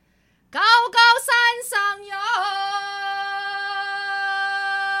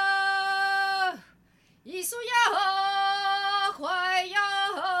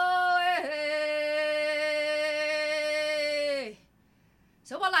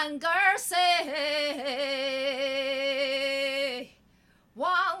万个谁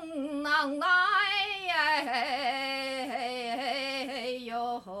往南来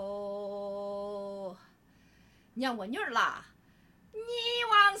哟，娘我女儿啦，你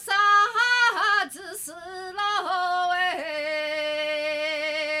往啥子事喽哎？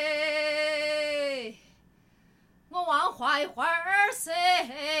我往坏话儿谁？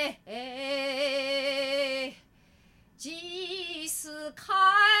几时开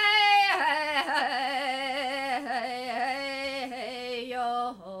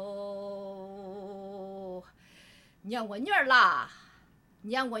哟？娘我女儿啦，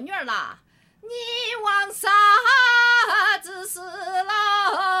娘我女儿啦，你往啥子事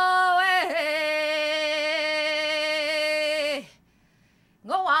喽哎？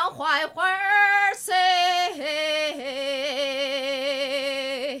我往坏话儿谁？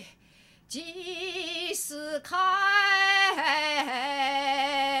几时开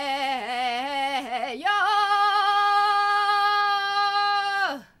哟？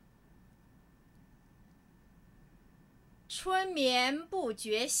春眠不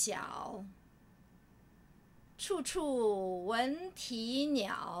觉晓，处处闻啼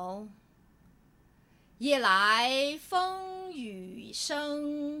鸟。夜来风雨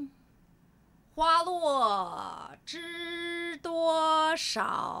声，花落知多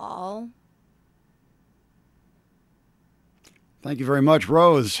少。 Thank you very much,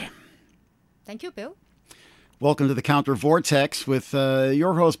 Rose. Thank you, Bill. Welcome to the Counter Vortex with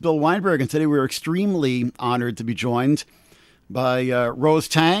your host, Bill Weinberg. And today we're extremely honored to be joined by Rose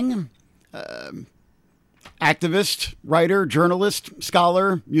Tang, activist, writer, journalist,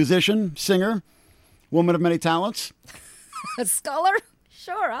 scholar, musician, singer, woman of many talents. A scholar?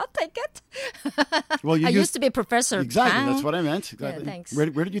 Sure, I'll take it. Well, I used to be a professor. Exactly, Tang. that's what I meant. Yeah, thanks.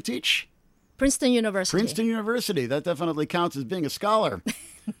 Where did you teach? Princeton University. Princeton University. That definitely counts as being a scholar.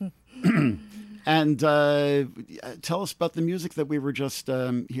 And tell us about the music that we were just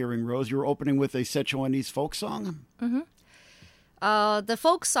hearing, Rose. You were opening with a Sichuanese folk song. Mm-hmm. The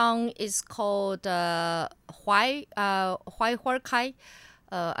folk song is called Huai Hua Kai.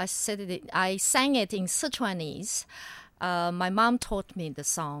 I sang it in Sichuanese. My mom taught me the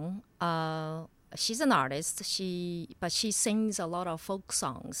song. She's an artist. But she sings a lot of folk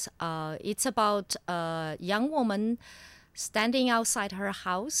songs. It's about a young woman standing outside her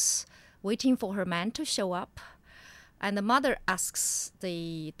house, waiting for her man to show up. And the mother asks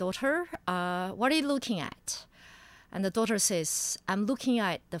the daughter, what are you looking at? And the daughter says, I'm looking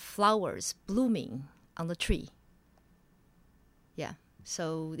at the flowers blooming on the tree. Yeah,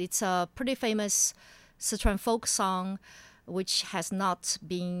 so it's a pretty famous Sichuan folk song which has not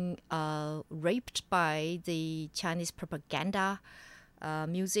been raped by the Chinese propaganda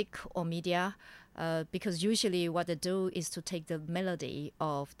music or media because usually what they do is to take the melody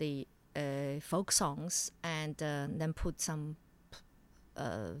of the folk songs and then put some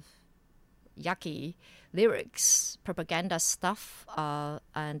yucky lyrics, propaganda stuff,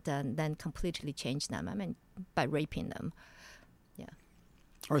 and then completely change them. I mean, by raping them. Yeah.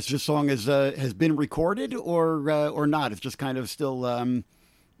 Or is this song has been recorded or not? It's just kind of still. The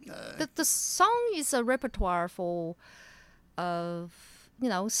song is a repertoire for, some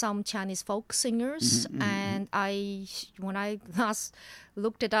Chinese folk singers, and when I last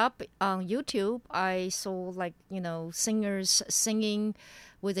looked it up on YouTube, I saw singers singing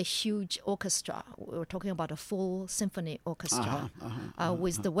with a huge orchestra. We were talking about a full symphony orchestra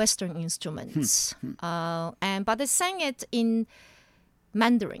with the Western instruments, but they sang it in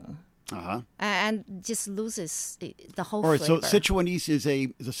Mandarin. And just loses the whole flavor. So Sichuanese is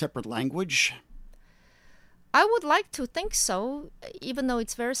a separate language? I would like to think so, even though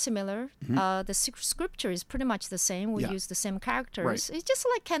it's very similar. The scripture is pretty much the same. We use the same characters. Right. It's just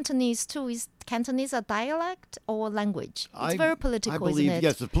like Cantonese, too. Is Cantonese a dialect or language? It's very political, I believe, isn't it?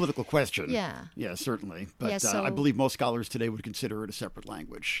 yes, it's a political question. Yeah. Yeah, certainly. But Yeah, so- I believe most scholars today would consider it a separate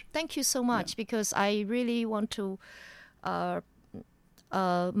language. Thank you so much, because I really want to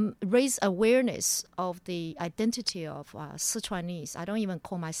raise awareness of the identity of Sichuanese. I don't even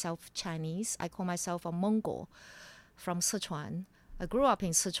call myself Chinese. I call myself a Mongol from Sichuan. I grew up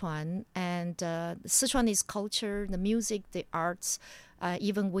in Sichuan, and Sichuanese culture, the music, the arts,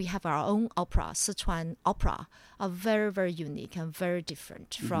 even we have our own opera, Sichuan opera, are very, very unique and very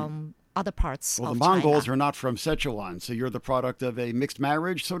different from other parts Well, of the Mongols China. are not from Sichuan, so you're the product of a mixed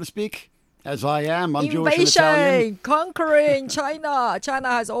marriage, so to speak? As I am. I'm Jewish and Italian. Conquering China. China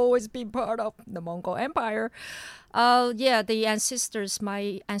has always been part of the Mongol Empire. The ancestors,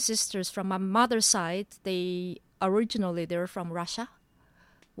 my ancestors from my mother's side, they're from Russia,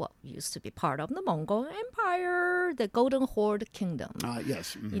 used to be part of the Mongol Empire, the Golden Horde Kingdom.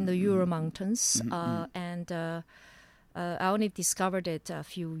 Yes. Mm-hmm. In the Ural Mountains. And I only discovered it a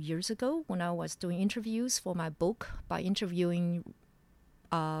few years ago when I was doing interviews for my book by interviewing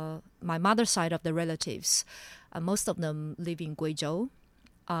my mother's side of the relatives. Most of them live in Guizhou.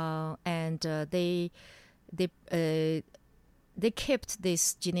 And they kept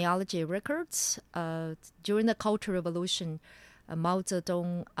these genealogy records. During the Cultural Revolution, Mao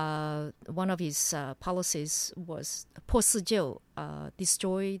Zedong, one of his policies was 破四旧,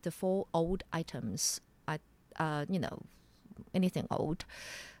 destroy the 4 old items, anything old,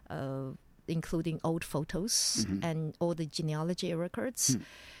 including old photos and all the genealogy records.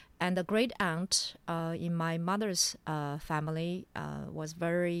 And the great aunt in my mother's family was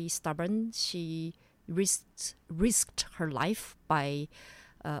very stubborn. She risked her life by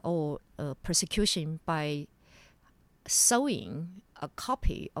persecution by sewing a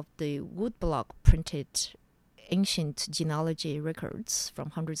copy of the woodblock printed ancient genealogy records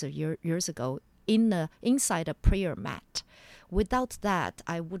from hundreds of years ago inside a prayer mat. Without that,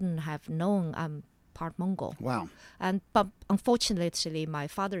 I wouldn't have known I'm part Mongol. Wow. But unfortunately, my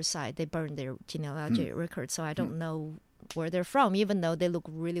father's side, they burned their genealogy records, so I don't know where they're from, even though they look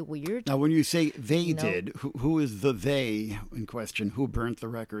really weird. Now, when you say they did, who is the they in question? Who burnt the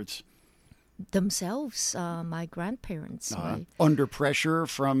records? Themselves, my grandparents. Under pressure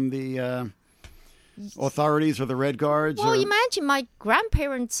from the authorities or the Red Guards? Well, imagine my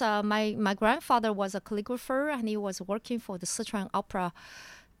grandparents, my grandfather was a calligrapher and he was working for the Sichuan Opera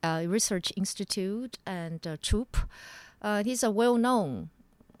Research Institute and troupe. He's a well-known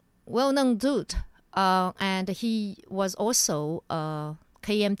dude. And he was also a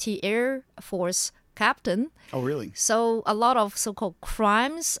KMT Air Force captain. Oh, really? So a lot of so-called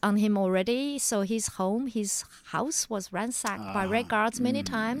crimes on him already. So his house was ransacked by Red Guards many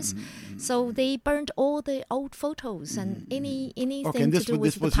times. So they burned all the old photos and anything and to do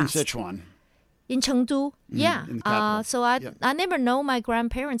with this the was past. in Sichuan. In Chengdu, yeah. In the capital. So I never know my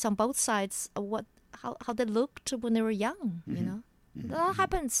grandparents on both sides how they looked when they were young. You know, that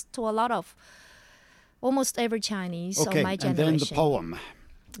happens to a lot of almost every Chinese of my generation. And then the poem.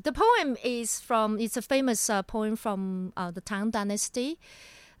 The poem it's a famous poem from the Tang Dynasty.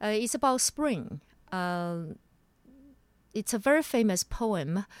 It's about spring. It's a very famous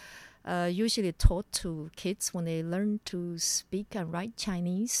poem, usually taught to kids when they learn to speak and write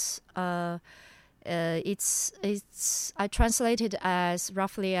Chinese. It's I translate it as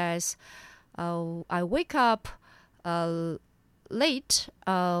roughly as I wake up late,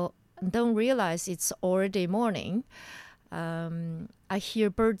 don't realize it's already morning. I hear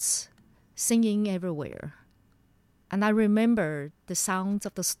birds singing everywhere. And I remember the sounds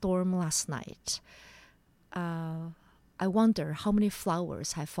of the storm last night. I wonder how many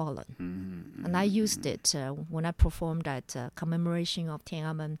flowers have fallen. And I used it when I performed at commemoration of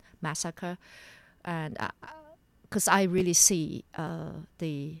Tiananmen massacre. And because I really see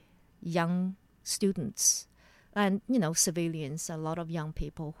the young students and, civilians, a lot of young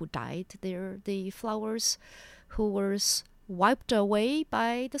people who died there, the flowers who were wiped away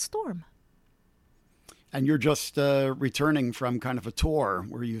by the storm. And you're just returning from kind of a tour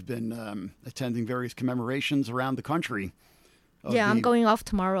where you've been attending various commemorations around the country. I'm going off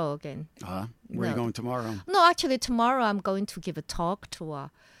tomorrow again. Where are you going tomorrow? No, actually, tomorrow I'm going to give a talk to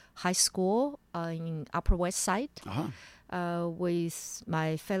a high school in Upper West Side with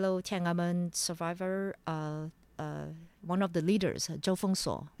my fellow Tiananmen survivor, one of the leaders, Zhou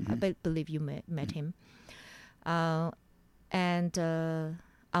Fengsuo. I believe you met him. And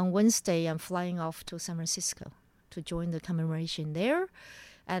on Wednesday, I'm flying off to San Francisco to join the commemoration there.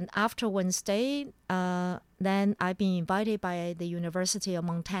 And after Wednesday, then I've been invited by the University of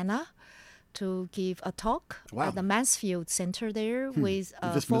Montana to give a talk at the Mansfield Center there with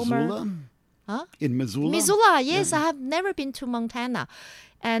former... Missoula? Huh? In Missoula? Missoula, yes. I have never been to Montana.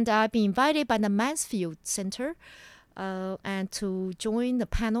 And I've been invited by the Mansfield Center and to join the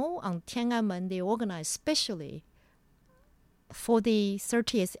panel on Tiananmen they organized specially for the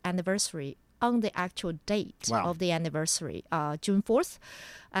 30th anniversary on the actual date of the anniversary, June 4th.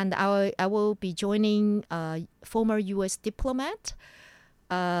 And I will be joining former U.S. diplomat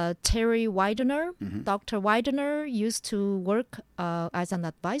Terry Widener. Dr. Widener used to work as an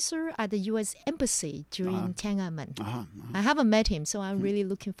advisor at the U.S. Embassy during Tiananmen. I haven't met him, so I'm really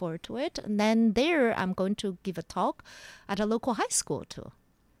looking forward to it. And then there, I'm going to give a talk at a local high school too.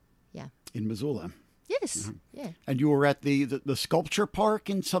 Yeah. In Missoula. Yes. Yeah. And you were at the sculpture park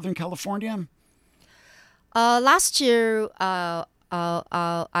in Southern California? Last year,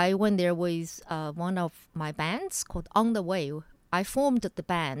 I went there with one of my bands called On the Way. I formed the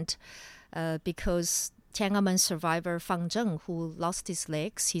band because Tiananmen survivor Fang Zheng, who lost his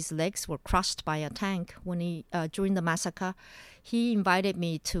legs were crushed by a tank when he during the massacre. He invited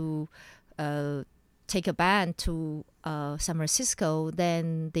me to take a band to San Francisco,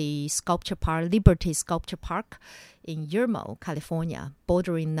 then the sculpture park, Liberty Sculpture Park in Yermo, California,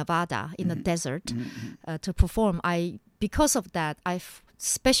 bordering Nevada in the desert, to perform. Because of that, I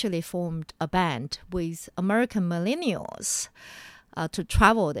specially formed a band with American millennials to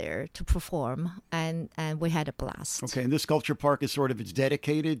travel there to perform, and we had a blast. Okay, and this sculpture park is it's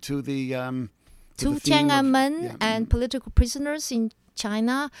dedicated to the to Tiananmen and political prisoners in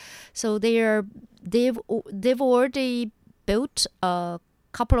China. So they've already built a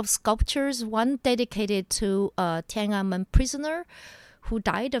couple of sculptures. One dedicated to a Tiananmen prisoner who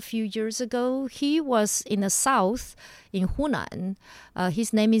died a few years ago. He was in the south, in Hunan.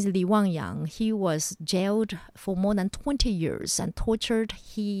 His name is Li Wangyang. He was jailed for more than 20 years and tortured.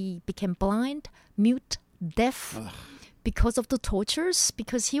 He became blind, mute, deaf because of the tortures,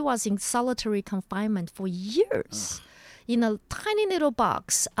 because he was in solitary confinement for years in a tiny little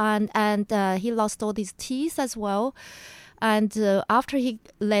box. And he lost all his teeth as well. And after he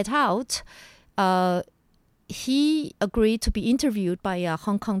let out, he agreed to be interviewed by a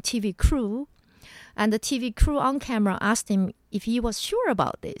Hong Kong TV crew. And the TV crew on camera asked him if he was sure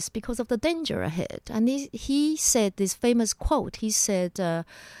about this because of the danger ahead. And he said this famous quote. He said,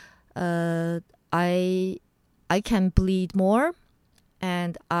 I can bleed more,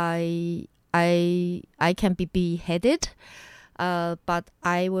 and I can be beheaded, but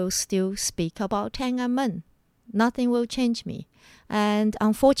I will still speak about Tiananmen. Nothing will change me. And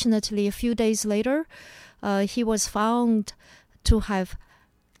unfortunately, a few days later, he was found to have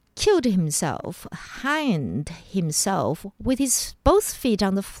killed himself, hanged himself with his both feet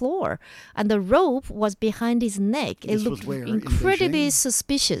on the floor, and the rope was behind his neck. This it looked was where? incredibly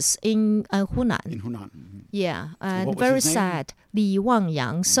suspicious in Hunan. In Hunan. Mm-hmm. Yeah, and what was very his name? sad. Li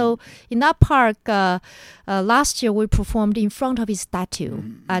Wangyang. So in that park, last year we performed in front of his statue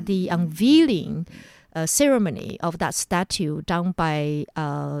at the unveiling ceremony of that statue done by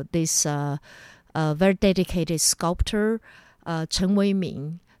this very dedicated sculptor, Chen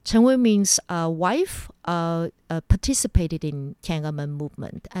Weiming. Chen Weiming's wife participated in Tiananmen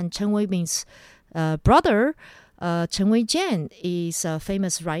movement, and Chen Weiming's brother, Chen Weijian, is a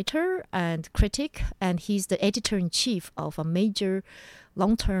famous writer and critic, and he's the editor-in-chief of a major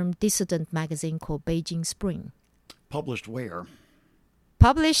long-term dissident magazine called Beijing Spring. Published where?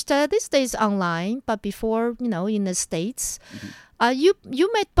 Published these days online, but before, in the States. You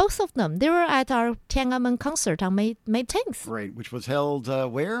met both of them. They were at our Tiananmen concert on May 10th. Right, which was held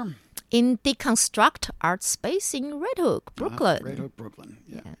where? In Deconstruct Art Space in Red Hook, Brooklyn. Red Hook, Brooklyn,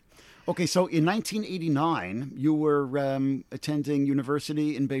 yeah. Okay, so in 1989, you were attending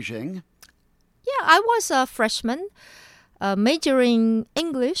university in Beijing. Yeah, I was a freshman, majoring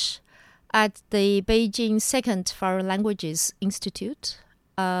English at the Beijing Second Foreign Languages Institute.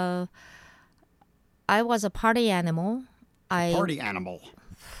 I was a party animal. Party animal.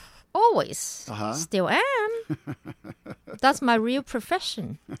 Always. Still am. That's my real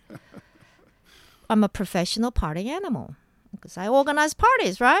profession. I'm a professional party animal because I organize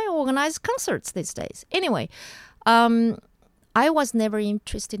parties, right? I organize concerts these days. Anyway, I was never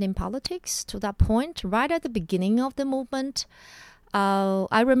interested in politics to that point, right at the beginning of the movement.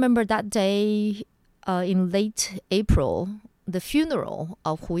 I remember that day in late April, the funeral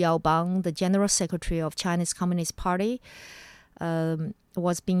of Hu Yaobang, the General Secretary of Chinese Communist Party,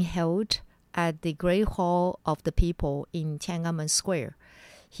 was being held at the Great Hall of the People in Tiananmen Square.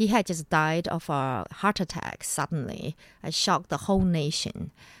 He had just died of a heart attack suddenly and shocked the whole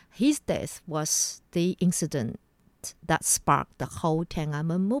nation. His death was the incident that sparked the whole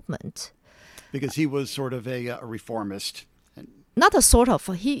Tiananmen movement. Because he was sort of a reformist. Not a sort of.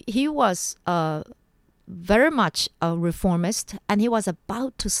 He was very much a reformist, and he was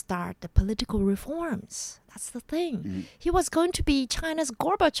about to start the political reforms. That's the thing. Mm-hmm. He was going to be China's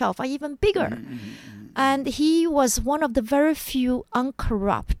Gorbachev, or even bigger. Mm-hmm. And he was one of the very few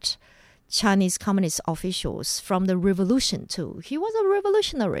uncorrupt Chinese communist officials from the revolution, too. He was a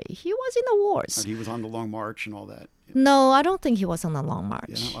revolutionary. He was in the wars. And he was on the Long March and all that. No, I don't think he was on the Long March.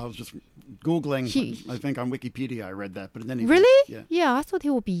 Yeah, I was just Googling. I think on Wikipedia I read that. But then really? Yeah, I thought he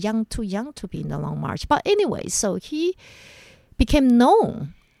would be too young to be in the Long March. But anyway, so he became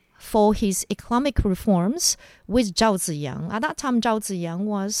known for his economic reforms with Zhao Ziyang. At that time, Zhao Ziyang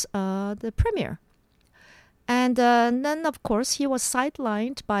was the premier. And then, of course, he was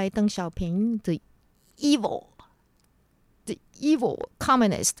sidelined by Deng Xiaoping, the evil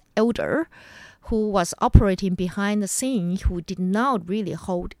communist elder, who was operating behind the scene, who did not really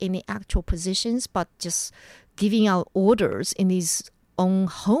hold any actual positions, but just giving out orders in his own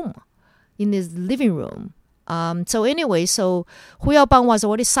home, in his living room. So anyway, Hu Yaobang was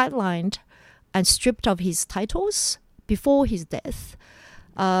already sidelined and stripped of his titles before his death.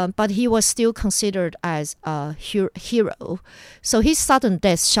 But he was still considered as a hero. So his sudden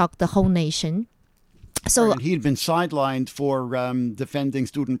death shocked the whole nation. So and he'd been sidelined for defending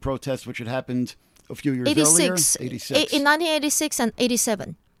student protests, which had happened a few years 86, earlier. 86. In 1986 and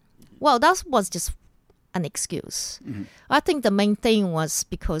 87. Well, that was just an excuse. Mm-hmm. I think the main thing was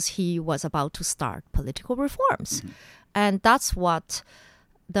because he was about to start political reforms. Mm-hmm. And that's what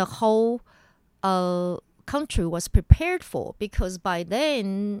the whole country was prepared for, because by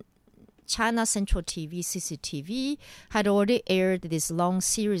then China Central TV, CCTV, had already aired this long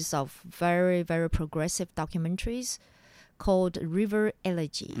series of very, very progressive documentaries called River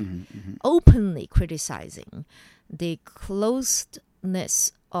Elegy, openly criticizing the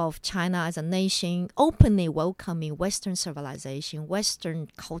closedness of China as a nation, openly welcoming Western civilization, Western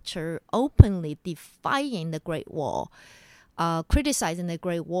culture, openly defying the Great Wall. Criticizing the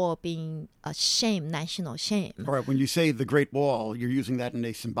Great Wall being a shame, national shame. All right, when you say the Great Wall, you're using that in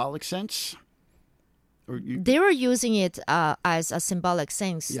a symbolic sense? They were using it as a symbolic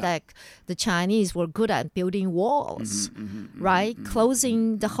sense that the Chinese were good at building walls, right?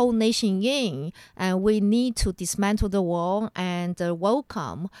 Closing the whole nation in, and we need to dismantle the wall and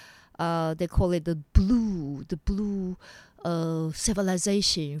welcome. They call it the blue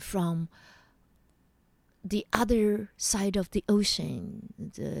civilization from the other side of the ocean,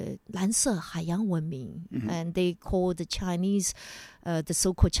 the 蓝色海洋文明, and they call the Chinese, the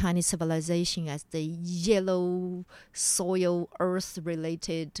so-called Chinese civilization as the yellow soil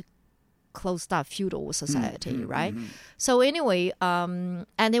earth-related closed-up feudal society, right? So anyway, and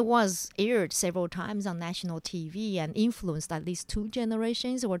it was aired several times on national TV and influenced at least two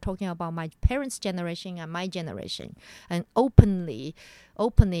generations. We're talking about my parents' generation and my generation, and openly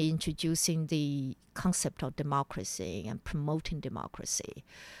introducing the concept of democracy and promoting democracy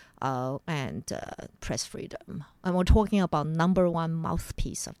and press freedom. And we're talking about number one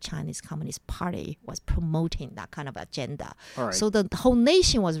mouthpiece of Chinese Communist Party was promoting that kind of agenda. Right. So the whole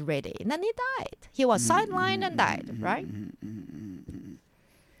nation was ready. And then he died. He was sidelined and died, right?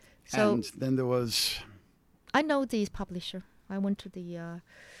 So and then there was... I know the publisher. I went to the...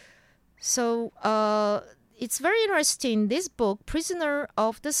 it's very interesting. This book, Prisoner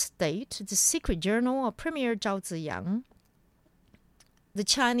of the State, The Secret Journal of Premier Zhao Ziyang, the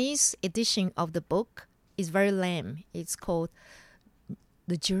Chinese edition of the book is very lame. It's called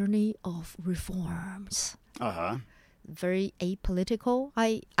The Journey of Reforms. Very apolitical.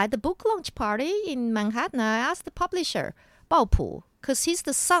 At the book launch party in Manhattan, I asked the publisher, Bao Pu, because he's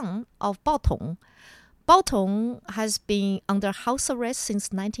the son of Bao Tong. Bao Tong has been under house arrest since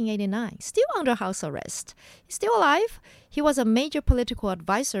 1989, still under house arrest. He's still alive. He was a major political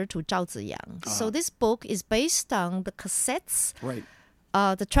advisor to Zhao Ziyang. So this book is based on the cassettes, Right.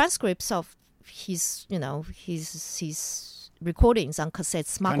 The transcripts of his recordings on cassettes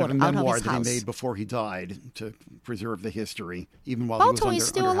smuggled Kind of a out of memoir his that house. he made before he died to preserve the history, even while Bao he Tong was is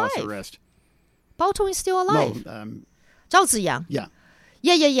still under house alive. arrest. Bao Tong is still alive. No, Zhao Ziyang. yeah.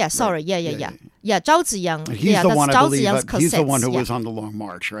 Yeah. Sorry. Right. Yeah. Yeah. Zhao Ziyang. And he's the that's one, I Zhao believe, Ziyang's he's the one cassettes, who was on the Long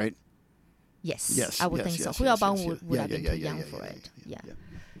March, right? Yes, I would think so. yes, Hu Yaobang yes. would have been too young for it. Yeah.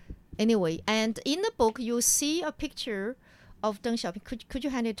 Anyway, and in the book, you'll see a picture of Deng Xiaoping. Could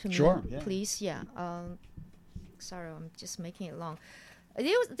you hand it to me, Sure, yeah. please? Yeah. Sorry, I'm just making it long.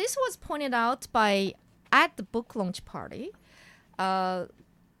 This was pointed out at the book launch party. I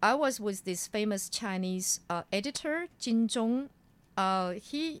was with this famous Chinese editor, Jin Zhong.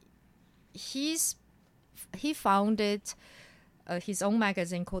 He founded his own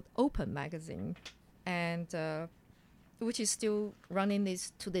magazine called Open Magazine, and which is still running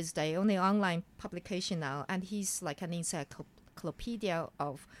to this day, only online publication now. And he's like an encyclopedia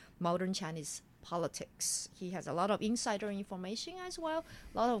of modern Chinese politics. He has a lot of insider information as well,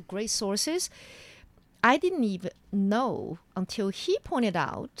 a lot of great sources. I didn't even know until he pointed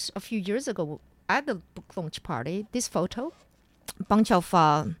out a few years ago at the book launch party, this photo, a bunch of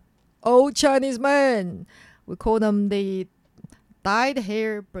old Chinese men. We call them the dyed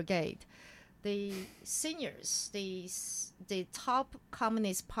hair brigade. The seniors, the top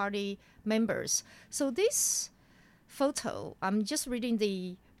Communist Party members. So this photo, I'm just reading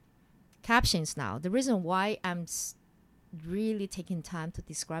the captions now. The reason why I'm really taking time to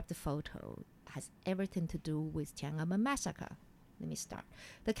describe the photo has everything to do with Tiananmen massacre. Let me start.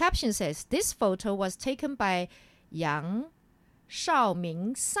 The caption says, this photo was taken by Yang Shao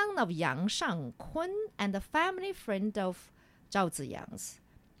Ming, son of Yang Shangkun and a family friend of Zhao Ziyang's.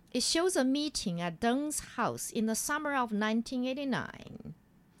 It shows a meeting at Deng's house in the summer of 1989,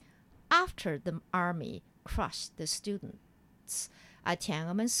 after the army crushed the students at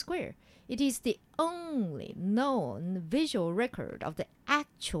Tiananmen Square. It is the only known visual record of the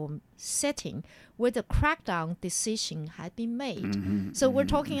actual setting where the crackdown decision had been made. So we're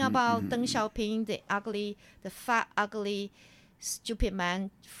talking about Deng Xiaoping, the fat, ugly, stupid man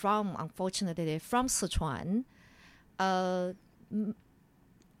unfortunately, from Sichuan,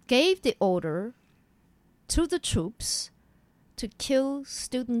 gave the order to the troops to kill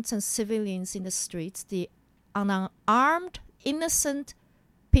students and civilians in the streets, the unarmed, innocent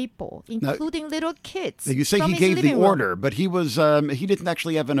people, including little kids. You say he gave the order, but he didn't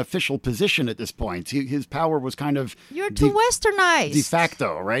actually have an official position at this point. His power was kind of... You're too westernized. De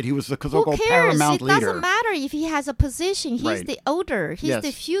facto, right? He was the so-called paramount leader. It doesn't matter if he has a position. He's the older. He's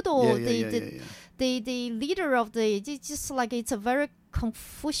the feudal, the leader of the... It's just like it's a very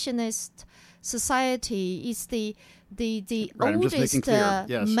Confucianist society. It's the oldest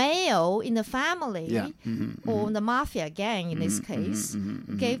male in the family, or the mafia gang in this case,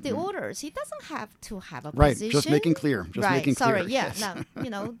 gave the orders. He doesn't have to have a position. Right, just making clear. Sorry,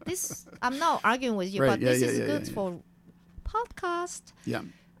 Now, this, I'm not arguing with you, but this is good for podcast. Yeah.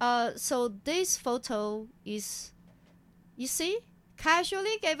 So this photo is, you see,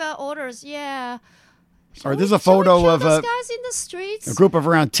 casually gave out orders. Yeah. Or there's a photo of guys in the streets? A group of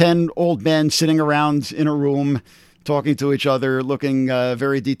around 10 old men sitting around in a room, talking to each other, looking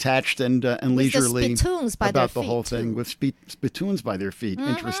very detached and leisurely about the whole thing, with spittoons by their feet.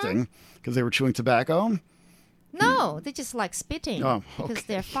 Interesting, because they were chewing tobacco. No, they just like spitting because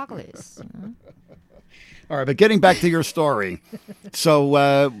they're fogless. All right, but getting back to your story.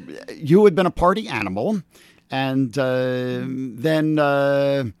 So you had been a party animal, and then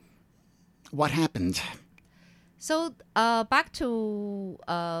what happened? So back to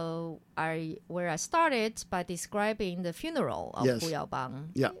where I started by describing the funeral of Hu Yaobang.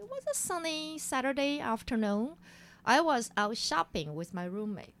 Yeah. It was a sunny Saturday afternoon. I was out shopping with my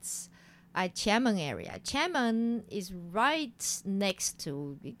roommates at Qianmen area. Qianmen is right next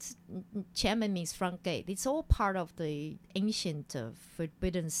to, Qianmen means front gate. It's all part of the ancient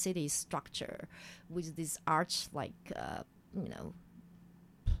Forbidden City structure with this arch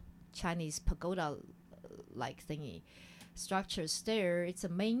Chinese pagoda-like thingy structures there. It's a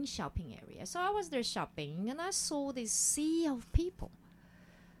main shopping area. So I was there shopping, and I saw this sea of people,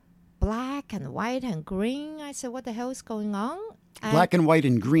 black and white and green. I said, what the hell is going on? Black and white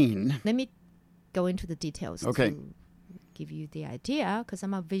and green. Let me go into the details to give you the idea, because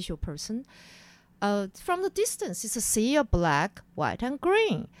I'm a visual person. From the distance, it's a sea of black, white, and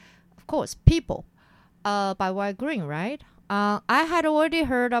green. Of course, people by white, green, right? I had already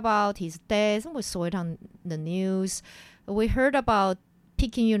heard about his death. We saw it on the news. We heard about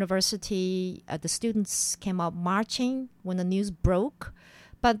Peking University. The students came out marching when the news broke.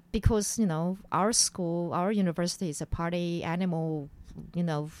 But because, our school, our university is a party animal,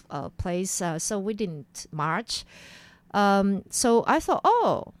 place, so we didn't march. So I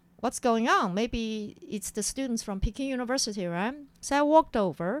thought, what's going on? Maybe it's the students from Peking University, right? So I walked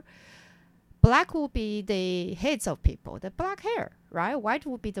over. Black will be the heads of people, the black hair, right? White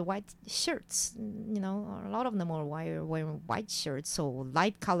will be the white shirts. A lot of them are wearing white shirts, so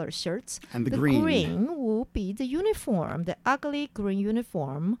light color shirts. And the green will be the uniform, the ugly green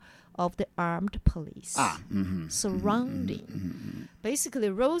uniform of the armed police surrounding.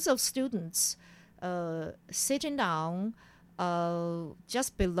 Basically, rows of students sitting down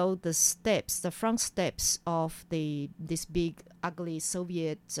just below the steps, the front steps of this big, ugly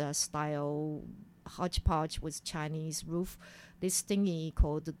Soviet-style hodgepodge with Chinese roof. This thingy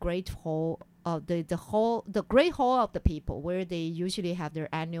called the Great Hall, the Great Hall of the People, where they usually have their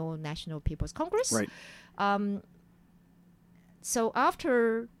annual National People's Congress. Right. So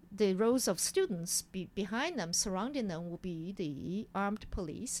after the rows of students behind them, surrounding them, will be the armed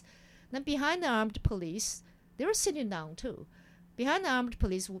police. Then behind the armed police, they were sitting down too. Behind the armed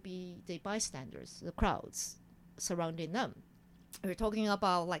police will be the bystanders, the crowds surrounding them. We're talking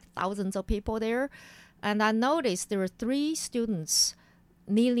about like thousands of people there. And I noticed there were 3 students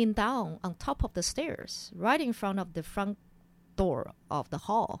kneeling down on top of the stairs, right in front of the front door of the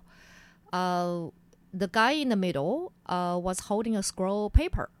hall. The guy in the middle was holding a scroll of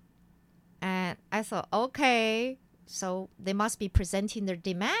paper. And I thought, okay, so they must be presenting their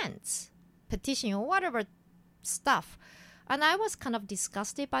demands, petition or whatever stuff. And I was kind of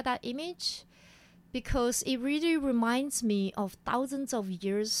disgusted by that image because it really reminds me of thousands of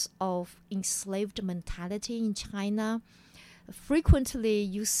years of enslaved mentality in China. frequently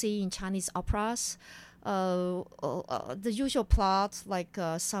you see in Chinese operas, the usual plot, like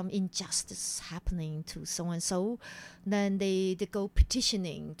some injustice happening to so and so, then they go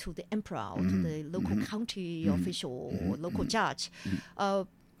petitioning to the emperor or to the local county official or local judge.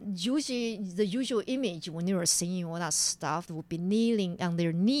 Usually, the usual image when you are seeing all that stuff would be kneeling on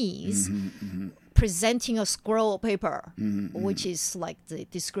their knees, presenting a scroll of paper, which is like the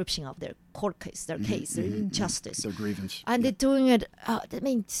description of their court case, their case, their injustice, their grievance, and they're doing it.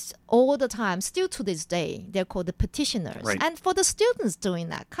 All the time. Still to this day, they're called the petitioners. Right. And for the students doing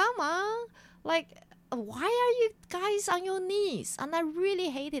that, come on, like, why are you guys on your knees? And I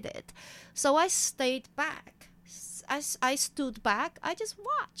really hated it, so I stayed back. I stood back. I just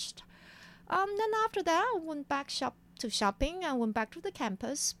watched. Then after that, I went back to shopping and went back to the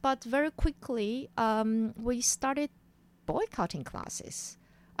campus. But very quickly, we started boycotting classes.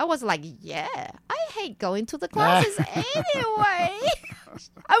 I was like, yeah, I hate going to the classes anyway.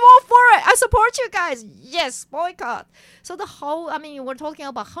 I'm all for it. I support you guys. Yes, boycott. So we're talking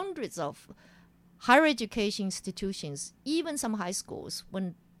about hundreds of higher education institutions, even some high schools,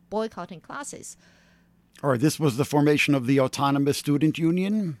 when boycotting classes. Or this was the formation of the Autonomous Student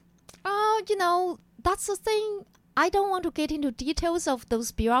Union? That's the thing. I don't want to get into details of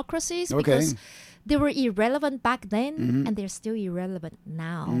those bureaucracies because they were irrelevant back then and they're still irrelevant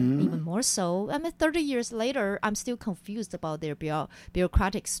now, even more so. 30 years later, I'm still confused about their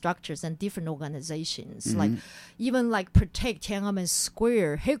bureaucratic structures and different organizations. Like Protect Tiananmen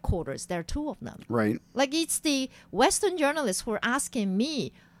Square headquarters, there are two of them. Right. Like it's the Western journalists who are asking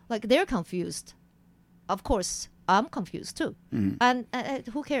me, like they're confused. Of course, I'm confused too. And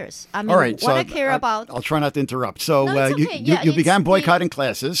who cares? I mean, all right, what I care about... I'll try not to interrupt. So no, it's okay. you began boycotting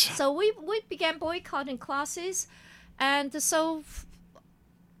classes. So we began boycotting classes. And so,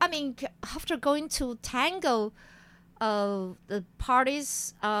 after going to tango the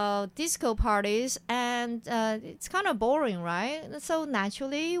parties, disco parties, and it's kind of boring, right? So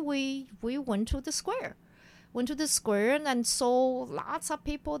naturally, we went to the square. And saw lots of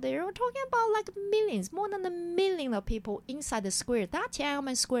people there. We're talking about like millions, more than 1 million of people inside the square. That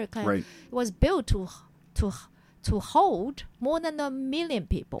Tiananmen Square was built to hold more than 1 million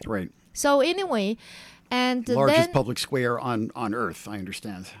people. Right. So anyway, and largest public square on Earth, I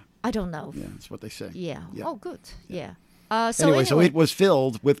understand. I don't know. Yeah, that's what they say. Yeah. Oh, good. Yeah. So it was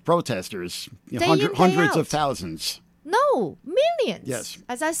filled with protesters, hundreds of thousands. No, millions. Yes.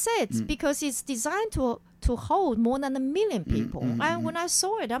 As I said, because it's designed to hold more than 1 million people. And when I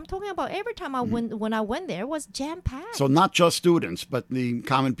saw it, I'm talking about every time when I went there, it was jam-packed. So not just students, but the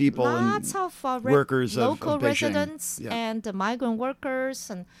common people lots and of workers local of residents and migrant workers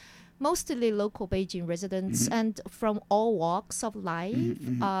and mostly local Beijing residents and from all walks of life,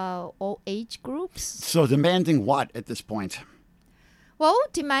 all age groups. So demanding what at this point? Well,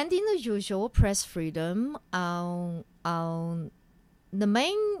 demanding the usual press freedom. The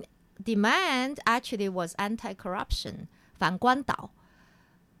main demand actually was anti-corruption, 反官导.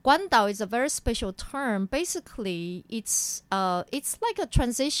 官导 is a very special term. Basically, it's like a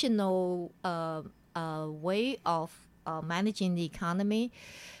transitional way of managing the economy.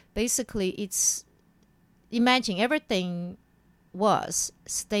 Basically, imagine everything was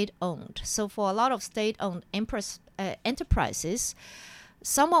state-owned. So for a lot of state-owned enterprises,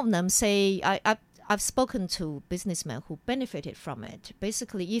 some of them say, I've spoken to businessmen who benefited from it.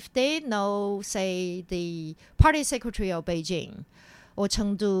 Basically, if they know, say, the party secretary of Beijing or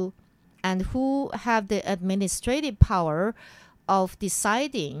Chengdu, and who have the administrative power of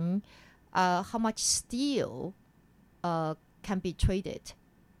deciding how much steel can be traded.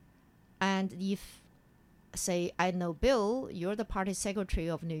 And if, say, I know Bill, you're the party secretary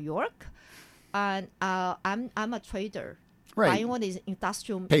of New York, and I'm a trader. Right. Buying all these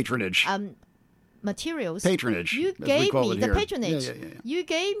industrial patronage. Materials. Patronage. You gave me the here. patronage.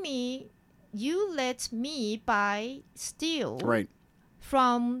 Yeah. You let me buy steel right.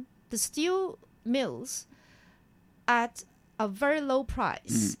 from the steel mills at a very low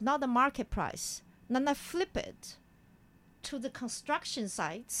price, not the market price. Then I flip it to the construction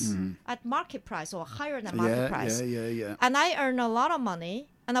sites at market price or higher than market price. Yeah. And I earn a lot of money.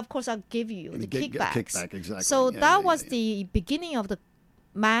 And of course, I'll give you the kickbacks. Kickback, exactly. So that was the beginning of the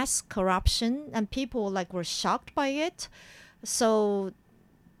mass corruption, and people were shocked by it. So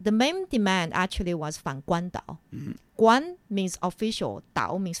the main demand actually was 反官导. 官 means official,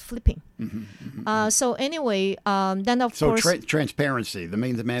 导 means flipping. So anyway, then of course... So transparency. The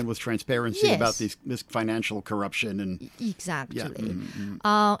main demand was transparency about this financial corruption. And exactly.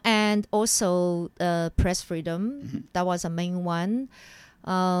 And also press freedom. That was a main one.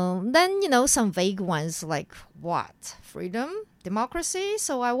 Then, some vague ones like what? Freedom? Democracy?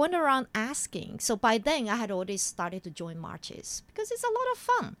 So I went around asking. So by then, I had already started to join marches because it's a lot of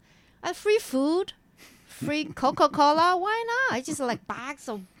fun. And free food, free Coca-Cola, why not? I just like bags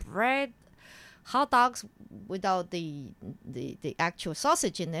of bread, hot dogs without the actual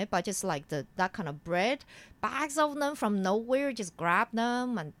sausage in it, but just like that kind of bread, bags of them from nowhere, just grab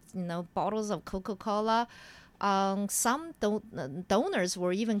them, and bottles of Coca-Cola. Some donors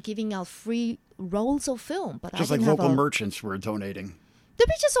were even giving out free rolls of film, but just like local merchants were donating. There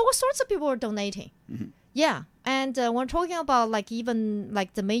were just all sorts of people were donating. Mm-hmm. Yeah, and we're talking about even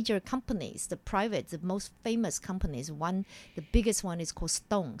the major companies, the most famous companies. The biggest one is called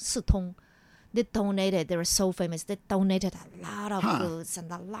Sitong. They donated. They were so famous. They donated a lot of goods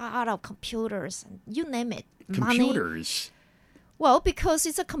and a lot of computers and you name it. Computers. Money. Well, because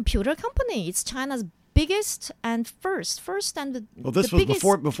it's a computer company. It's China's biggest and first and the this was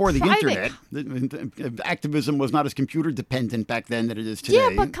before the internet. Activism was not as computer dependent back then than it is today. Yeah,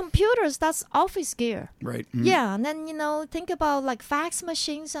 but computers, that's office gear. Right. Mm-hmm. Yeah, and then think about like fax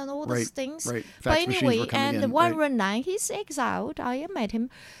machines and all those things. Right. But anyway, and Wang Rennan, he's exiled. I met him,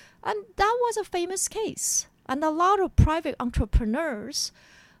 and that was a famous case. And a lot of private entrepreneurs,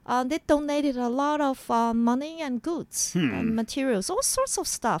 they donated a lot of money and goods and materials, all sorts of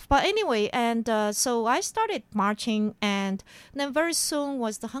stuff. But anyway, and so I started marching, and then very soon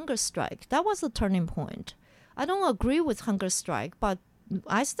was the hunger strike. That was the turning point. I don't agree with hunger strike, but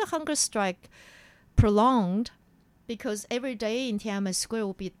as the hunger strike prolonged, because every day in Tiananmen Square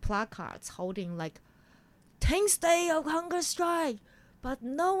will be placards holding like 10th day of hunger strike, but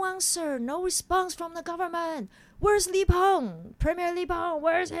no answer, no response from the government. Where's Li Peng? Premier Li Peng,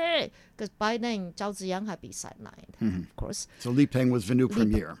 where's he? Because by then, Zhao Ziyang had been sidelined, of course. So Li Peng was the new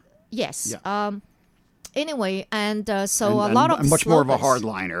premier. Yes. Yeah. Anyway, and a lot of much more of a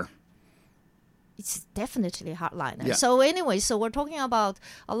hardliner. It's definitely a hardliner. Yeah. So anyway, we're talking about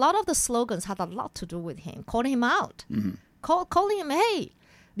a lot of the slogans had a lot to do with him, calling him out. Mm-hmm. Calling him, hey,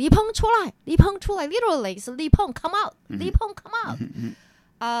 Li Peng 出来, Li Peng 出来, literally, so Li Peng, come out, Li Peng, come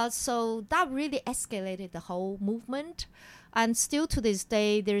out. So that really escalated the whole movement. And still to this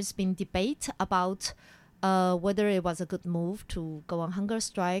day, there's been debate about whether it was a good move to go on hunger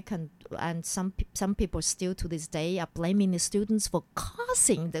strike. And some people still to this day are blaming the students for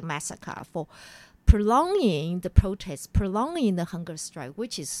causing the massacre, for prolonging the protests, prolonging the hunger strike,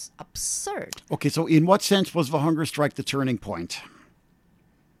 which is absurd. Okay, so in what sense was the hunger strike the turning point?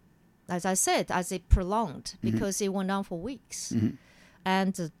 As I said, as it prolonged, because it went on for weeks. Mm-hmm.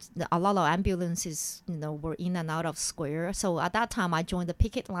 And a lot of ambulances, were in and out of square. So at that time, I joined the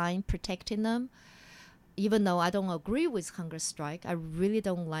picket line, protecting them. Even though I don't agree with hunger strike, I really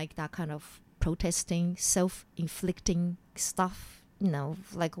don't like that kind of protesting, self-inflicting stuff.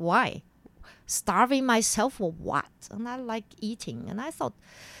 Like why? Starving myself for what? And I like eating. And I thought,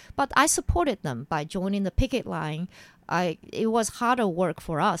 but I supported them by joining the picket line. It was harder work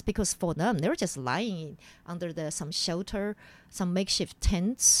for us because for them, they were just lying under some shelter, some makeshift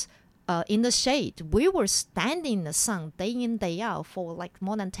tents in the shade. We were standing in the sun day in, day out for like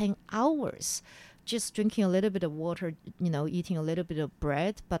more than 10 hours, just drinking a little bit of water, eating a little bit of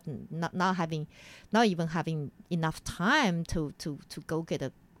bread, but not even having enough time to go get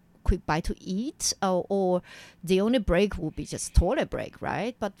a quick bite to eat, or the only break will be just toilet break,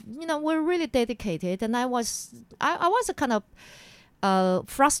 right? But we're really dedicated, and I was a kind of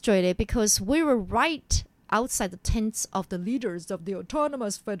frustrated because we were right outside the tents of the leaders of the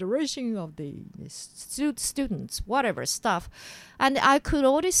Autonomous Federation of the students, whatever stuff, and I could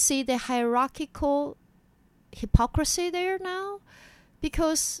already see the hierarchical hypocrisy there now.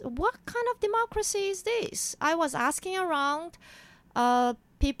 Because what kind of democracy is this? I was asking around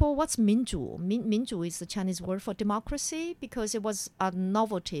people, what's 民主? 民主 is the Chinese word for democracy because it was a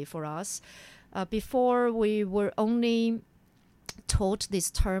novelty for us. Before, we were only taught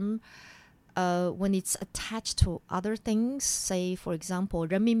this term when it's attached to other things. Say, for example,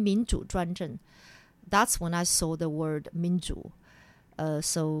 人民民主专政. That's when I saw the word 民主.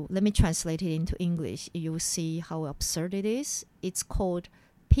 So let me translate it into English. You'll see how absurd it is. It's called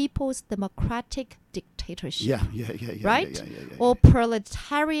People's Democratic Dictatorship. Yeah. Right? Yeah. Or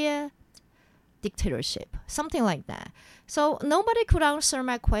proletariat dictatorship. Something like that. So nobody could answer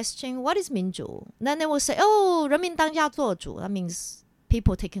my question, what is 民主? Then they will say, 人民当家作主. That means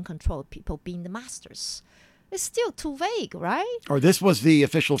people taking control, people being the masters. It's still too vague, right? Or this was the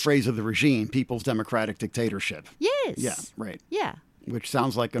official phrase of the regime, People's Democratic Dictatorship. Yes. Yeah, right. Yeah. Which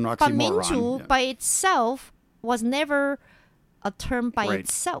sounds like an oxymoron. But 民主 by itself was never a term by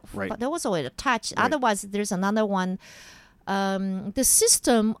itself. Right. But there was always attached. Right. Otherwise, there's another one the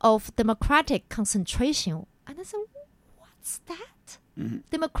system of democratic concentration. And I said, what's that? Mm-hmm.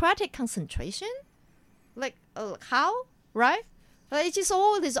 Democratic concentration? Like, how? Right? Like, it's just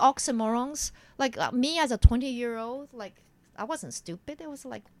all these oxymorons. Like, me as a 20-year-old, like, I wasn't stupid. I was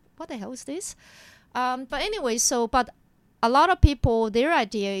like, what the hell is this? But anyway, but a lot of people, their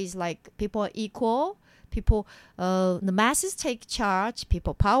idea is like people are equal. People, the masses take charge,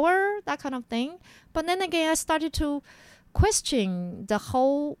 people power, that kind of thing. But then again, I started to question the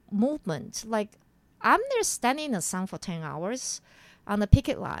whole movement. Like, I'm there standing in the sun for 10 hours on the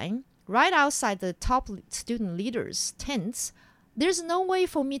picket line, right outside the top student leaders' tents. There's no way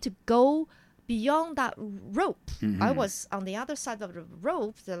for me to go beyond that rope. Mm-hmm. I was on the other side of the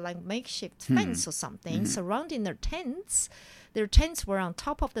rope, the like makeshift fence or something, surrounding their tents. Their tents were on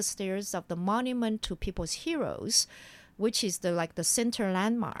top of the stairs of the monument to people's heroes, which is the center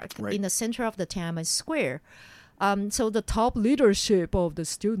landmark in the center of the Tiananmen Square. So the top leadership of the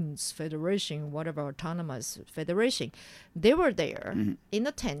Students' Federation, whatever autonomous federation, they were there in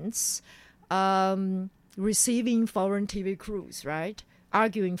the tents, receiving foreign TV crews, right?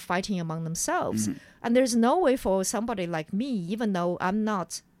 Arguing, fighting among themselves. And there's no way for somebody like me, even though I'm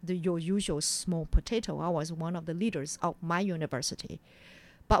not your usual small potato, I was one of the leaders of my university.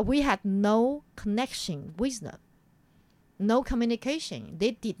 But we had no connection with them, no communication.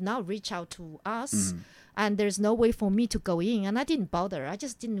 They did not reach out to us. And there's no way for me to go in. And I didn't bother. I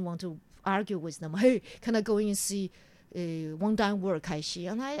just didn't want to argue with them. Hey, can I go in and see Wang Danwu or Kai-shi?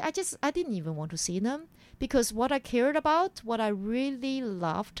 And I didn't even want to see them. Because what I cared about, what I really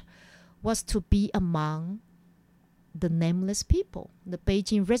loved, was to be among the nameless people, the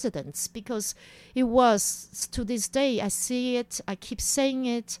Beijing residents. Because it was, to this day, I see it, I keep saying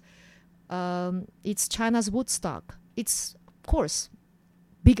it, it's China's Woodstock. It's, of course,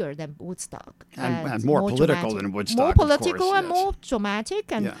 bigger than Woodstock. And more political dramatic. Than Woodstock. More political and more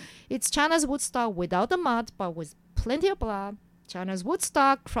dramatic. And it's China's Woodstock without the mud, but with plenty of blood. China's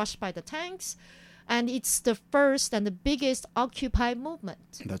Woodstock crushed by the tanks. And it's the first and the biggest Occupy movement.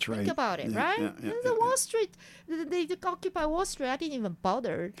 That's right. Think about it, right? The Wall Street, they Occupy Wall Street. I didn't even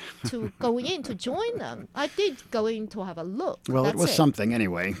bother to go in to join them. I did go in to have a look. Well, it was something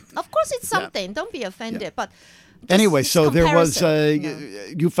anyway. Of course it's something. Don't be offended. But anyway, so there was,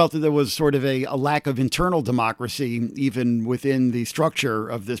 you felt that there was sort of a lack of internal democracy even within the structure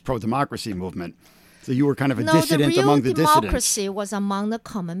of this pro-democracy movement. So you were kind of a dissident among the dissidents. No, the real democracy was among the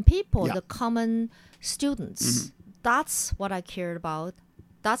common people, the common students. That's what I cared about.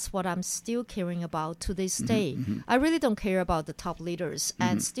 That's what I'm still caring about to this day. I really don't care about the top leaders.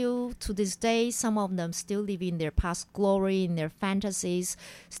 And still, to this day, some of them still live in their past glory, in their fantasies,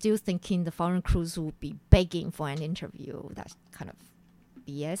 still thinking the foreign crews will be begging for an interview. That's kind of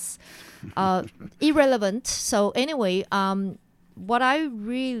BS. Irrelevant. So anyway,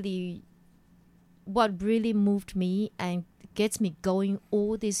 what really moved me and gets me going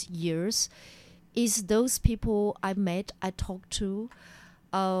all these years is those people I met, I talked to.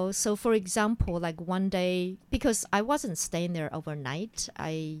 So for example, like one day, because I wasn't staying there overnight,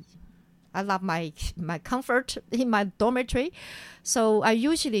 I love my comfort in my dormitory. So I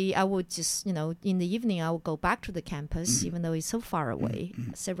would just, in the evening, I would go back to the campus, even though it's so far away,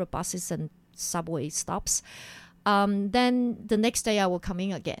 several buses and subway stops. Then the next day I will come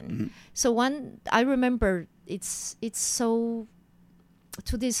in again. So I remember it's so,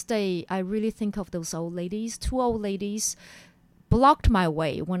 to this day, I really think of those old ladies. 2 old ladies blocked my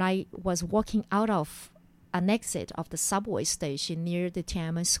way when I was walking out of an exit of the subway station near the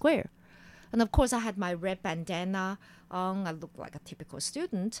Tiananmen Square. And of course I had my red bandana on. I looked like a typical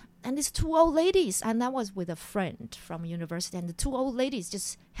student. And these 2 old ladies, and I was with a friend from university, and the 2 old ladies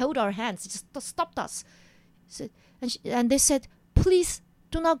just held our hands, just stopped us. And they said, please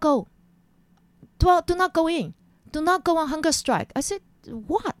do not go. Do not go in. Do not go on hunger strike. I said,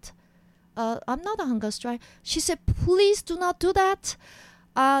 what? I'm not on hunger strike. She said, please do not do that.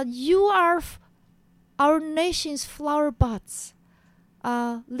 You are our nation's flower buds.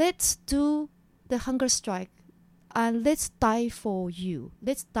 Let's do the hunger strike. And let's die for you.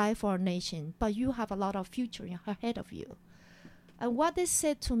 Let's die for our nation. But you have a lot of future ahead of you. And what they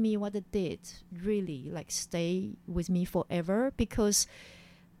said to me, what they did, really stay with me forever, because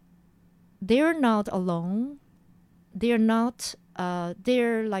they're not alone. They're not.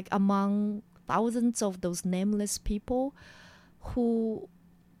 They're among thousands of those nameless people whose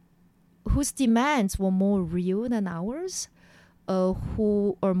demands were more real than ours,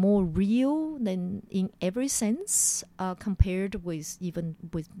 who are more real than in every sense compared with even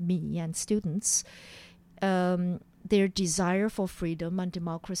with me and students. their desire for freedom and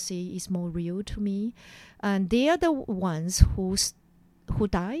democracy is more real to me. And they are the ones who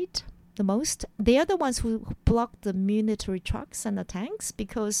died the most. They are the ones who blocked the military trucks and the tanks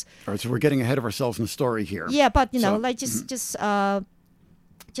because... All right, so we're getting ahead of ourselves in the story here. Yeah, but,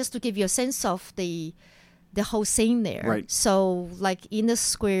 just to give you a sense of the whole scene there. Right. So, like, in the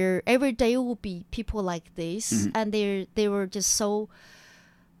square, every day will be people like this, and they were just so...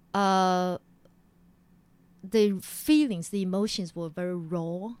 the feelings, the emotions were very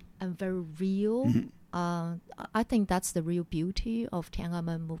raw and very real. I think that's the real beauty of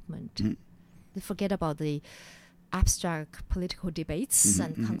Tiananmen movement. They forget about the abstract political debates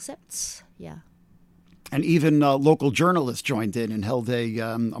and concepts. Yeah. And even local journalists joined in and held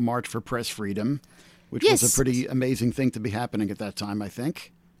a march for press freedom, which was a pretty amazing thing to be happening at that time, I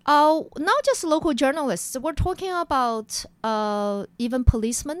think. Oh, not just local journalists. We're talking about even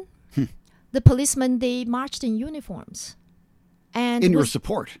policemen. The policemen, they marched in uniforms. And in your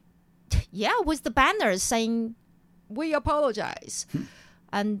support? Yeah, with the banners saying, "We apologize."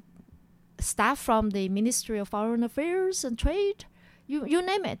 And staff from the Ministry of Foreign Affairs and Trade, you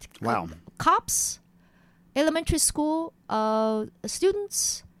name it. Wow. Cops, elementary school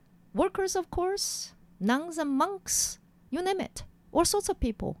students, workers, of course, nuns and monks, you name it. All sorts of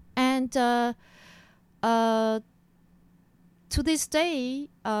people. And to this day,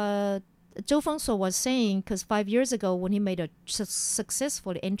 Zhou Fengshuo was saying, because 5 years ago when he made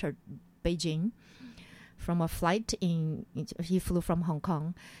successfully entered Beijing from a flight he flew from Hong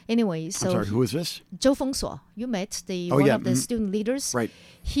Kong. Anyway, so... I'm sorry, who is this? Zhou Fengshuo. You met one of the student leaders. Right.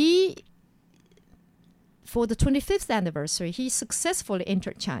 For the 25th anniversary, he successfully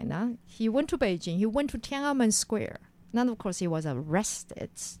entered China. He went to Beijing. He went to Tiananmen Square. And of course, he was arrested.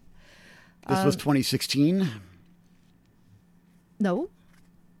 This was 2016? No.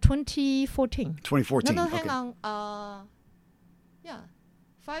 2014. 2014. No, hang on.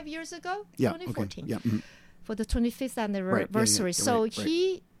 5 years ago? Yeah, 2014. Okay. Yeah. For the 25th anniversary. Right, so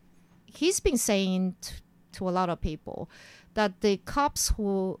right. he's been saying to a lot of people that the cops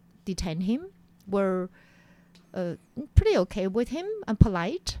who detained him were pretty okay with him and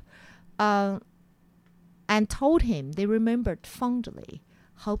polite, and told him they remembered fondly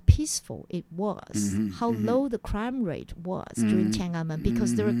how peaceful it was, how low the crime rate was during Tiananmen,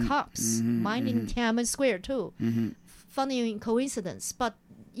 because there were cops minding Tiananmen Square too. Funny coincidence, but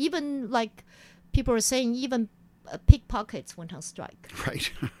even like people are saying, even pickpockets went on strike.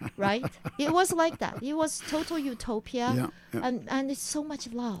 Right. Right? It was like that. It was total utopia, yeah. And it's so much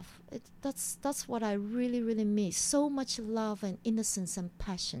love. That's what I really, really miss. So much love and innocence and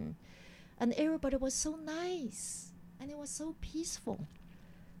passion, and everybody was so nice, and it was so peaceful.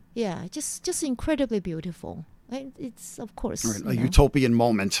 Yeah, just incredibly beautiful. It's, of course, a utopian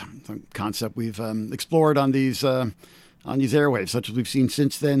moment, a concept we've explored on these airwaves, such as we've seen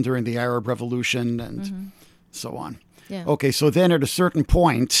since then during the Arab Revolution and so on. Yeah. Okay, so then at a certain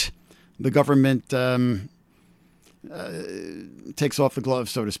point, the government takes off the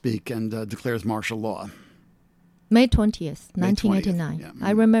gloves, so to speak, and declares martial law. May 20th, 1989. May 20th, yeah.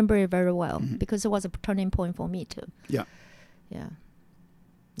 I remember it very well because it was a turning point for me too. Yeah. Yeah.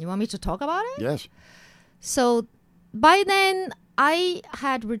 You want me to talk about it? Yes. So by then, I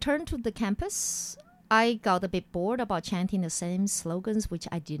had returned to the campus. I got a bit bored about chanting the same slogans, which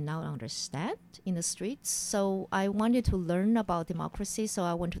I did not understand in the streets. So I wanted to learn about democracy. So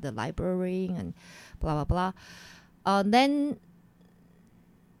I went to the library and blah, blah, blah. Then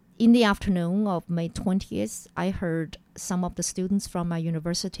in the afternoon of May 20th, I heard some of the students from my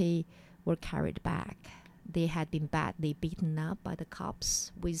university were carried back. They had been badly beaten up by the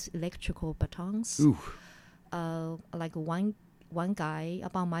cops with electrical batons. Ooh. Like one guy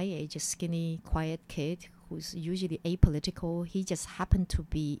about my age, a skinny, quiet kid who's usually apolitical. He just happened to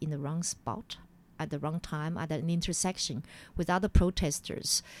be in the wrong spot at the wrong time at an intersection with other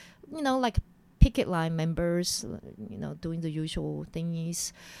protesters. Like picket line members, doing the usual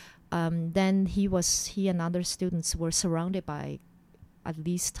thingies. Then he and other students were surrounded by at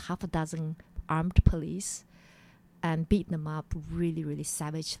least half a dozen armed police and beat them up really, really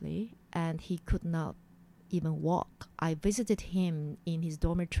savagely. And he could not even walk. I visited him in his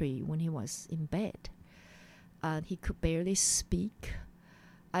dormitory when he was in bed. He could barely speak.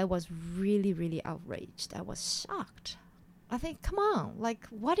 I was really, really outraged. I was shocked. I think, come on, like,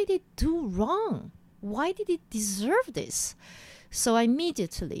 what did he do wrong? Why did he deserve this? So I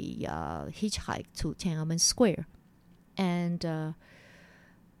immediately hitchhiked to Tiananmen Square. And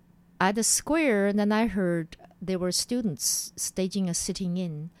at the square, then I heard there were students staging a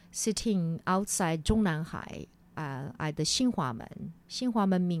sitting outside Zhongnanhai at the Xinhuamen.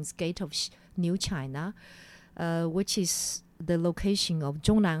 Xinhuamen means Gate of New China. which is the location of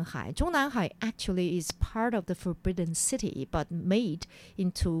Zhongnanhai. Zhongnanhai actually is part of the Forbidden City, but made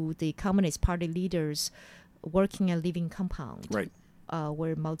into the Communist Party leaders' working and living compound. Right.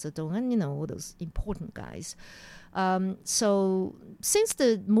 Where Mao Zedong and, all those important guys. So since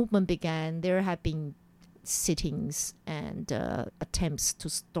the movement began, there have been sittings and attempts to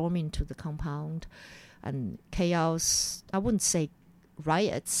storm into the compound and chaos. I wouldn't say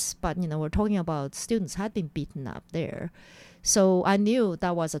riots, but, we're talking about students had been beaten up there. So I knew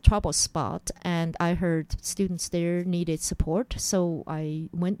that was a trouble spot, and I heard students there needed support. So I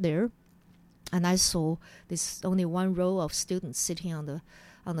went there, and I saw this only one row of students sitting on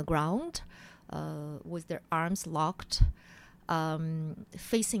the ground with their arms locked,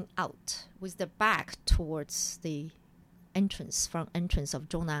 facing out with their back towards the front entrance of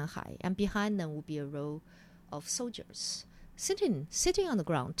Zhongnanhai. And behind them would be a row of soldiers sitting on the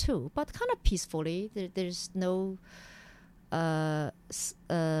ground too, but kind of peacefully. There's no like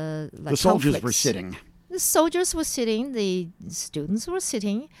the soldiers conflicts. Were sitting. The soldiers were sitting. The students were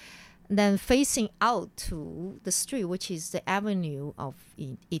sitting. Then facing out to the street, which is the avenue of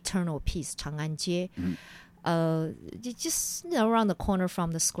eternal peace, Chang'an Jie, just around the corner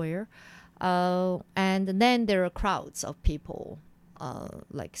from the square. And then there are crowds of people,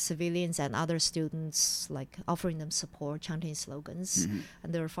 like civilians and other students, like offering them support, chanting slogans.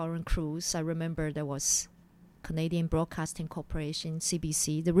 And there were foreign crews. I remember there was Canadian Broadcasting Corporation,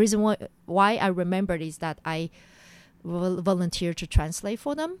 CBC. The reason why I remembered is that I volunteered to translate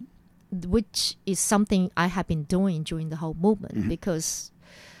for them, which is something I have been doing during the whole movement, because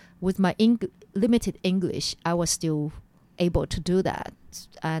with my limited English, I was still able to do that.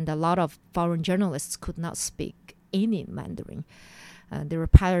 And a lot of foreign journalists could not speak any Mandarin. They were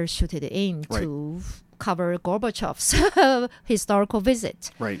parachuted in to cover Gorbachev's historical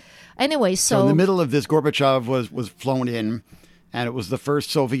visit. Right. Anyway, so in the middle of this, Gorbachev was flown in, and it was the first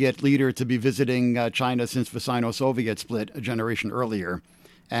Soviet leader to be visiting China since the Sino-Soviet split a generation earlier.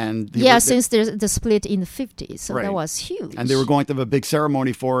 And since there's the split in the 50s, so that was huge. And they were going to have a big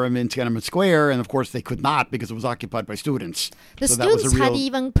ceremony for him in Tiananmen Square, and of course they could not because it was occupied by students. The students had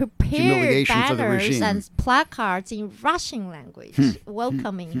even prepared banners and placards in Russian language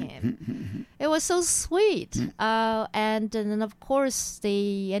welcoming him. It was so sweet. And then, of course,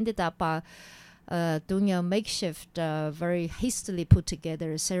 they ended up doing a makeshift, very hastily put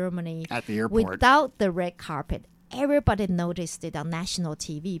together ceremony at the airport without the red carpet. Everybody noticed it on national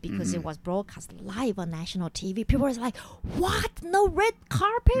TV because it was broadcast live on national TV. People were like, what? No red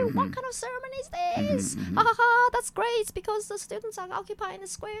carpet? What kind of ceremony is this? That's great. It's because the students are occupying the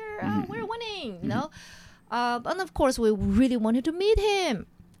square. We're winning, And of course, we really wanted to meet him.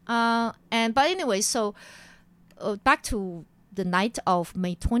 But anyway, so back to the night of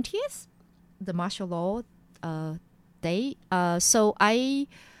May 20th, the martial law day. So I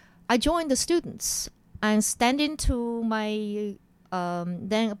joined the students. And standing to my,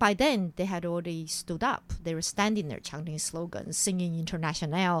 by then they had already stood up. They were standing there chanting slogans, singing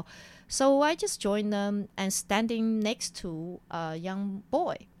Internationale. So I just joined them and standing next to a young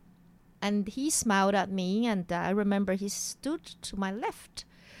boy. And he smiled at me, and I remember he stood to my left.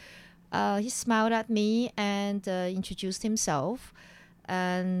 He smiled at me and introduced himself.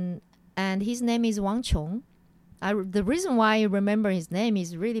 And his name is Wang Chong. The reason why I remember his name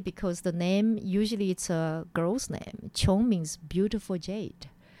is really because the name, usually it's a girl's name. Chong means beautiful jade.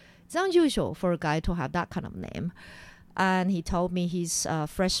 It's unusual for a guy to have that kind of name. And he told me he's a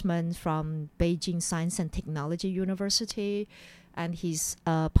freshman from Beijing Science and Technology University. And he's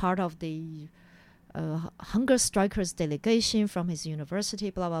part of the Hunger Strikers delegation from his university,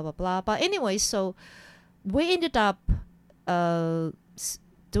 blah, blah, blah, blah. But anyway, so we ended up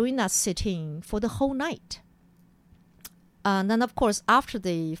doing that sitting for the whole night. And then, of course, after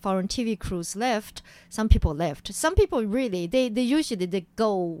the foreign TV crews left, some people left. Some people really, they usually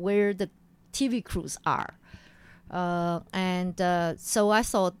go where the TV crews are. So I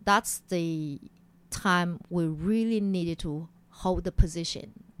thought that's the time we really needed to hold the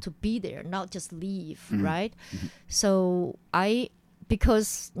position, to be there, not just leave, right? So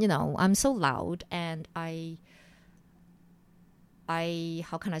because, I'm so loud and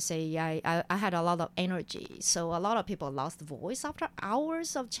how can I say, I had a lot of energy. So a lot of people lost voice after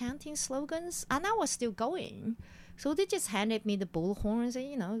hours of chanting slogans, and I was still going. So they just handed me the bullhorn and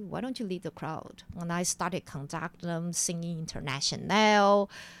said, why don't you lead the crowd? And I started conducting them, singing Internationale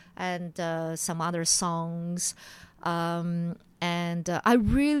and some other songs. And I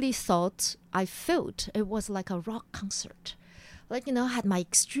really I felt it was like a rock concert. Like, had my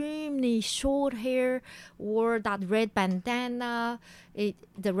extremely short hair, wore that red bandana.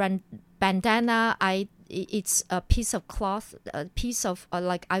 The bandana, it's a piece of cloth, a piece of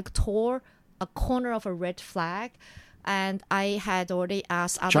like I tore a corner of a red flag, and I had already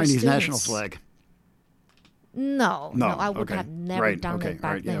asked other Chinese students. national flag. No, I would have never done it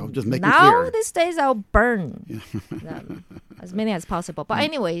back then. Yeah, just make now, it clear. These days, I'll burn as many as possible. But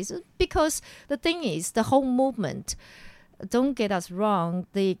anyways, because the thing is, the whole movement, don't get us wrong,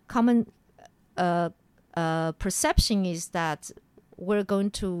 the common perception is that we're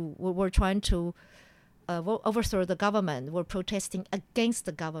trying to overthrow the government. We're protesting against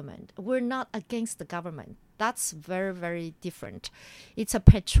the government. We're not against the government. That's very, very different. It's a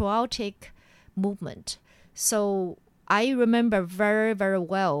patriotic movement. So I remember very, very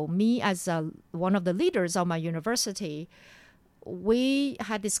well, me as one of the leaders of my university, we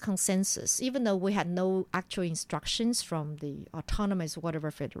had this consensus, even though we had no actual instructions from the autonomous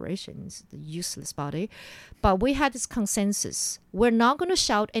whatever federations, the useless body, but we had this consensus. We're not going to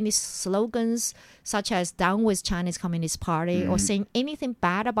shout any slogans such as down with Chinese Communist Party or saying anything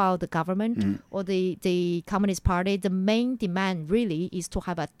bad about the government or the Communist Party. The main demand really is to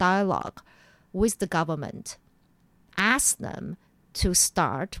have a dialogue with the government. Ask them to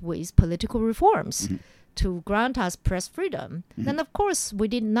start with political reforms. To grant us press freedom. Then, of course, we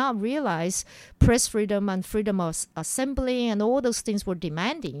did not realize press freedom and freedom of assembly and all those things we're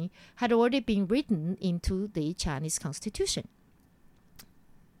demanding had already been written into the Chinese constitution.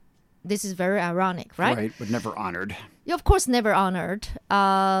 This is very ironic, right? Right, but never honored. Yeah, of course, never honored.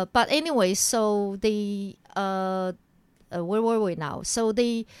 But anyway, so where were we now? So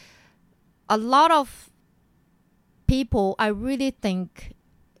a lot of people, I really think,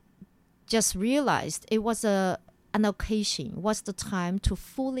 just realized it was an occasion, was the time to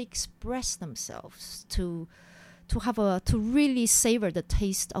fully express themselves, to really savor the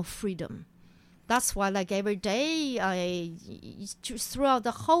taste of freedom. That's why, like every day, throughout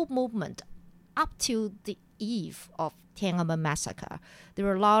the whole movement, up to the eve of Tiananmen massacre, there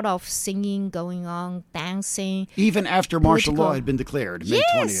were a lot of singing going on, dancing. Even after martial law had been declared, May 20th.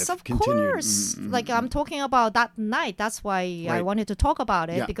 Yes, of course. Like I'm talking about that night. That's why I wanted to talk about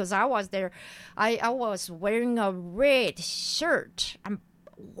it, because I was there. I was wearing a red shirt and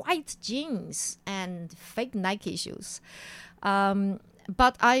white jeans and fake Nike shoes.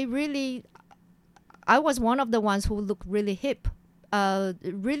 But I was one of the ones who looked really hip.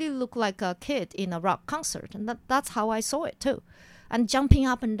 Really looked like a kid in a rock concert. And that's how I saw it too. And jumping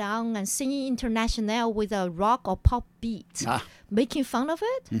up and down and singing International with a rock or pop beat, making fun of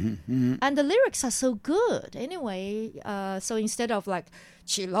it. And the lyrics are so good. Anyway, so instead of like,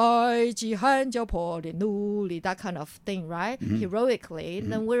 起来饥寒交迫的奴隶, that kind of thing, right? Heroically.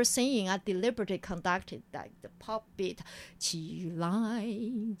 Then we're singing, I deliberately conducted like the pop beat. 起来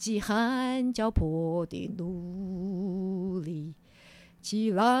饥寒交迫的奴隶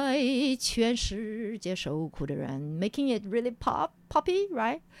起来全世界受苦的人, making it really poppy,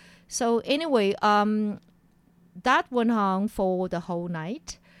 right? So anyway, that went on for the whole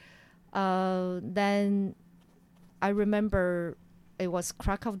night. Then I remember it was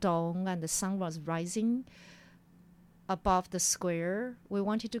crack of dawn and the sun was rising above the square. We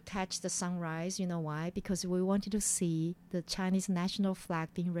wanted to catch the sunrise. You know why? Because we wanted to see the Chinese national flag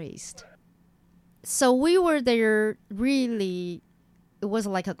being raised. So we were there really. It was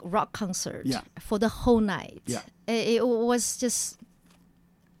like a rock concert for the whole night. Yeah. It was just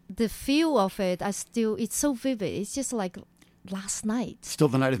the feel of it. It's so vivid. It's just like last night. Still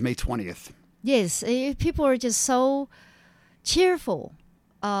the night of May 20th. Yes. People are just so cheerful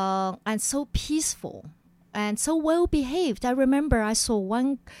and so peaceful and so well behaved. I remember I saw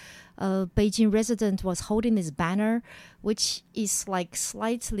one Beijing resident was holding this banner, which is like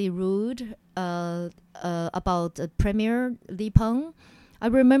slightly rude about Premier Li Peng. I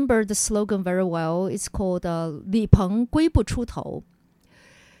remember the slogan very well. It's called Li Peng 龟不出头.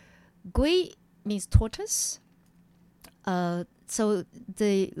 Gui means tortoise. So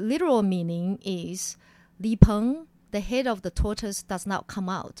the literal meaning is Li Peng, the head of the tortoise, does not come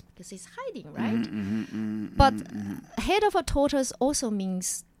out because it's hiding, right? But head of a tortoise also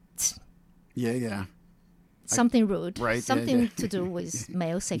means something rude, right? Something to do with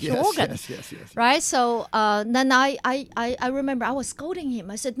male sexual organs. Yes. Right? So then I remember I was scolding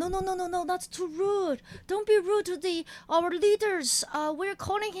him. I said, no, that's too rude. Don't be rude to our leaders. We're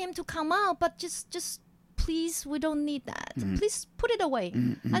calling him to come out, but just please, we don't need that. Please put it away.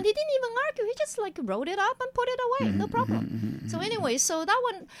 And he didn't even argue. He just like wrote it up and put it away. No problem. So anyway, so that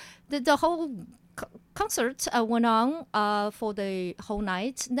one, the whole concert went on for the whole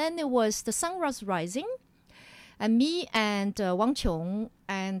night. Then it was the sun was rising. And me and Wang Qiong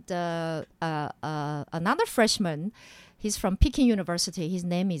and another freshman, He's from Peking University. His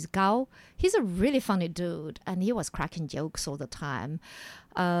name is Gao. He's a really funny dude, and he was cracking jokes all the time,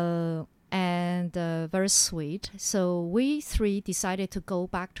 and very sweet. So we three decided to go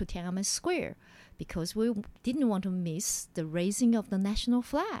back to Tiananmen Square because we didn't want to miss the raising of the national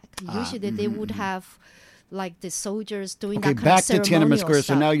flag. Usually they would have like the soldiers doing that kind of ceremonial back to Tiananmen Square.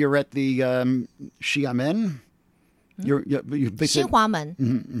 stuff. So now you're at the Xiamen.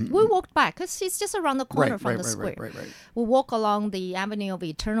 Xinhuamen. We walked back because it's just around the corner from the square. Right. We walked along the Avenue of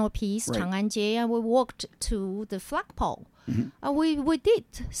Eternal Peace, Chang'an-jie, and we walked to the flagpole. And we did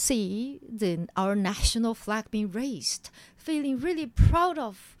see our national flag being raised, feeling really proud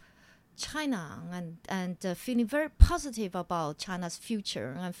of China and feeling very positive about China's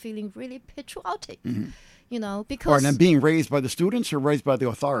future and feeling really patriotic, because... And being raised by the students or raised by the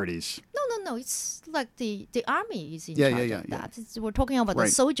authorities? No. It's like the army is in charge of that. We're talking about the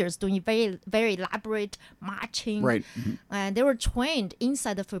soldiers doing very, very elaborate marching. Right. And they were trained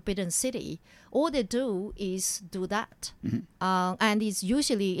inside the Forbidden City. All they do is do that. And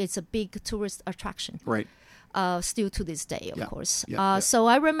it's a big tourist attraction. Right. Still to this day, of course. So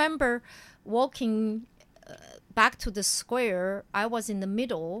I remember walking back to the square. I was in the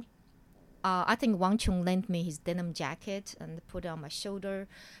middle. I think Wang Qiong lent me his denim jacket and put it on my shoulder.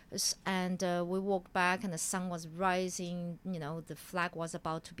 And we walked back and the sun was rising. The flag was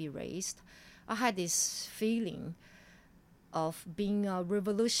about to be raised. I had this feeling of being a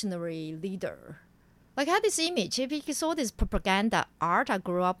revolutionary leader. Like I had this image, because all this propaganda art I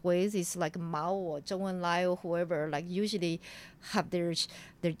grew up with is like Mao or Zhou Enlai or whoever, like usually have their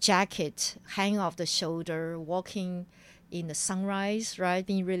jacket hang off the shoulder, walking in the sunrise, right?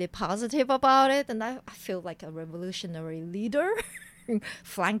 Being really positive about it. And I feel like a revolutionary leader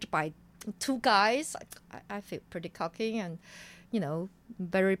flanked by two guys. I feel pretty cocky and,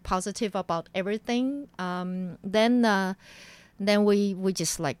 very positive about everything. Then we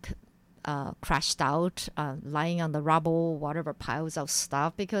just like crashed out, lying on the rubble, whatever piles of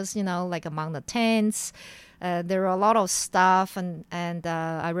stuff, because, like among the tents, there were a lot of stuff. And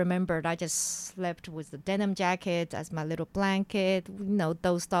I remembered I just slept with the denim jacket as my little blanket,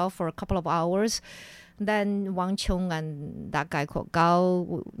 those stuff for a couple of hours. Then Wang Qiong and that guy called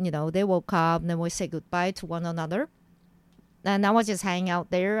Gao, they woke up and then we said goodbye to one another. And I was just hanging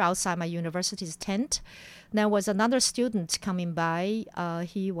out there outside my university's tent. There was another student coming by.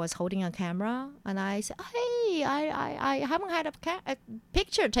 He was holding a camera. And I said, hey, I haven't had a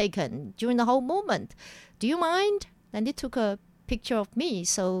picture taken during the whole movement. Do you mind? And they took a picture of me.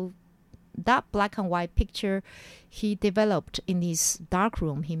 So that black and white picture he developed in his dark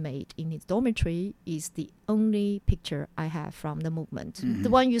room he made in his dormitory is the only picture I have from the movement. The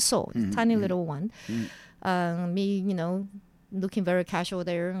one you saw, the tiny little one. Me, looking very casual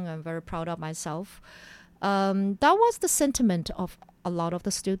there, and I'm very proud of myself. That was the sentiment of a lot of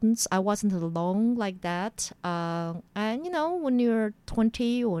the students. I wasn't alone like that. And, when you're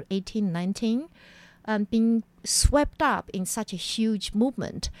 20 or 18, 19, being swept up in such a huge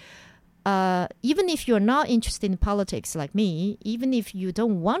movement, even if you're not interested in politics like me, even if you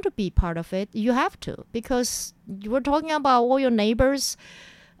don't want to be part of it, you have to, because we're talking about all your neighbors,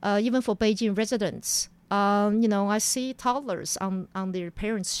 even for Beijing residents. I see toddlers on their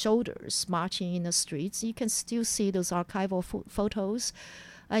parents' shoulders marching in the streets. You can still see those archival photos.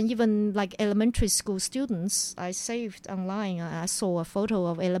 And even like elementary school students, I saved online. I saw a photo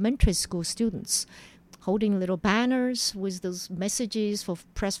of elementary school students holding little banners with those messages for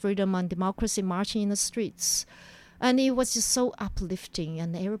press freedom and democracy marching in the streets. And it was just so uplifting,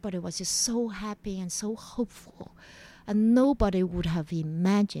 and everybody was just so happy and so hopeful. And nobody would have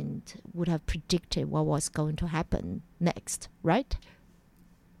predicted what was going to happen next, right?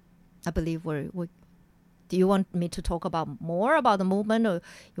 I believe do you want me to talk more about the movement, or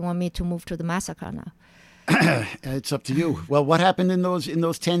you want me to move to the massacre now? It's up to you. Well, what happened in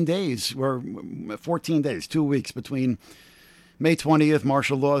those 10 days, or 14 days, 2 weeks between May 20th,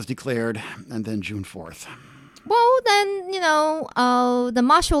 martial law is declared, and then June 4th? Well, then, the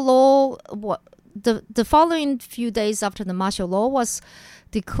martial law... The following few days after the martial law was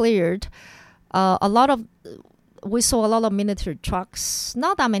declared, we saw a lot of military trucks,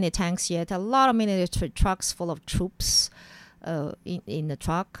 not that many tanks yet, a lot of military trucks full of troops in the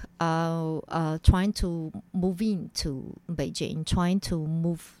truck, trying to move into Beijing, trying to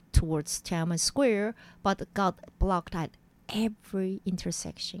move towards Tiananmen Square, but got blocked at every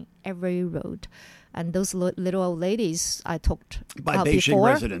intersection, every road. And those little old ladies I talked about Beijing before.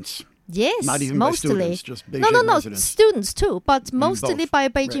 Residents. Yes, not even mostly. By students, just Beijing residents. Students too, but mostly both. by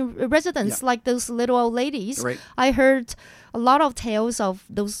Beijing residents, like those little old ladies. Right. I heard a lot of tales of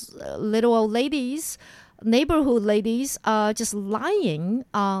those little old ladies neighborhood ladies just lying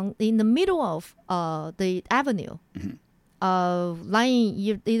in the middle of the avenue.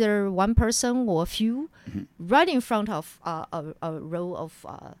 Lying either one person or a few right in front of a row of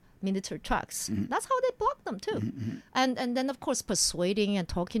military trucks. That's how they block them too. And then, of course, persuading and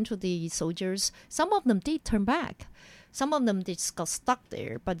talking to the soldiers. Some of them did turn back. Some of them just got stuck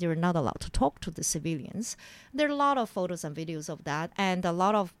there, but they were not allowed to talk to the civilians. There are a lot of photos and videos of that, and a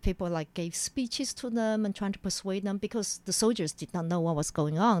lot of people like gave speeches to them and trying to persuade them because the soldiers did not know what was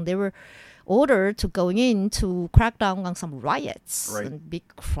going on. They were ordered to go in to crack down on some riots and big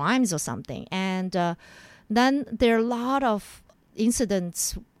crimes or something. And then there are a lot of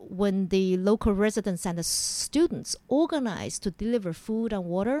incidents when the local residents and the students organized to deliver food and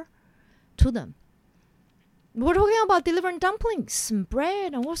water to them. We're talking about delivering dumplings and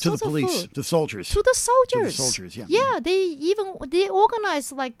bread and all sorts of food. To the police, the soldiers. To the soldiers. To the soldiers, yeah. Yeah, they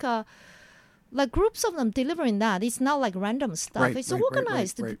organize like groups of them delivering that. It's not like random stuff. It's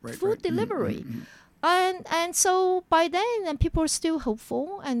organized food delivery. And so by then, and people are still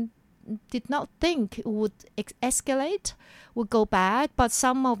hopeful and did not think it would escalate, would go bad. But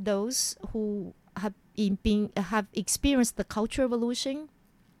some of those who have experienced the Cultural Revolution,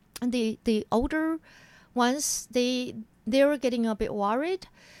 and the older ones, they were getting a bit worried,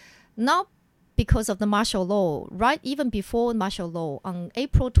 not because of the martial law. Right, even before martial law, on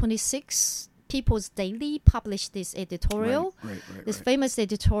April 26, People's Daily published this editorial, this famous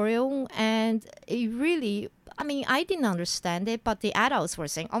editorial, and it really, I mean, I didn't understand it, but the adults were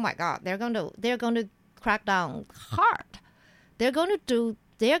saying, "Oh my God, they're going to crack down hard. They're going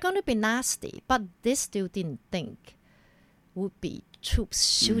to be nasty," but they still didn't think would be troops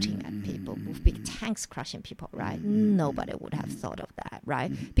shooting at people with big tanks crushing people, right? Nobody would have thought of that,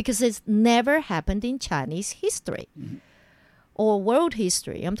 right? Because it's never happened in Chinese history or world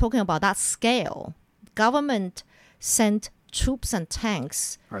history. I'm talking about that scale. Government sent troops and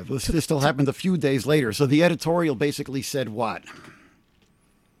tanks. All right, this still happened a few days later. So the editorial basically said what?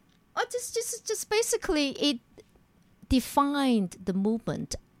 Just basically it defined the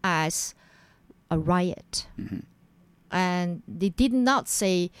movement as a riot. And they did not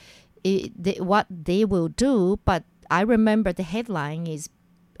say what they will do, but I remember the headline is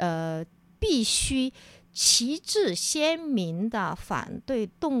必须旗帜鲜明的反对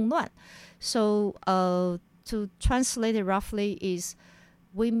动乱. So to translate it roughly is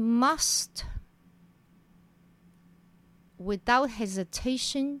we must, without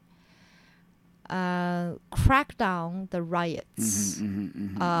hesitation, crack down the riots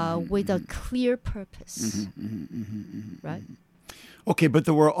with a clear purpose, right? Okay, but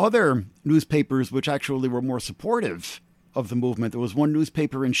there were other newspapers which actually were more supportive of the movement. There was one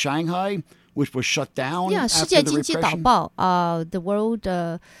newspaper in Shanghai which was shut down after the repression. 世界经济导报, the World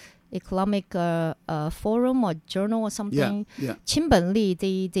Economic Forum or Journal or something. Qin Benli,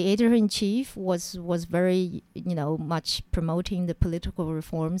 the editor-in-chief, was very, much promoting the political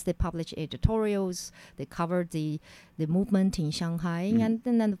reforms. They published editorials. They covered the movement in Shanghai. And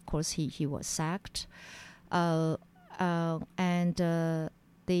then, of course, he was sacked. And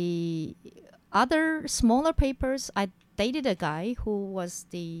the other smaller papers, I dated a guy who was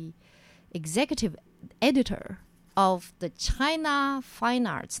the executive editor of the China Fine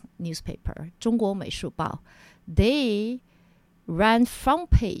Arts newspaper, 中国美术报. They ran front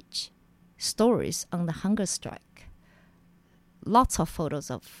page stories on the hunger strike. Lots of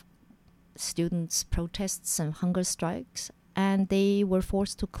photos of students' protests and hunger strikes, and they were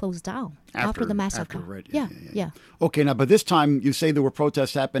forced to close down after the massacre. Yeah. Okay, now, but this time you say there were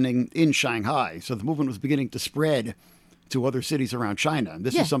protests happening in Shanghai, so the movement was beginning to spread to other cities around China. And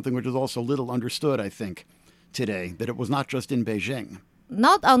this is something which is also little understood, I think, today, that it was not just in Beijing.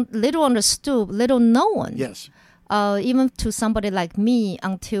 Not little understood, little known. Yes. Even to somebody like me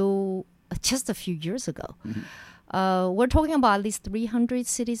until just a few years ago. We're talking about at least 300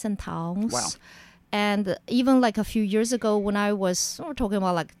 cities and towns. Wow. And even like a few years ago we're talking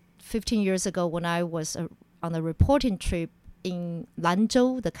about like 15 years ago when I was on a reporting trip in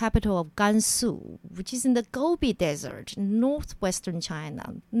Lanzhou, the capital of Gansu, which is in the Gobi Desert, northwestern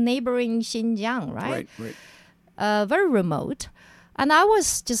China, neighboring Xinjiang, right? Right. Very remote. And I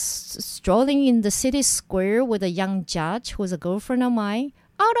was just strolling in the city square with a young judge who was a girlfriend of mine,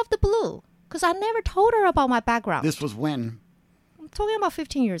 out of the blue, because I never told her about my background. This was when? I'm talking about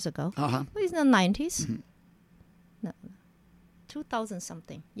 15 years ago. It was in the 90s. No, 2000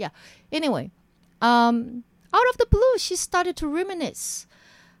 something. Yeah. Anyway, out of the blue, she started to reminisce.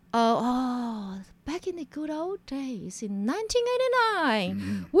 Back in the good old days, in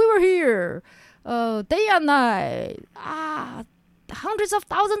 1989, we were here, day and night. hundreds of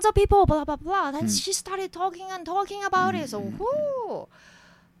thousands of people, blah, blah, blah. Then she started talking about it. So,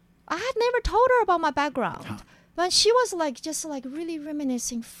 I had never told her about my background. But she was just really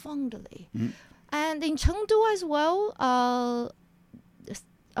reminiscing fondly. And in Chengdu as well,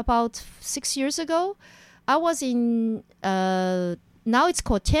 about 6 years ago, I was in, now it's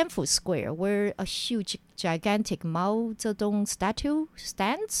called Tianfu Square, where a huge, gigantic Mao Zedong statue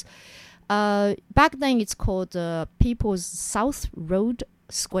stands. Back then, it's called People's South Road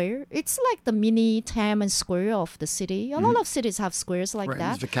Square. It's like the mini Tiananmen Square of the city. A lot of cities have squares like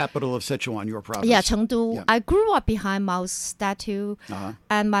that. It's the capital of Sichuan, your province. Yeah, Chengdu. Yeah. I grew up behind Mao's statue,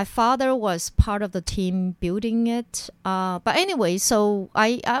 and my father was part of the team building it. But anyway, so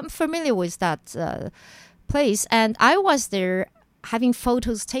I'm familiar with that place, and I was there having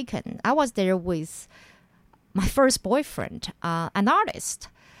photos taken. I was there with my first boyfriend, an artist,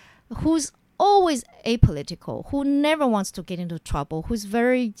 who's always apolitical, who never wants to get into trouble, who's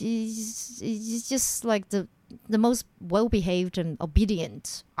he's just like the most well-behaved and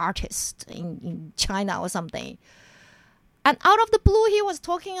obedient artist in China or something. And out of the blue, he was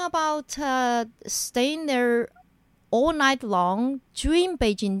talking about staying there all night long during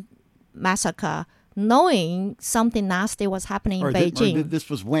Beijing massacre, knowing something nasty was happening in Beijing. This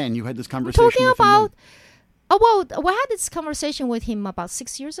was when you had this conversation with him? Talking about... we had this conversation with him about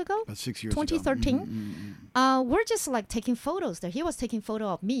 6 years ago. 6 years 2013. ago. 2013. We're just taking photos there. He was taking photo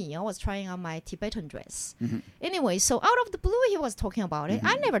of me. I was trying on my Tibetan dress. Anyway, so out of the blue, he was talking about it.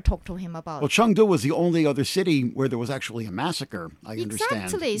 I never talked to him about it. Well, Chengdu was the only other city where there was actually a massacre, I understand.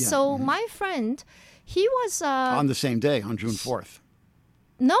 Exactly. Yeah. So my friend, he was... on the same day, on June 4th.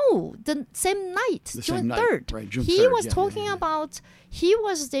 No, the same night, June 3rd. Right, June 3rd. He was talking about, he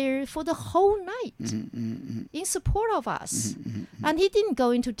was there for the whole night in support of us. And he didn't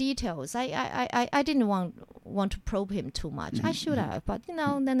go into details. I didn't want to probe him too much. I should have, but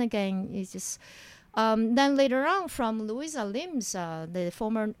then again, it's just... then later on, from Louisa Lim's, the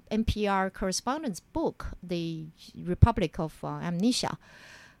former NPR correspondent's book, The Republic of Amnesia,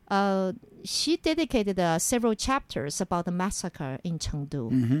 she dedicated several chapters about the massacre in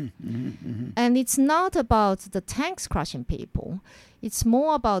Chengdu. And it's not about the tanks crushing people. It's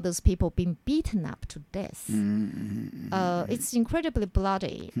more about those people being beaten up to death. It's incredibly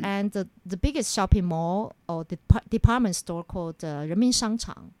bloody. And the biggest shopping mall or department store called Renmin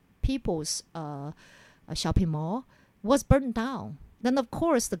Shangchang, People's shopping mall, was burned down. Then, of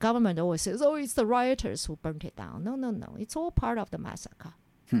course, the government always says, it's the rioters who burnt it down. No. It's all part of the massacre.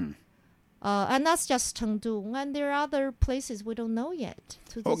 And that's just Chengdu. And there are other places we don't know yet.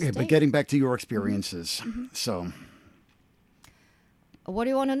 Okay, but getting back to your experiences. So, what do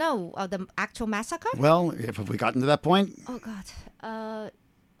you want to know? The actual massacre? Well, have we gotten to that point? Oh, God.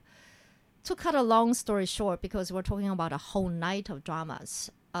 To cut a long story short, because we're talking about a whole night of dramas.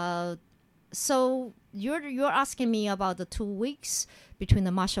 So you're asking me about the 2 weeks between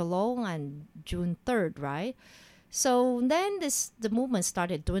the martial law and June 3rd, right? So then the movement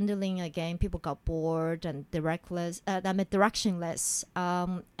started dwindling again. People got bored and directionless.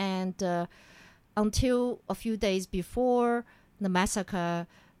 And until a few days before the massacre,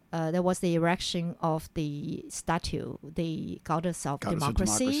 there was the erection of the statue, the Goddess of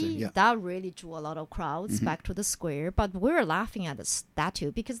Democracy. Yeah. That really drew a lot of crowds back to the square. But we were laughing at the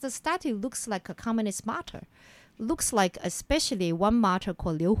statue because the statue looks like a communist martyr. Looks like especially one martyr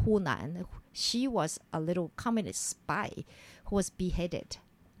called Liu Hunan. She was a little communist spy who was beheaded,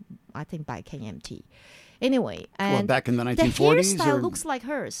 I think, by KMT. Anyway, and back in the 1940s? The hairstyle looks like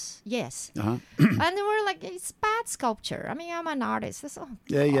hers, yes. And they were like, it's bad sculpture. I mean, I'm an artist. It's,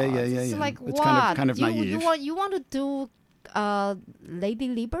 yeah. It's like, it's what? kind of naive. You want to do Lady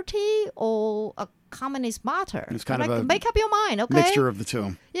Liberty or a communist martyr? It's kind of a make up your mind, okay? Mixture of the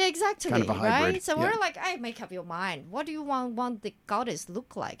two. Yeah, exactly. Kind of a hybrid. Right? So we're like, hey, make up your mind. What do you want the goddess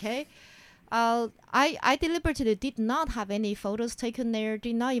look like, hey? I deliberately did not have any photos taken there,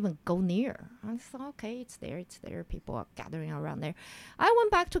 did not even go near. I thought, okay, it's there. People are gathering around there. I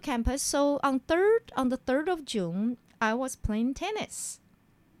went back to campus. So on the 3rd of June, I was playing tennis.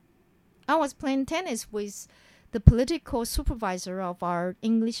 I was playing tennis with the political supervisor of our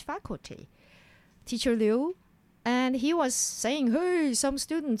English faculty, Teacher Liu. And he was saying, hey, some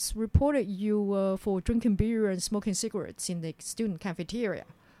students reported you for drinking beer and smoking cigarettes in the student cafeteria.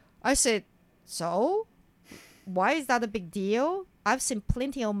 I said, so? Why is that a big deal? I've seen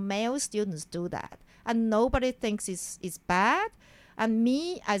plenty of male students do that. And nobody thinks it's bad. And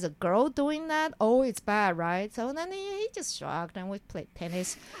me, as a girl doing that, it's bad, right? So then he just shrugged and we played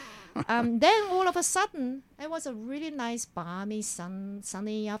tennis. Then all of a sudden, it was a really nice, balmy,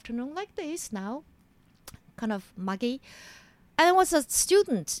 sunny afternoon like this now. Kind of muggy. And it was a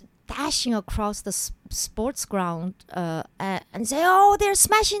student dashing across the sports ground and say, "Oh, they're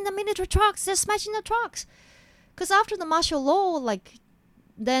smashing the military trucks. They're smashing the trucks." Because after the martial law,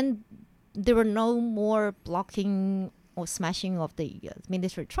 then there were no more blocking or smashing of the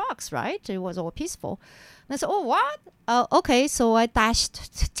military trucks, right? It was all peaceful. And I said, "Oh, what? Okay." So I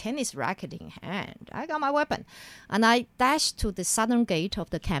dashed, tennis racket in hand. I got my weapon. And I dashed to the southern gate of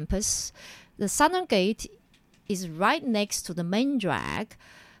the campus. The southern gate is right next to the main drag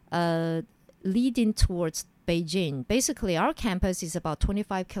leading towards Beijing. Basically, our campus is about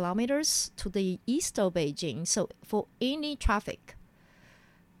 25 kilometers to the east of Beijing. So for any traffic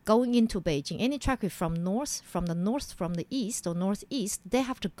going into Beijing, any traffic from the north, from the east or northeast, they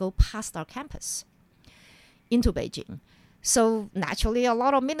have to go past our campus into Beijing. So naturally, a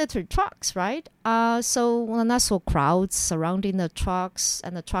lot of military trucks, right? So when I saw crowds surrounding the trucks,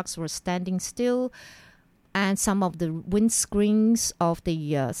 and the trucks were standing still, and some of the windscreens of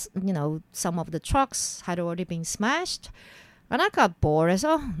the, some of the trucks had already been smashed, and I got bored. I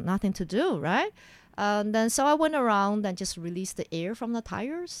said, "Oh, nothing to do, right?" So I went around and just released the air from the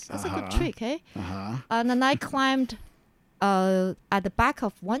tires. That's a good trick, eh? And then I climbed at the back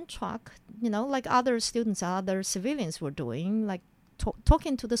of one truck, like other students, other civilians were doing, like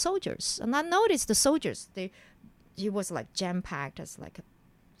talking to the soldiers. And I noticed the soldiers, it was like jam-packed as like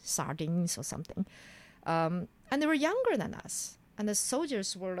sardines or something. And they were younger than us. And the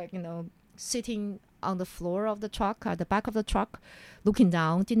soldiers were like, sitting on the floor of the truck, at the back of the truck, looking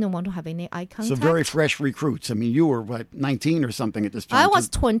down, didn't want to have any eye contact. So very fresh recruits. I mean, you were, 19 or something at this time? I was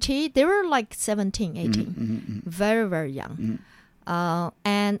 20. They were like 17, 18. Very, very young.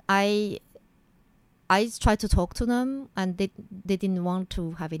 And I tried to talk to them, and they didn't want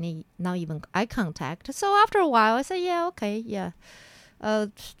to have any, not even eye contact. So after a while, I said, "Yeah, okay, yeah.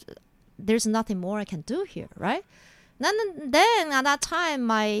 There's nothing more I can do here, right?" Then at that time,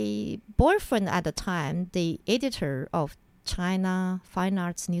 my boyfriend at the time, the editor of China Fine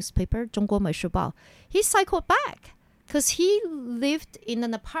Arts newspaper, 中国美术报, he cycled back because he lived in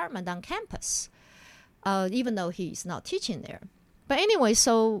an apartment on campus, even though he's not teaching there. But anyway,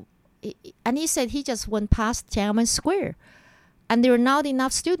 and he said he just went past Tiananmen Square, and there were not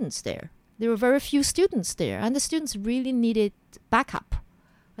enough students there. There were very few students there, and the students really needed backup.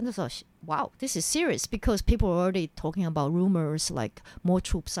 And I thought, wow, this is serious, because people were already talking about rumors like more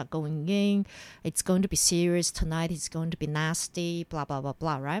troops are going in. It's going to be serious tonight. It's going to be nasty, blah, blah, blah,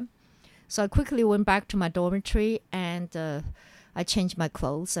 blah, right? So I quickly went back to my dormitory, and I changed my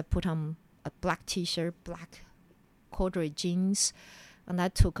clothes. I put on a black T-shirt, black corduroy jeans, and I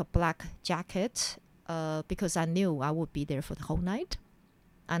took a black jacket because I knew I would be there for the whole night.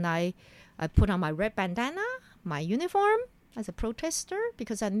 And I put on my red bandana, my uniform, as a protester,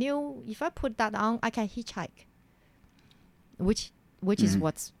 because I knew if I put that on, I can hitchhike, which is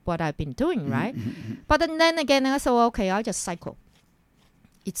what I've been doing, right? But then again, I thought, okay, I'll just cycle.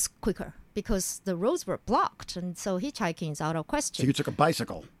 It's quicker because the roads were blocked, and so hitchhiking is out of question. So you took a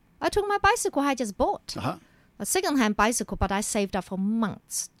bicycle? I took my bicycle I just bought. A second-hand bicycle, but I saved up for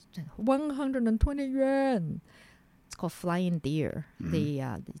months. 120 yuan. It's called Flying Deer.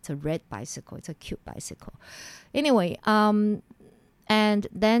 It's a red bicycle. It's a cute bicycle. Anyway, and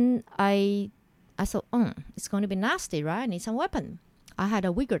then I thought, it's going to be nasty, right? I need some weapon. I had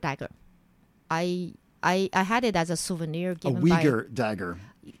a Uyghur dagger. I had it as a souvenir given by... A Uyghur dagger.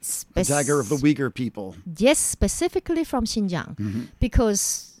 A dagger of the Uyghur people. Yes, specifically from Xinjiang.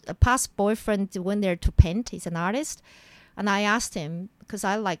 Because a past boyfriend went there to paint. He's an artist. And I asked him, because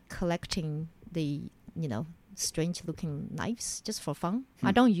I like collecting the, strange-looking knives just for fun.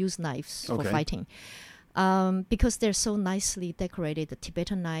 I don't use knives for fighting. Because they're so nicely decorated, the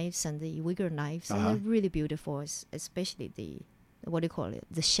Tibetan knives and the Uyghur knives, and they're really beautiful, especially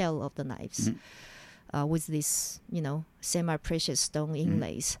the shell of the knives, with this, semi-precious stone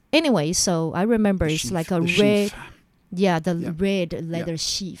inlays. Anyway, so I remember it's sheath, like a red, red leather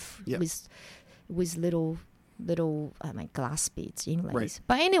sheath with little glass beads inlays. Right.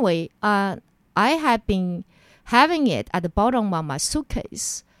 But anyway, I had been having it at the bottom of my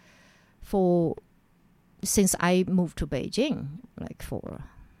suitcase since I moved to Beijing, like for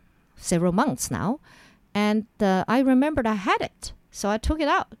several months now. And I remembered I had it. So I took it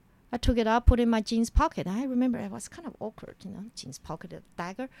out. Put it in my jeans pocket. I remember it was kind of awkward, jeans pocket, a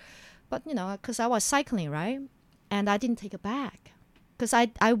dagger. But, because I was cycling, right? And I didn't take a bag. Because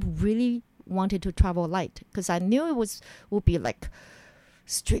I really wanted to travel light. Because I knew it would be like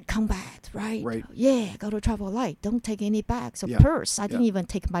street combat, right? Right. Yeah, go to travel light. Don't take any bags or purse. I didn't even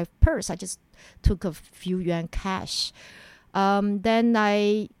take my purse. I just took a few yuan cash. Then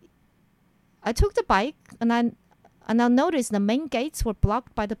I took the bike, and And I noticed the main gates were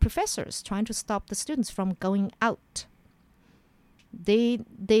blocked by the professors trying to stop the students from going out. They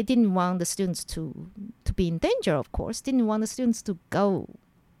didn't want the students to be in danger, of course. Didn't want the students to go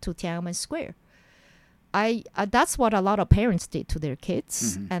to Tiananmen Square. That's what a lot of parents did to their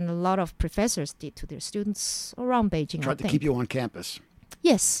kids, and a lot of professors did to their students around Beijing. Tried to keep you on campus.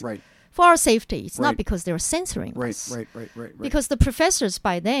 Yes. Right. For our safety. It's not because they were censoring us. Right. Because the professors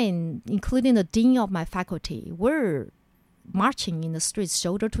by then, including the dean of my faculty, were marching in the streets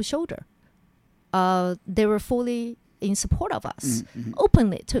shoulder to shoulder. They were fully in support of us,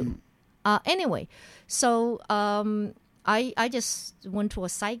 openly too. Anyway, so I just went to a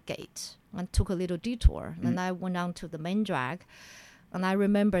side gate and took a little detour. And I went down to the main drag. And I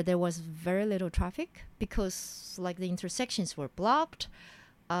remember there was very little traffic because like the intersections were blocked.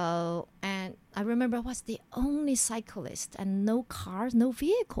 And I remember I was the only cyclist and no cars, no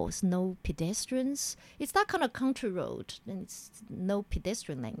vehicles, no pedestrians. It's that kind of country road, and it's no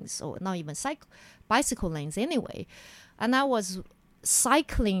pedestrian lanes or not even bicycle lanes anyway. And I was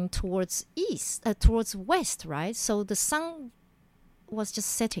cycling towards west, right? So the sun was just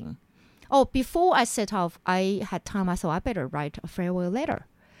setting. Oh, before I set off, I had time. I thought I better write a farewell letter.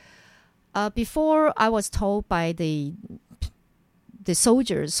 Before I was told by the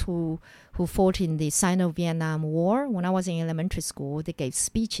soldiers who fought in the Sino-Vietnam War, when I was in elementary school, they gave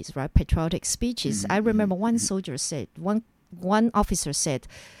speeches, right? Patriotic speeches. I remember one soldier said, one officer said,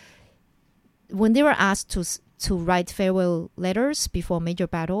 when they were asked to write farewell letters before major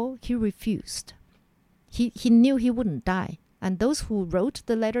battle, he refused. He knew he wouldn't die. And those who wrote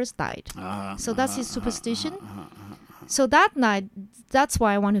the letters died. So that's his superstition. So that night, that's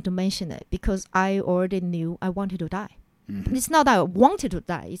why I wanted to mention it, because I already knew I wanted to die. It's not that I wanted to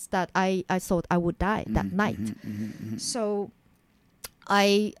die. It's that I thought I would die that night. So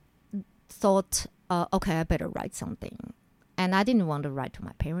I thought, okay, I better write something. And I didn't want to write to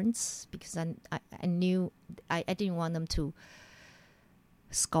my parents because I knew I didn't want them to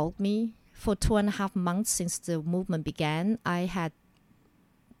scold me. For 2.5 months since the movement began, I had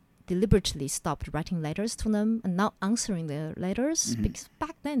deliberately stopped writing letters to them and not answering their letters because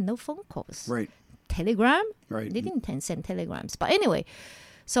back then, no phone calls. Right. Telegram? Right. They didn't send telegrams. But anyway,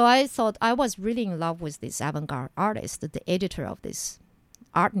 so I thought I was really in love with this avant-garde artist, the editor of this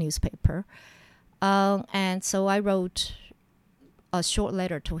art newspaper. And so I wrote a short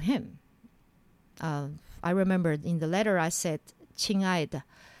letter to him. I remember in the letter I said, 亲爱的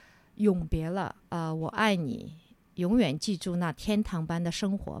永别了我爱你永远记住那天堂般的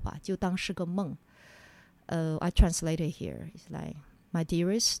生活吧就当是个梦 I translated here. It's like, my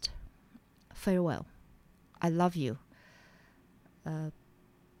dearest, farewell. I love you.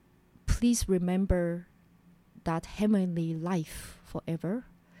 Please remember that heavenly life forever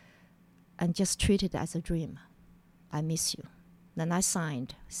and just treat it as a dream. I miss you. Then I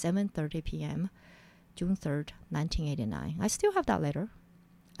signed 7:30 p.m. June 3rd, 1989. I still have that letter.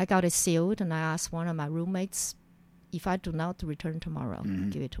 I got it sealed, and I asked one of my roommates, if I do not return tomorrow,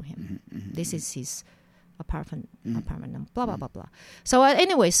 give it to him. This is his apartment, blah, blah, blah, blah. So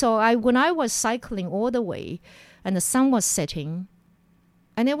anyway, when I was cycling all the way, and the sun was setting,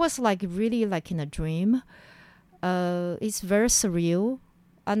 and it was like really like in a dream. It's very surreal,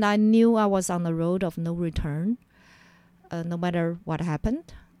 and I knew I was on the road of no return, no matter what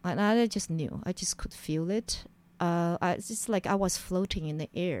happened. And I just knew. I just could feel it. It's just like I was floating in the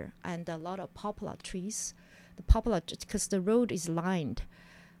air, and a lot of poplar trees. The poplar, because the road is lined,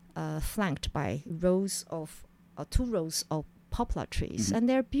 flanked by two rows of poplar trees, and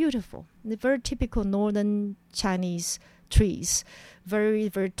they're beautiful. They're very typical northern Chinese trees, very,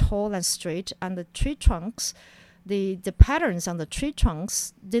 very tall and straight. And the tree trunks, the patterns on the tree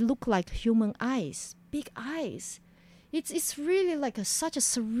trunks, they look like human eyes, big eyes. It's really like such a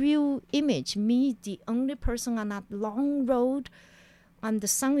surreal image. Me, the only person on that long road, and the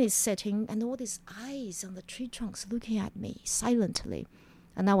sun is setting, and all these eyes on the tree trunks looking at me silently.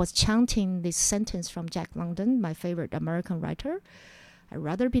 And I was chanting this sentence from Jack London, my favorite American writer. I'd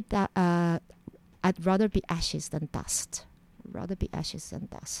rather be ashes than dust. Rather be ashes than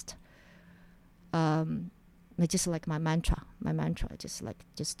dust. It's just like my mantra,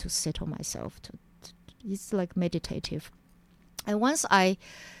 just to settle myself. It's like meditative. And once I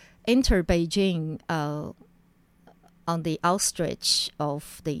entered Beijing on the outstretch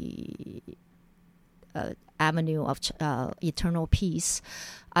of the Avenue of Eternal Peace,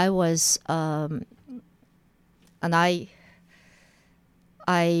 I was, and I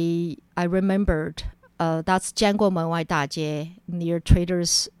remembered that's Jianguo Menwai Dajie, near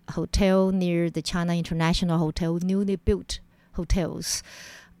Traders Hotel, near the China International Hotel, newly built hotels.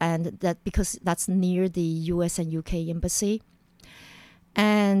 and that because that's near the U.S. and U.K. embassy.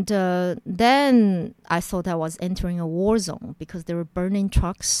 And then I thought I was entering a war zone because they were burning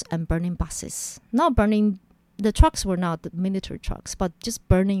trucks and burning buses. The trucks were not the military trucks, but just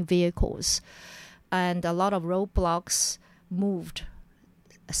burning vehicles. And a lot of roadblocks moved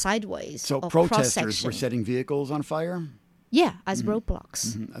sideways. So protesters were setting vehicles on fire? Yeah, as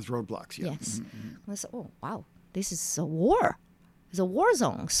roadblocks. Mm-hmm. As roadblocks, yeah. Yes. I said, oh, wow, this is a war. It's a war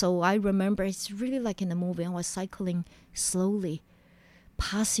zone. So I remember it's really like in a movie. I was cycling slowly,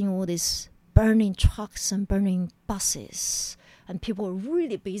 passing all these burning trucks and burning buses. And people were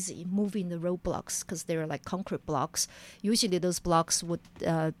really busy moving the roadblocks because they're like concrete blocks. Usually those blocks would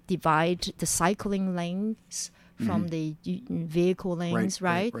divide the cycling lanes from the vehicle lanes,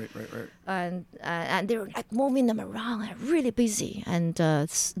 right? Right. And they were like moving them around and really busy. And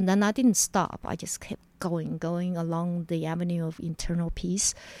then I didn't stop. I just kept going along the avenue of internal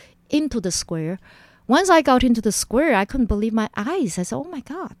peace into the square. Once I got into the square, I couldn't believe my eyes. I said, oh my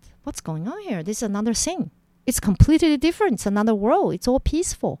God, what's going on here? This is another thing. It's completely different. It's another world. It's all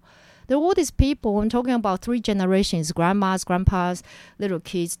peaceful. There are all these people. I'm talking about 3 generations, grandmas, grandpas, little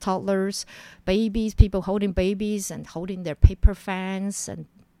kids, toddlers, babies, people holding babies and holding their paper fans and,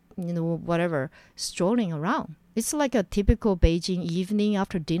 whatever, strolling around. It's like a typical Beijing evening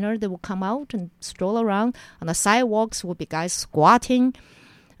after dinner. They will come out and stroll around. On the sidewalks will be guys squatting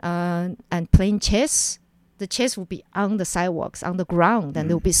and playing chess. The chess will be on the sidewalks, on the ground, and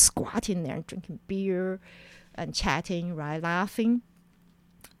they'll be squatting there and drinking beer and chatting, right, laughing.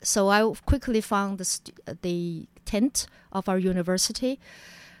 So I quickly found the tent of our university,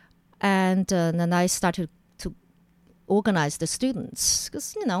 and then I started to organize the students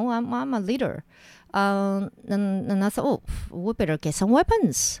because, I'm a leader. And I thought, we better get some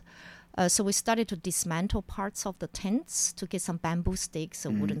weapons. So we started to dismantle parts of the tents to get some bamboo sticks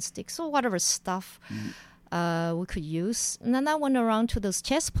or wooden sticks or whatever stuff we could use. And then I went around to those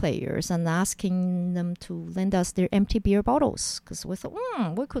chess players and asking them to lend us their empty beer bottles because we thought,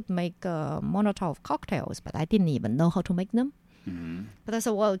 we could make Molotov cocktails, but I didn't even know how to make them. But I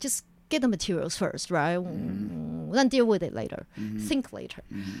said, well, just get the materials first, right? Then deal with it later. Think later.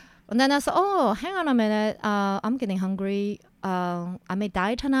 And then I said, oh, hang on a minute. I'm getting hungry. I may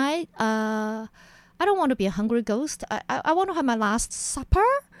die tonight. I don't want to be a hungry ghost. I want to have my last supper.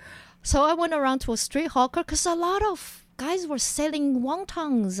 So I went around to a street hawker because a lot of guys were selling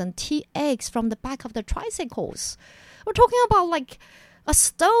wontons and tea eggs from the back of their tricycles. We're talking about like a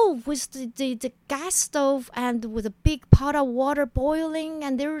stove with the gas stove and with a big pot of water boiling,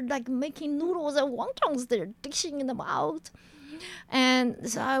 and they're like making noodles and wontons. They're dishing them out. And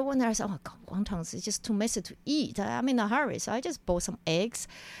so I went there, I said, oh God, wontons is just too messy to eat. I'm in a hurry. So I just bought some eggs.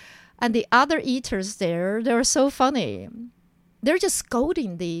 And the other eaters there, they were so funny. They're just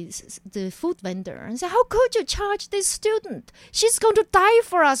scolding the food vendor and say, how could you charge this student? She's going to die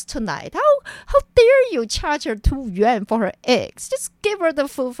for us tonight. How dare you charge her 2 yuan for her eggs? Just give her the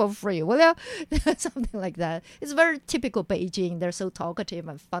food for free, will you? Something like that. It's very typical Beijing. They're so talkative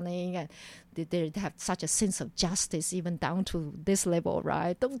and funny, and they have such a sense of justice even down to this level,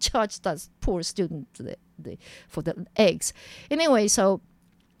 right? Don't charge that poor student for the eggs. Anyway, so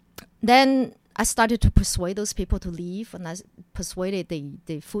then I started to persuade those people to leave, and I persuaded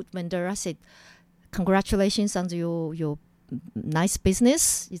the food vendor. I said, congratulations on your nice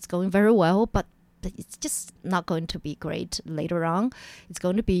business. It's going very well, but it's just not going to be great later on. It's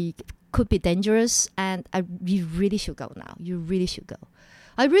going to could be dangerous, and you really should go now. You really should go.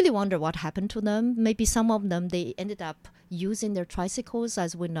 I really wonder what happened to them. Maybe some of them, they ended up using their tricycles,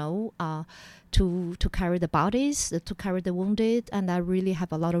 as we know, to carry the bodies, to carry the wounded. And I really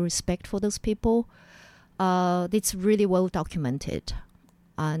have a lot of respect for those people. It's really well documented.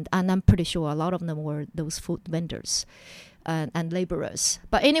 And I'm pretty sure a lot of them were those food vendors and laborers.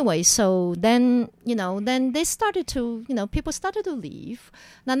 But anyway, so then they started to, people started to leave.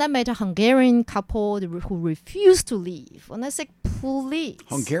 Then I met a Hungarian couple who refused to leave. And I said, please.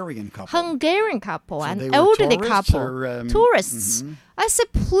 Hungarian couple, so an elderly tourists couple. or, tourists. I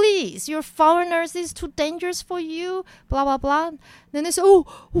said, please, you're foreigners. This is too dangerous for you, blah, blah, blah. Then they said, oh,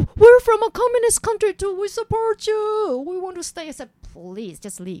 we're from a communist country too. We support you. We want to stay. I said, please,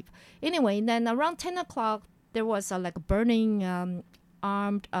 just leave. Anyway, then around 10 o'clock, there was a burning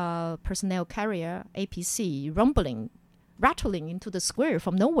armed personnel carrier, APC, rattling into the square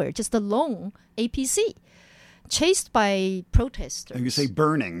from nowhere, just a lone APC, chased by protesters. And you say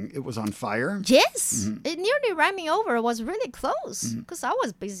burning, it was on fire? Yes. It nearly ran me over. It was really close because I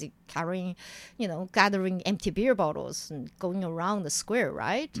was busy carrying, gathering empty beer bottles and going around the square,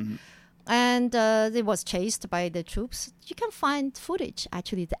 right? And it was chased by the troops. You can find footage,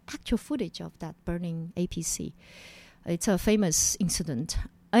 actually, the actual footage of that burning APC. It's a famous incident.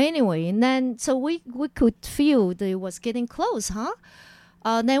 Anyway, and then so we could feel that it was getting close, huh?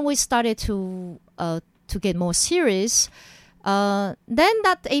 Then we started to get more serious. Then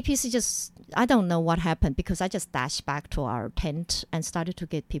that APC just, I don't know what happened, because I just dashed back to our tent and started to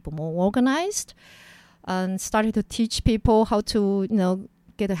get people more organized and started to teach people how to,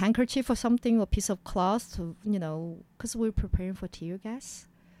 get a handkerchief or something, or a piece of cloth, to, because we were preparing for tear gas.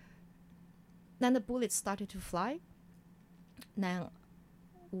 Then the bullets started to fly. Now,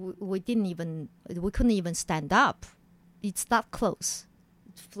 we couldn't even stand up. It's that close,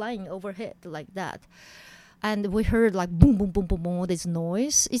 flying overhead like that. And we heard like boom, boom, boom, boom, boom, this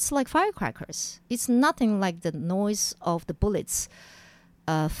noise. It's like firecrackers. It's nothing like the noise of the bullets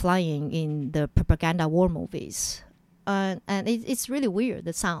flying in the propaganda war movies. And it's really weird,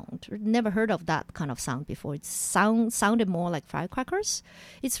 the sound. Never heard of that kind of sound before. It sounded more like firecrackers.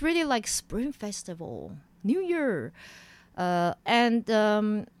 It's really like Spring Festival, New Year. Then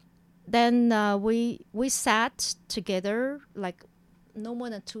we sat together, like no more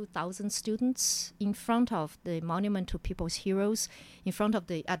than 2,000 students in front of the Monument to People's Heroes,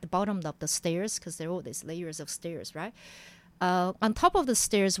 at the bottom of the stairs, because there are all these layers of stairs, right? On top of the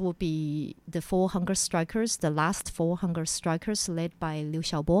stairs will be the 4 hunger strikers, the last 4 hunger strikers led by Liu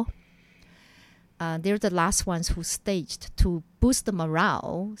Xiaobo. They're the last ones who staged to boost the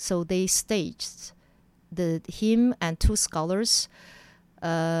morale. So they staged him and 2 scholars,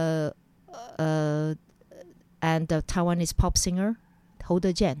 and the Taiwanese pop singer Hou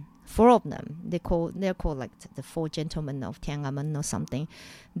Dejian. 4 of them. They're called like the 4 gentlemen of Tiananmen or something.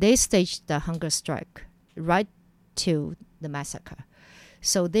 They staged the hunger strike right to the massacre.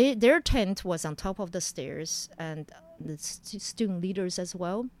 So their tent was on top of the stairs, and the student leaders as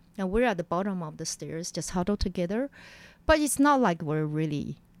well. And we're at the bottom of the stairs, just huddled together. But it's not like we're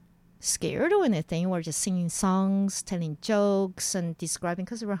really scared or anything. We're just singing songs, telling jokes, and describing,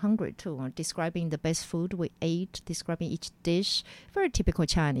 because we're hungry too. We're describing the best food we ate, describing each dish. Very typical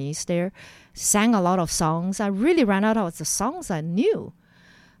Chinese there. Sang a lot of songs. I really ran out of the songs I knew.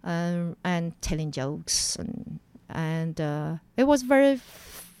 And telling jokes. And it was very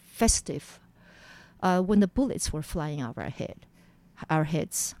festive when the bullets were flying over our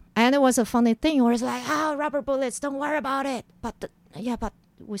heads. And it was a funny thing where it's like, rubber bullets, don't worry about it. But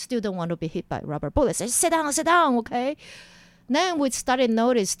we still don't want to be hit by rubber bullets. Sit down, okay? Then we started to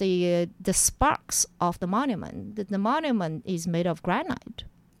notice the sparks of the monument. The monument is made of granite.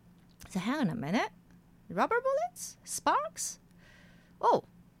 So hang on a minute. Rubber bullets? Sparks? Oh,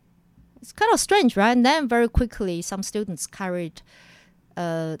 it's kind of strange, right? And then very quickly, some students carried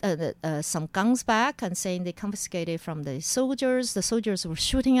some guns back and saying they confiscated from the soldiers. The soldiers were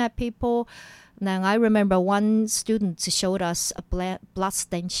shooting at people. Then I remember one student showed us a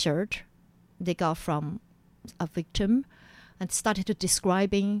blood-stained shirt they got from a victim and started to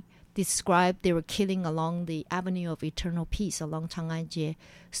describe they were killing along the Avenue of Eternal Peace along Chang'an-jie.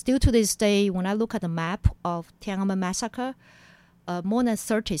 Still to this day, when I look at the map of Tiananmen Massacre, more than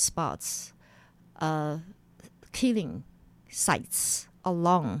 30 spots, killing sites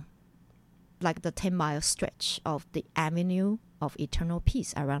along like the 10-mile stretch of the Avenue of Eternal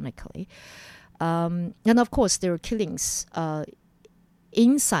Peace, ironically. And of course, there were killings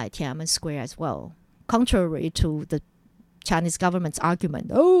inside Tiananmen Square as well, contrary to the Chinese government's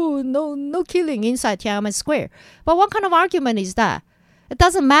argument. Oh, no killing inside Tiananmen Square. But what kind of argument is that? It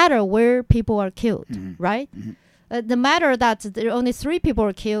doesn't matter where people are killed, right? The matter that there are only 3 people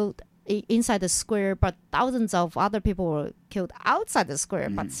were killed inside the square, but thousands of other people were killed outside the square.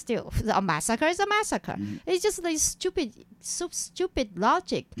 But still, a massacre is a massacre. It's just this stupid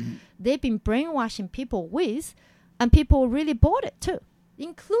logic they've been brainwashing people with, and people really bought it too,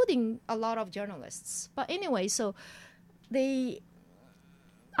 including a lot of journalists. But anyway, so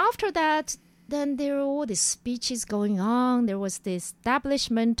after that, then there were all these speeches going on. There was the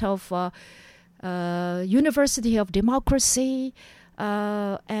establishment of University of Democracy,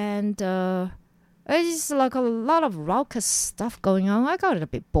 and it's like a lot of raucous stuff going on. I got a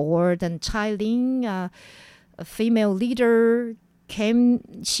bit bored, and Chai Ling, a female leader,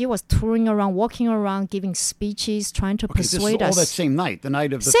 came. She was touring around, walking around, giving speeches, trying to persuade us. All that same night, the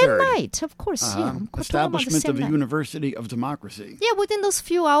night of the same 3rd. night, of course. Establishment of the University of Democracy. Yeah, within those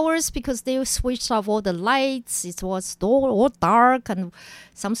few hours, because they switched off all the lights. It was all dark, and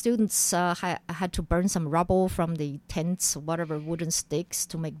some students had to burn some rubble from the tents, whatever, wooden sticks,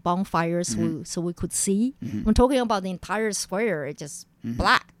 to make bonfires so we could see. I'm talking about the entire square. It's just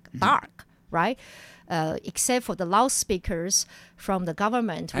black, dark. right? Except for the loudspeakers from the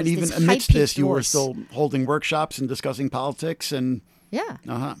government. And even amidst this, you were still holding workshops and discussing politics and... Yeah.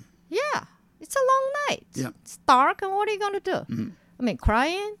 Uh-huh. Yeah. It's a long night. Yeah. It's dark, and what are you going to do? Mm-hmm. I mean,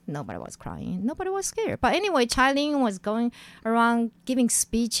 crying? Nobody was crying. Nobody was scared. But anyway, Chai Ling was going around giving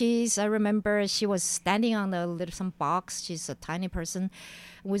speeches. I remember she was standing on some box. She's a tiny person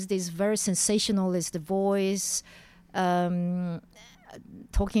with this very sensationalist voice,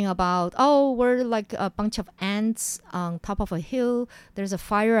 talking about, we're like a bunch of ants on top of a hill. There's a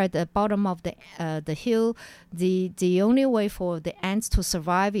fire at the bottom of the hill. The only way for the ants to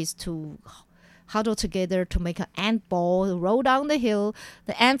survive is to huddle together to make an ant ball, roll down the hill.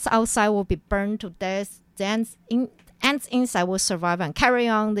 The ants outside will be burned to death. The ants inside will survive and carry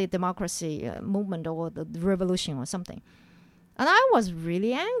on the democracy movement or the revolution or something. And I was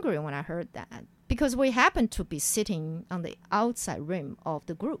really angry when I heard that, because we happened to be sitting on the outside rim of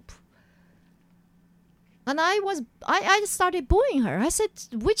the group. And I started booing her. I said,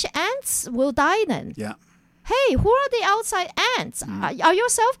 which ants will die then? Yeah. Hey, who are the outside ants? Mm-hmm. Are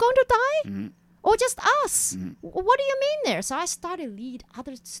yourself going to die? Mm-hmm. Or just us? Mm-hmm. What do you mean there? So I started lead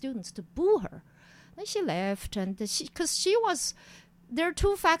other students to boo her. Then she left, and because there are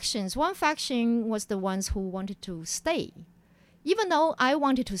two factions. One faction was the ones who wanted to stay, even though I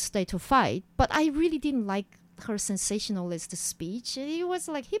wanted to stay to fight, but I really didn't like her sensationalist speech. It was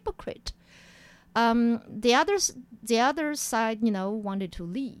like hypocrite. The other side, wanted to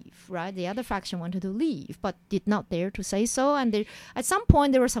leave, right? The other faction wanted to leave, but did not dare to say so. And at some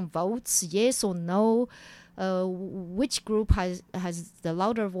point, there were some votes, yes or no. Which group has the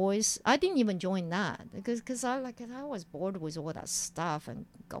louder voice? I didn't even join that because I was bored with all that stuff and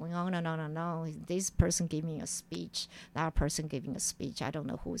going on and on and on. This person giving a speech, that person giving a speech. I don't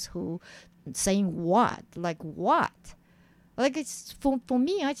know who's who, saying what, like what. Like it's for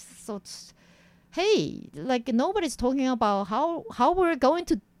me. I just thought, hey, like nobody's talking about how we're going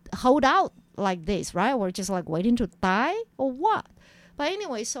to hold out like this, right? We're just like waiting to die or what? But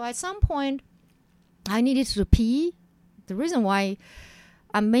anyway, so at some point, I needed to pee. The reason why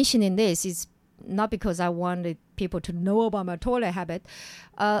I'm mentioning this is not because I wanted people to know about my toilet habit.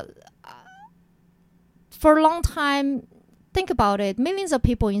 For a long time, think about it, millions of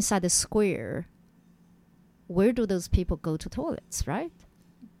people inside the square, where do those people go to toilets, right?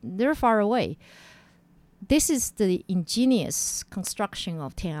 They're far away. This is the ingenious construction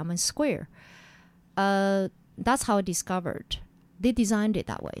of Tiananmen Square. That's how I discovered. They designed it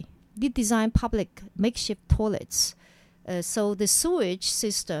that way. They designed public makeshift toilets. So the sewage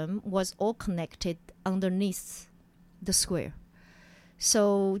system was all connected underneath the square.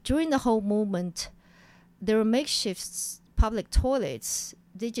 So during the whole movement, there were makeshift public toilets.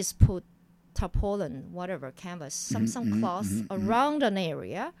 They just put tarpaulin, whatever, canvas, some cloth around an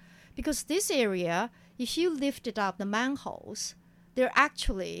area. Because this area, if you lifted up the manholes, they're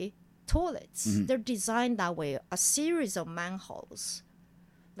actually toilets. Mm-hmm. They're designed that way, a series of manholes,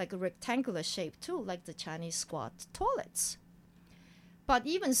 like a rectangular shape too, like the Chinese squat toilets. But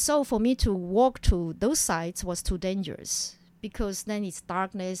even so, for me to walk to those sites was too dangerous, because then it's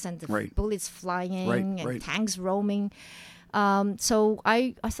darkness and the bullets flying and tanks roaming. So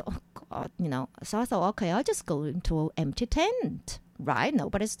I thought, oh God, so I thought, okay, I'll just go into an empty tent, right?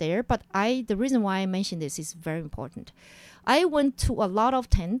 Nobody's there. But the reason why I mention this is very important. I went to a lot of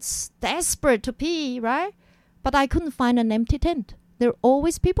tents, desperate to pee, right? But I couldn't find an empty tent. There are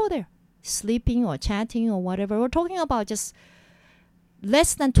always people there, sleeping or chatting or whatever. We're talking about just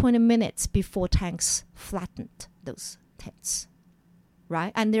less than 20 minutes before tanks flattened those tents,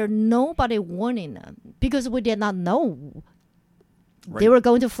 right? And there's nobody warning them, because we did not know they were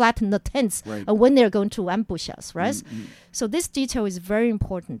going to flatten the tents and when they're going to ambush us, right? Mm-hmm. So this detail is very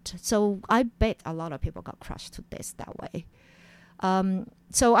important. So I bet a lot of people got crushed to death that way.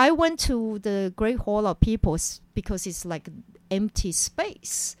 So I went to the Great Hall of People because it's like empty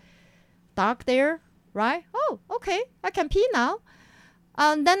space. Dark there, right? Oh, okay, I can pee now.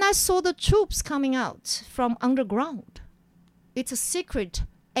 And then I saw the troops coming out from underground. It's a secret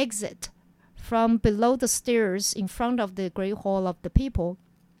exit from below the stairs in front of the Great Hall of the People,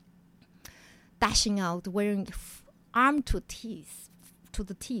 dashing out, wearing armed to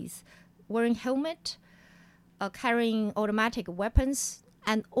the teeth, wearing helmet, carrying automatic weapons,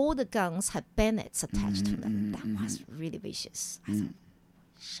 and all the guns had bayonets attached to them. That was really vicious. I thought,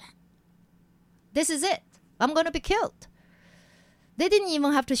 shit, this is it. I'm going to be killed. They didn't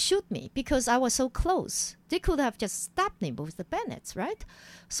even have to shoot me because I was so close. They could have just stabbed me with the bayonets, right?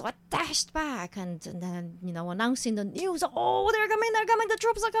 So I dashed back and then, announcing the news, oh, they're coming, the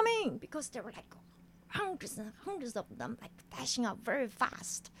troops are coming. Because there were like hundreds and hundreds of them, like dashing out very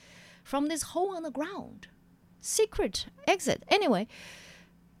fast. from this hole on the ground. Secret exit. Anyway,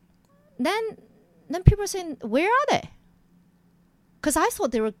 then people are saying, where are they? Because I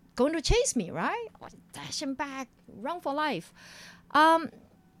thought they were going to chase me, right? Dashing back, run for life.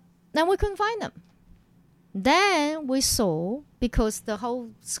 Then we couldn't find them. Then we saw, because the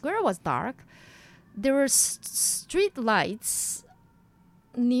whole square was dark, there were street lights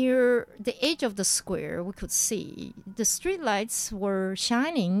near the edge of the square. We could see the street lights were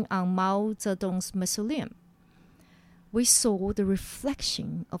shining on Mao Zedong's mausoleum. We saw the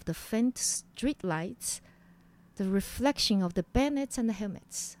reflection of the faint street lights, the reflection of the bayonets and the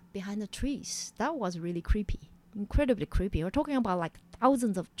helmets behind the trees. That was really creepy, incredibly creepy. We're talking about like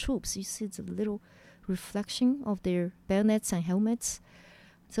thousands of troops. You see the little reflection of their bayonets and helmets.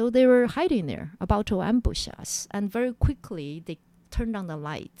 So they were hiding there, about to ambush us. And very quickly, they turned on the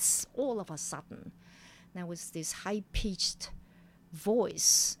lights all of a sudden. There was this high-pitched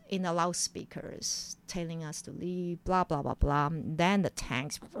voice in the loudspeakers telling us to leave, blah, blah, blah, blah. And then the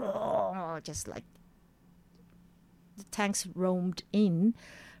tanks, just like, the tanks roamed in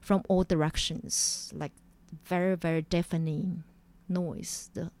from all directions, like very, very deafening noise.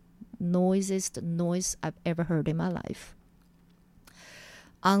 The noisiest noise I've ever heard in my life.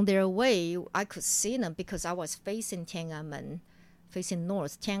 On their way, I could see them because I was facing Tiananmen, facing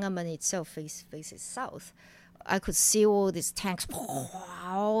north. Tiananmen itself faces south. I could see all these tanks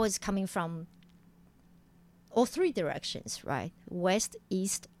always coming from all three directions, right? West,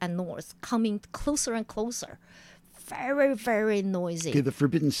 east, and north, coming closer and closer. Very, very noisy. Okay, the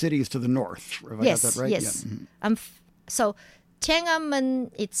Forbidden City is to the north. Have I got that right? Yes. Yeah. Mm-hmm. So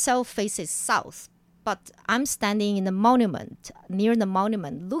Tiananmen itself faces south, but I'm standing in the monument, near the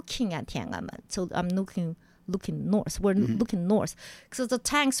monument, looking at Tiananmen. So I'm looking north. We're looking north. So the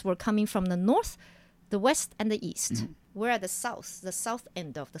tanks were coming from the north, the west, and the east. Mm-hmm. We're at the south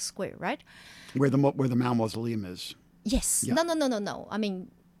end of the square, right? Where the Mao Mausoleum is. Yes. Yeah. No. I mean,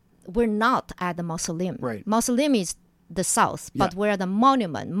 we're not at the mausoleum. Right. Mausoleum is the south, but we're at the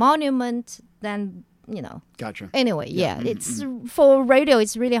monument. Monument, then, you know. Gotcha. Anyway, yeah. Mm-hmm. It's for radio,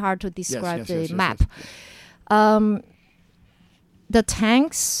 it's really hard to describe the map. Yes. The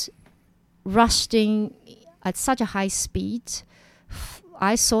tanks rushed in at such a high speed.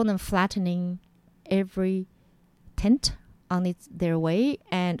 I saw them flattening every tent on their way,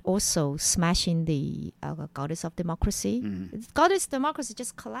 and also smashing the Goddess of Democracy. Mm-hmm. Goddess Democracy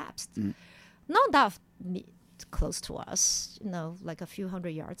just collapsed. Mm-hmm. Not that close to us, like a few hundred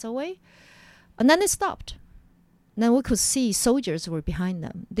yards away. And then it stopped. Then we could see soldiers were behind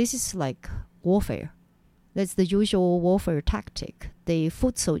them. This is like warfare. That's the usual warfare tactic. The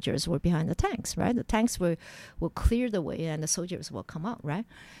foot soldiers were behind the tanks, right? The tanks will clear the way and the soldiers will come out, right?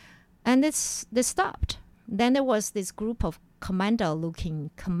 And they stopped. Then there was this group of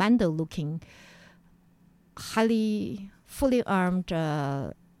commando-looking, highly fully armed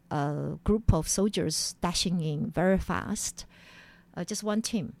group of soldiers dashing in very fast. Just one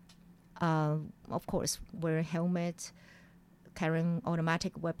team. Of course, wearing helmets, carrying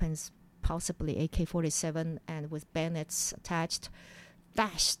automatic weapons, possibly AK-47, and with bayonets attached,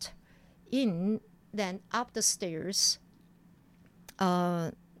 dashed in, then up the stairs,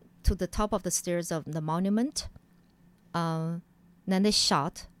 to the top of the stairs of the monument. Then they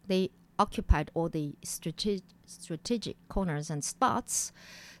shot. They occupied all the strategic corners and spots.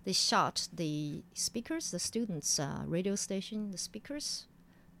 They shot the speakers, the students' radio station, the speakers.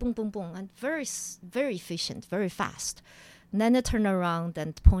 Boom, boom, boom. And very, very efficient, very fast. And then they turned around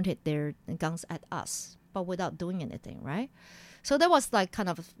and pointed their guns at us, but without doing anything, right? So that was like kind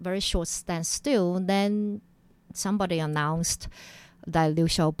of a very short standstill. Then somebody announced that Liu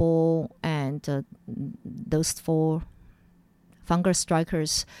Xiaobo and those 4 fungus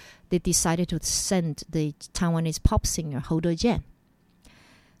strikers, they decided to send the Taiwanese pop singer Hou Dejian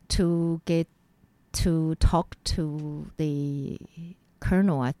to talk to the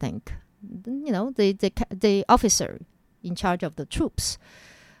colonel, I think, the officer in charge of the troops.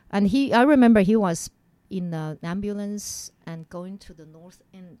 And I remember he was in an ambulance and going to the north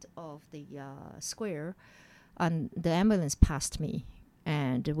end of the square, and the ambulance passed me.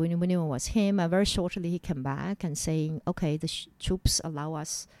 And we knew it was him. And very shortly he came back and saying, okay, the troops allow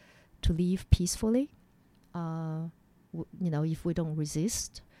us to leave peacefully, if we don't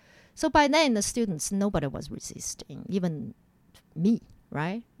resist. So by then the students, nobody was resisting, even me,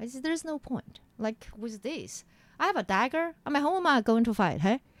 right? I said, there's no point. Like with this, I have a dagger. I mean, how am I going to fight,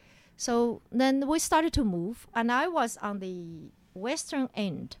 hey? So then we started to move, and I was on the western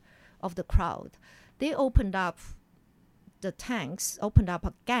end of the crowd. They opened up, the tanks opened up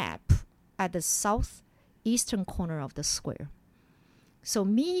a gap at the southeastern corner of the square. So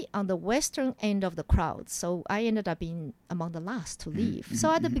me on the western end of the crowd. So I ended up being among the last to leave.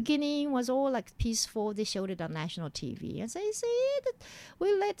 So at the beginning was all like peaceful. They showed it on national TV and say, see,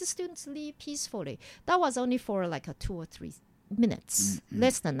 we let the students leave peacefully. That was only for like 2 or 3 minutes,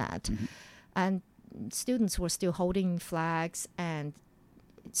 less than that. And students were still holding flags and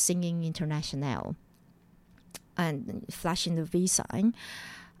singing International and flashing the V sign.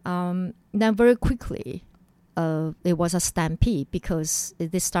 Then very quickly, there was a stampede because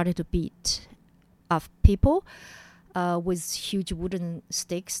they started to beat up people with huge wooden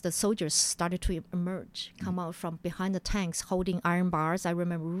sticks. The soldiers started to emerge, come out from behind the tanks holding iron bars. I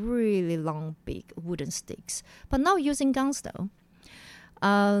remember really long, big wooden sticks, but now using guns though.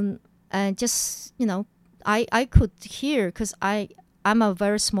 And just, I could hear, because I'm a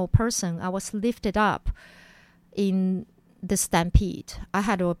very small person. I was lifted up in the stampede.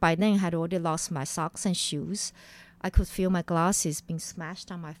 By then had already lost my socks and shoes. I could feel my glasses being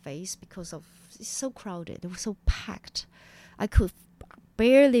smashed on my face because it's so crowded. It was so packed. I could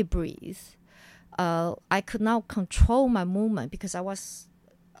barely breathe. I could not control my movement because I was,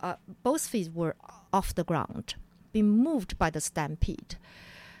 both feet were off the ground, being moved by the stampede.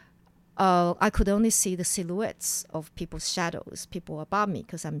 I could only see the silhouettes of people's shadows, people above me,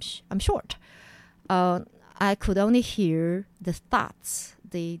 because I'm short. I could only hear the thoughts,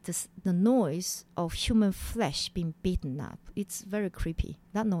 the noise of human flesh being beaten up. It's very creepy.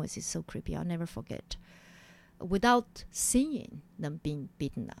 That noise is so creepy. I'll never forget. Without seeing them being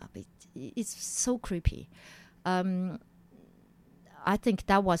beaten up, it's so creepy. I think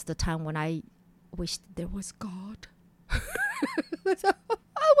that was the time when I wished there was God.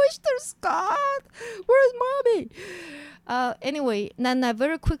 I wish there's God. Where's mommy? Anyway, then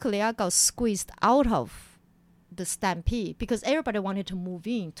very quickly I got squeezed out of the stampede because everybody wanted to move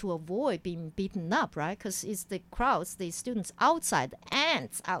in to avoid being beaten up, right? Because it's the crowds, the students outside, the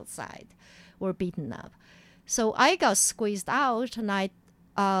ants outside were beaten up. So I got squeezed out, and I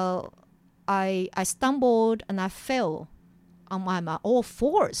stumbled and I fell on my all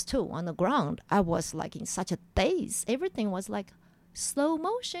fours too on the ground. I was like in such a daze. Everything was like slow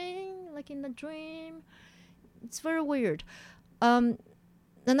motion, like in a dream. It's very weird. Then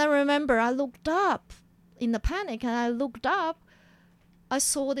I remember I looked up in the panic, and I looked up. I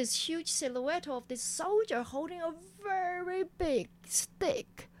saw this huge silhouette of this soldier holding a very big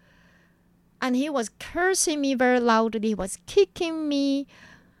stick. And he was cursing me very loudly. He was kicking me.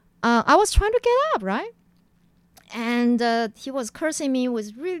 I was trying to get up, right? And he was cursing me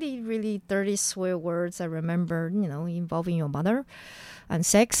with really, really dirty swear words. I remember, involving your mother and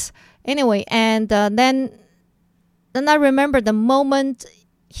sex. Anyway, and then I remember the moment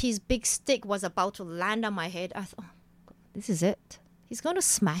his big stick was about to land on my head. I thought, oh, this is it. He's going to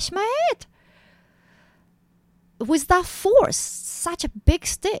smash my head. With that force, such a big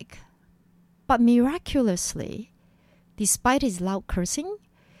stick. But miraculously, despite his loud cursing,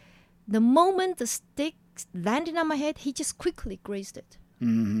 the moment the stick landed on my head, he just quickly grazed it.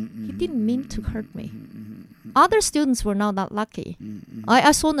 He didn't mean to hurt me. Other students were not that lucky.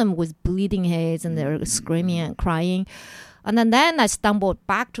 I saw them with bleeding heads and they're screaming and crying. And then I stumbled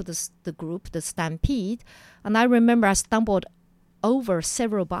back to the group, the stampede. And I remember I stumbled over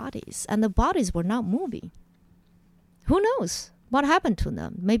several bodies. And the bodies were not moving. Who knows what happened to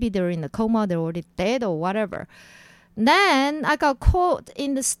them? Maybe they're in a coma, they're already dead or whatever. Then I got caught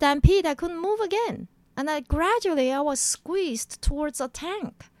in the stampede. I couldn't move again. And gradually I was squeezed towards a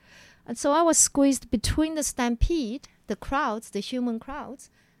tank. And so I was squeezed between the stampede, the crowds, the human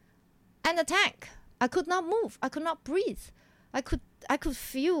crowds, and the tank. I could not move. I could not breathe. I could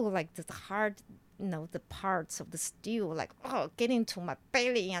feel like the hard, the parts of the steel, like, getting to my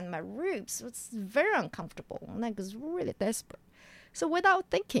belly and my ribs. It was very uncomfortable. And I was really desperate. So without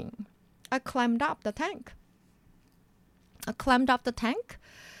thinking, I climbed up the tank.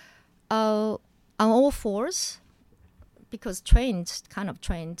 On all fours, because kind of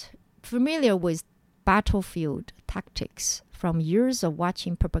trained, familiar with battlefield tactics from years of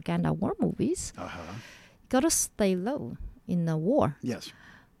watching propaganda war movies. You got to stay low in the war. Yes.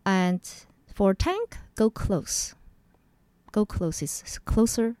 And for a tank, go close. Go close.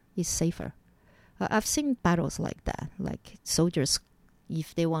 Closer is safer. I've seen battles like that, like soldiers,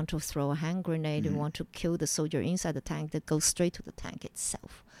 if they want to throw a hand grenade and want to kill the soldier inside the tank, they go straight to the tank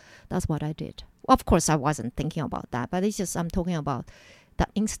itself. That's what I did. Of course, I wasn't thinking about that, but it's just I'm talking about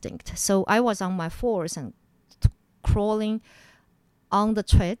that instinct. So I was on my fours and crawling on the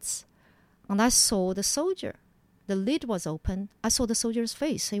treads, and I saw the soldier. The lid was open. I saw the soldier's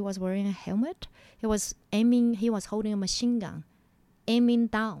face. He was wearing a helmet. He was holding a machine gun, aiming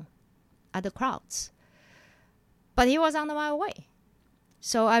down at the crowds. But he was on my way.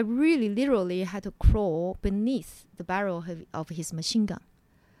 So I really literally had to crawl beneath the barrel of his machine gun.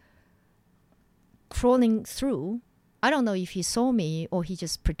 Crawling through. I don't know if he saw me or he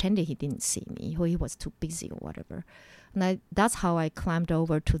just pretended he didn't see me or he was too busy or whatever. And that's how I climbed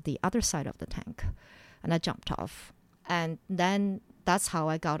over to the other side of the tank. And I jumped off. And then that's how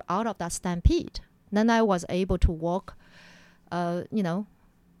I got out of that stampede. Then I was able to walk,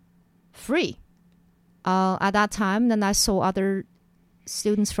 free. At that time, then I saw other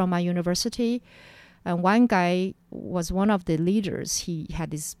students from my university. And one guy was one of the leaders. He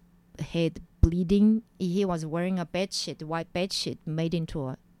had his head bleeding. He was wearing a white bedsheet made into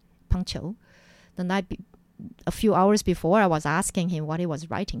a poncho. A few hours before, I was asking him what he was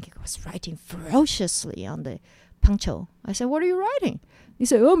writing. He was writing ferociously on the poncho. I said, "What are you writing?" He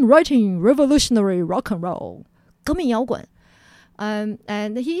said, "I'm writing revolutionary rock and roll, 革命摇滚."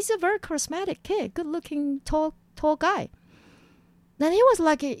 And he's a very charismatic kid, good-looking, tall guy. Then he was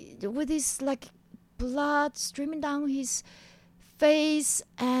with his blood streaming down his face,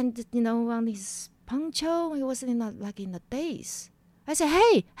 and on his poncho, he was in a daze. I said,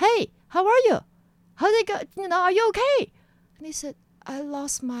 "Hey, how are you? How did it go? Are you okay?" And he said, "I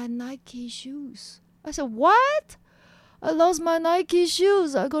lost my Nike shoes." I said, "What? I lost my Nike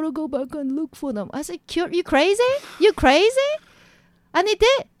shoes. I gotta go back and look for them." I said, "You crazy? You crazy?" And he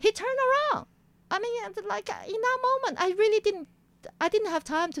did. He turned around. I mean, in that moment, I didn't have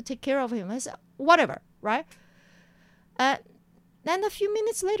time to take care of him. I said, "Whatever, right?" Then a few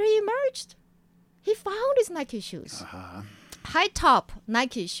minutes later, he emerged. He found his Nike shoes. High top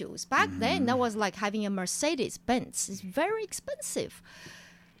Nike shoes. Back then, that was like having a Mercedes-Benz. It's very expensive.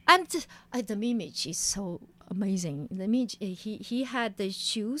 And the image is so amazing. The image, he had the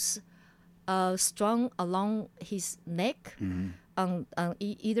shoes strung along his neck on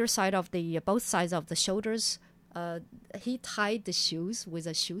either side of both sides of the shoulders. He tied the shoes with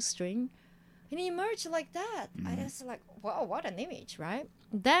a shoestring. And he emerged like that. And it's like, wow, what an image, right?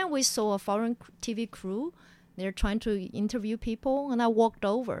 Then we saw a foreign TV crew. They're trying to interview people. And I walked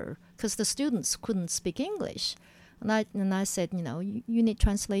over because the students couldn't speak English. And I said, you need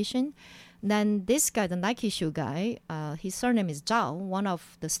translation. Then this guy, the Nike shoe guy, his surname is Zhao, one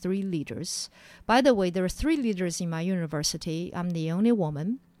of the 3 leaders. By the way, there are 3 leaders in my university. I'm the only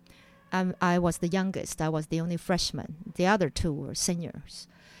woman. I was the youngest. I was the only freshman. The other 2 were seniors.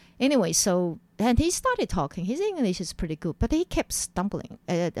 Anyway, and he started talking. His English is pretty good, but he kept stuttering.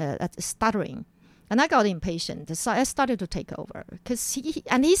 And I got impatient. So I started to take over.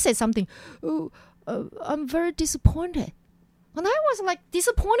 He said something, "I'm very disappointed." And I was like,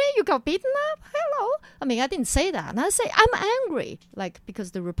 "Disappointed? You got beaten up? Hello?" I mean, I didn't say that. And I said, "I'm angry."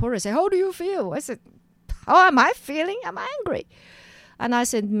 Because the reporter said, "How do you feel?" I said, "How am I feeling? I'm angry." And I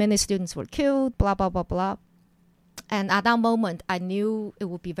said, "Many students were killed, blah, blah, blah, blah." And at that moment, I knew it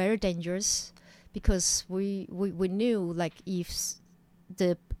would be very dangerous because we knew if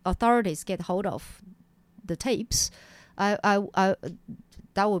the authorities get hold of the tapes,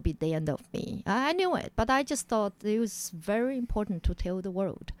 that would be the end of me. I knew it, but I just thought it was very important to tell the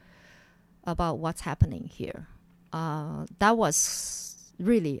world about what's happening here. That was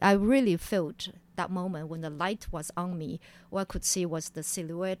I really felt that moment when the light was on me. What I could see was the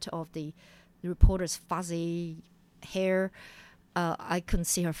silhouette of the reporter's fuzzy hair. I couldn't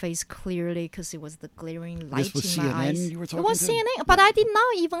see her face clearly because it was the glaring light in my eyes. You were talking it was to? CNN, but I did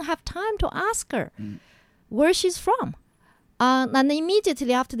not even have time to ask her where she's from. And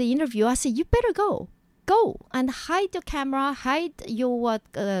immediately after the interview, I said, "You better go and hide your camera, hide your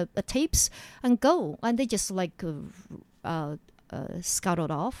tapes, and go." And they just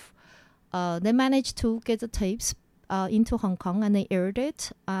scuttled off. They managed to get the tapes into Hong Kong, and they aired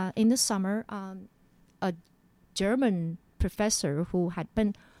it in the summer. A German professor who had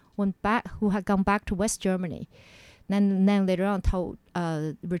gone back to West Germany, then later on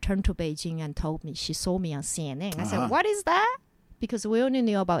returned to Beijing and told me she saw me on CNN. I said, "What is that?" Because we only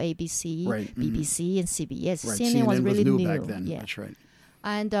knew about ABC, BBC, and CBS. Right. CNN was really new back then. Yeah. That's right.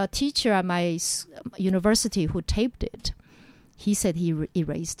 And a teacher at my university who taped it, he said he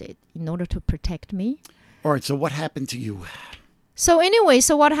erased it in order to protect me. All right. So what happened to you? So anyway,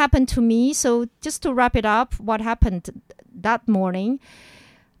 what happened to me? So just to wrap it up, what happened that morning?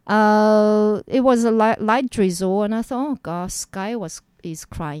 It was a light drizzle, and I thought, "Oh God, sky is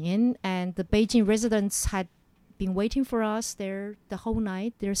crying." And the Beijing residents had been waiting for us there the whole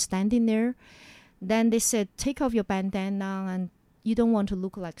night. They're standing there. Then they said, "Take off your bandana, and you don't want to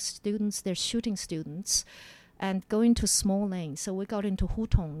look like students. They're shooting students." And go into small lanes. So we got into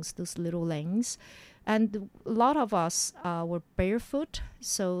hutongs, those little lanes. And a lot of us were barefoot.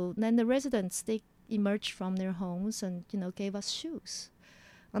 So then the residents, they emerged from their homes and, gave us shoes.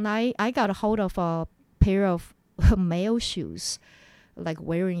 And I got a hold of a pair of male shoes, like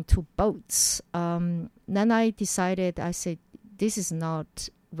wearing 2 boats. Then I decided, I said, this is not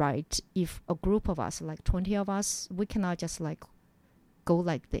right. If a group of us, like 20 of us, we cannot just like go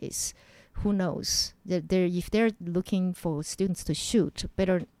like this. Who knows? If they're looking for students to shoot,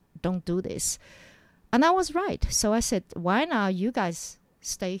 better don't do this. And I was right. So I said, why not you guys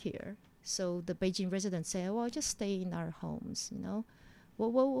stay here? So the Beijing residents said, well, just stay in our homes,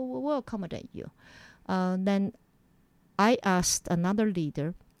 We'll accommodate you. Then I asked another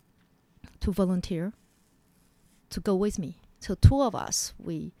leader to volunteer to go with me. So 2 of us,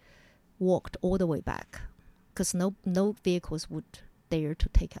 we walked all the way back because no vehicles would dare to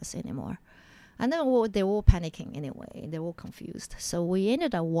take us anymore. And then they were all panicking anyway. They were confused. So we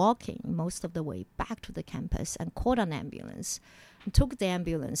ended up walking most of the way back to the campus and called an ambulance and took the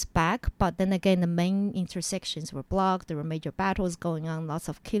ambulance back. But then again, the main intersections were blocked. There were major battles going on, lots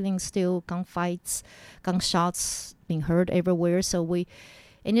of killing still, gunfights, gunshots being heard everywhere. So we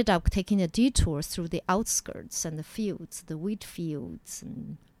ended up taking a detour through the outskirts and the fields, the wheat fields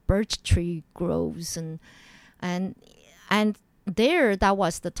and birch tree groves. And there, that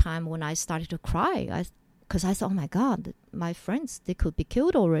was the time when I started to cry. Because I thought, oh my God, my friends, they could be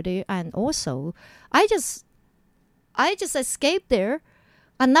killed already. And also, I just escaped there.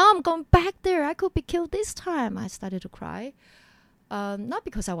 And now I'm going back there. I could be killed this time. I started to cry. Not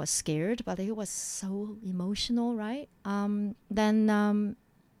because I was scared, but it was so emotional, right? Then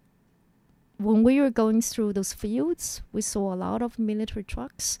when we were going through those fields, we saw a lot of military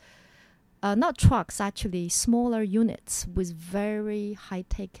trucks. Not trucks, actually, smaller units with very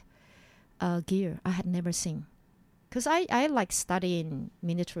high-tech gear I had never seen. Because I like studying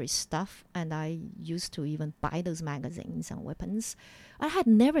military stuff, and I used to even buy those magazines and weapons. I had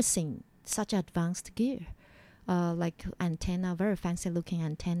never seen such advanced gear, like antenna, very fancy-looking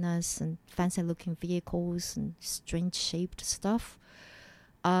antennas and fancy-looking vehicles and strange-shaped stuff.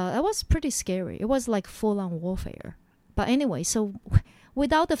 It was pretty scary. It was like full-on warfare. But anyway, so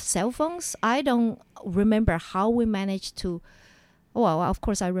without the cell phones, I don't remember how we managed to. Well, of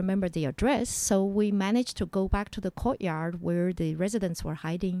course, I remember the address. So we managed to go back to the courtyard where the residents were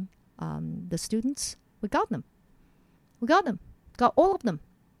hiding the students. We got them. Got all of them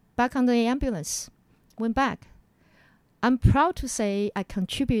back on the ambulance. Went back. I'm proud to say I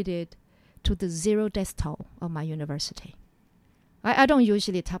contributed to the 0 death toll of my university. I don't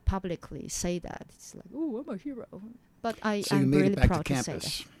usually publicly say that. It's like, oh, I'm a hero. But I'm really proud to say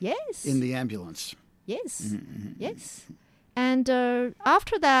that. Yes. In the ambulance. Yes. Mm-hmm. Yes. And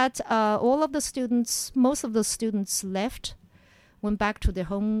after that, most of the students left, went back to their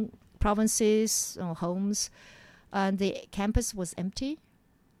home provinces or homes. And the campus was empty.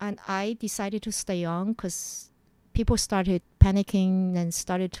 And I decided to stay on because people started panicking and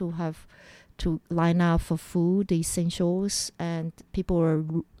started to have to line up for food, the essentials. And people were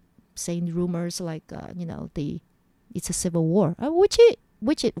saying rumors like, it's a civil war,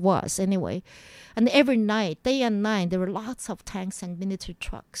 which it was anyway. And every night, day and night, there were lots of tanks and military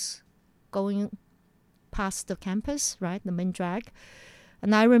trucks going past the campus, right, the main drag.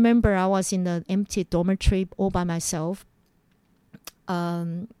 And I remember I was in the empty dormitory all by myself,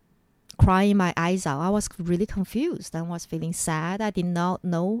 crying my eyes out. I was really confused. I was feeling sad. I did not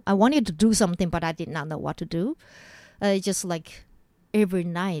know. I wanted to do something, but I did not know what to do. Just like every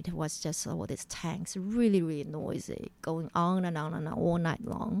night was just all these tanks, really, really noisy, going on and on and on all night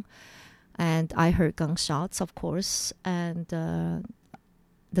long. And I heard gunshots, of course, and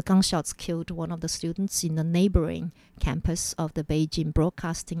the gunshots killed one of the students in the neighboring campus of the Beijing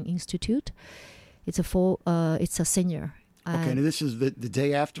Broadcasting Institute. It's a senior. Okay, now this is the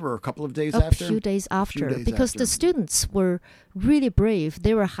day after or a couple of days after? A few days after, because the students were really brave.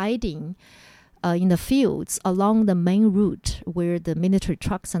 They were hiding in the fields along the main route where the military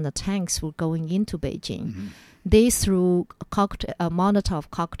trucks and the tanks were going into Beijing. Mm-hmm. They threw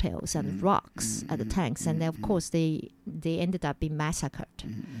Molotov cocktails and rocks at the tanks, and then, of course they ended up being massacred.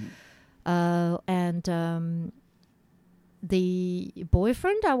 And the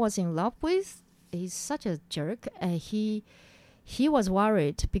boyfriend I was in love with, he's such a jerk. He was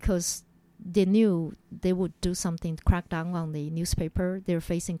worried because they knew they would do something to crack down on the newspaper. They're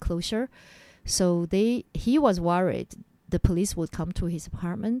facing closure. So he was worried the police would come to his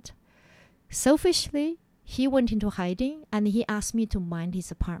apartment. Selfishly, he went into hiding and he asked me to mind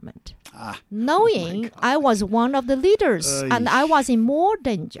his apartment. Knowing I was one of the leaders and I was in more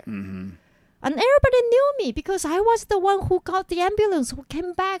danger. Mm-hmm. And everybody knew me because I was the one who got the ambulance, who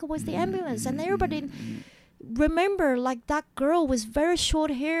came back with the ambulance. And everybody remember, like, that girl with very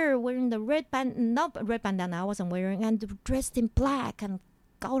short hair wearing the not red bandana I wasn't wearing, and dressed in black and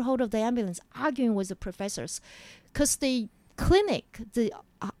got hold of the ambulance, arguing with the professors, because the clinic,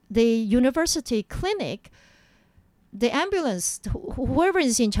 the university clinic, the ambulance, whoever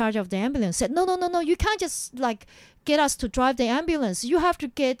is in charge of the ambulance said, no, you can't just like get us to drive the ambulance. You have to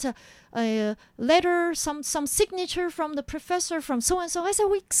get a letter, some signature from the professor from so and so. I said,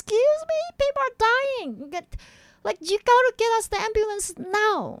 well, excuse me, people are dying. You got to get us the ambulance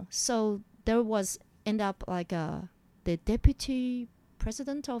now. So there was end up like the deputy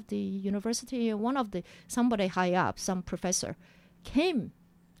president of the university, somebody high up, some professor, came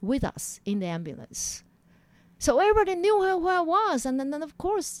with us in the ambulance. So everybody knew who I was, and then of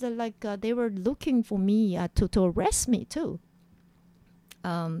course, they were looking for me to arrest me too.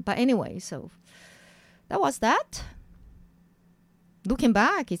 But anyway, so that was that. Looking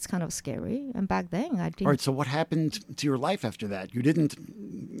back, it's kind of scary, and back then I didn't. All right. So what happened to your life after that? You didn't.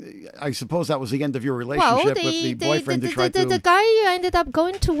 I suppose that was the end of your relationship with the boyfriend. The guy ended up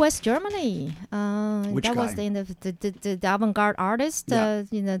going to West Germany. Which that guy? was the end of the avant-garde artist. Yeah.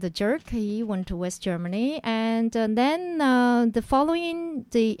 The jerk. He went to West Germany, and then the following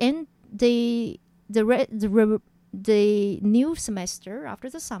the new semester after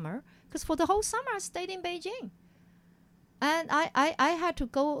the summer, because for the whole summer I stayed in Beijing. And I had to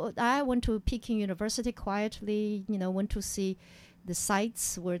go. I went to Peking University quietly. Went to see the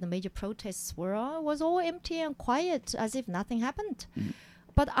sites where the major protests were. It was all empty and quiet, as if nothing happened. Mm.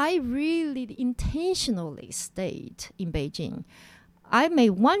 But I really intentionally stayed in Beijing. I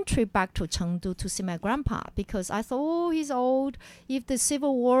made one trip back to Chengdu to see my grandpa because I thought, he's old. If the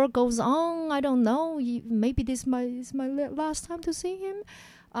civil war goes on, I don't know. Maybe this is my last time to see him.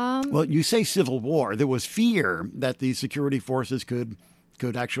 Well, you say civil war. There was fear that the security forces could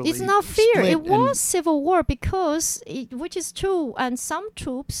actually. It's not fear. It was civil war because, which is true, and some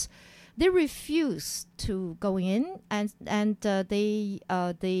troops, they refused to go in, and the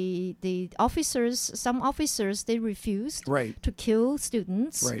officers, some officers, they refused to kill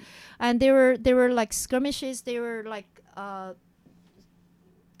students, and there were like skirmishes. There were like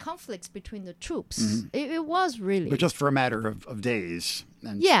conflicts between the troops. Mm-hmm. It was really, but just for a matter of days.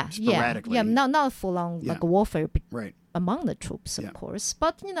 And sporadically. Not full on like warfare among the troops, of Yeah. course.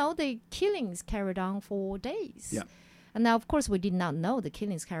 But the killings carried on for days. Yeah. And now, of course, we did not know the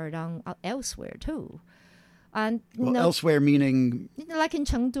killings carried on elsewhere too. And elsewhere meaning like in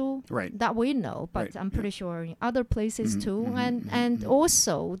Chengdu, that we know, but I'm pretty sure in other places too. And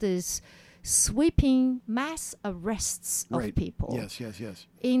also this sweeping mass arrests of people. Yes.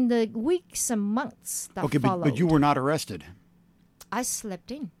 In the weeks and months that followed. But you were not arrested. I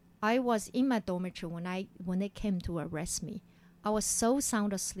slept in. I was in my dormitory when they came to arrest me. I was so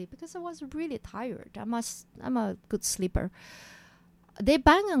sound asleep because I was really tired. I'm a good sleeper. They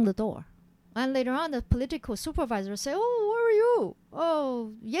banged on the door. And later on, the political supervisor said, "Oh, where were you?"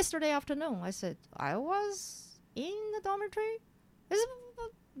 "Oh, yesterday afternoon." I said, "I was in the dormitory." I said,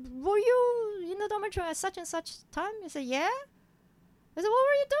 "Were you in the dormitory at such and such time?" He said, "Yeah." I said, "What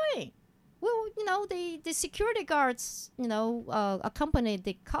were you doing?" "Well, the security guards, accompanied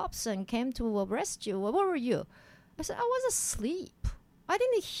the cops and came to arrest you. Where were you?" I said, "I was asleep. I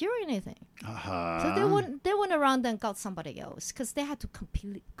didn't hear anything." Uh-huh. So they went around and got somebody else because they had to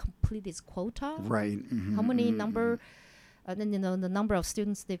complete this quota. Right. Mm-hmm. How many number, then the number of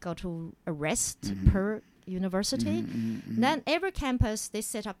students they got to arrest per university. Then every campus they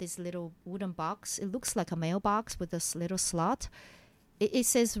set up this little wooden box. It looks like a mailbox with this little slot. It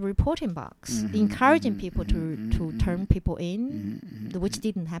says reporting box, encouraging people to turn people in, which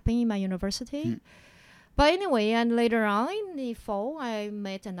didn't happen in my university. But anyway, and later on in the fall, I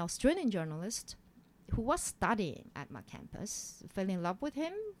met an Australian journalist who was studying at my campus. Fell in love with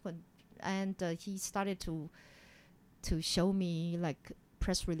him, and he started to show me like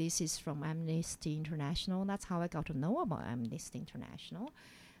press releases from Amnesty International. That's how I got to know about Amnesty International,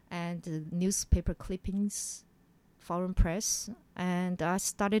 and newspaper clippings, foreign press, and I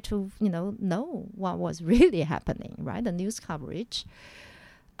started to know what was really happening, right? The news coverage.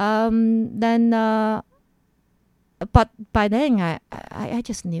 But by then I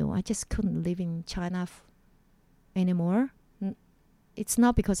just knew I just couldn't live in China anymore. It's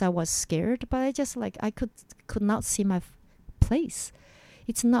not because I was scared, but I just I could not see my place.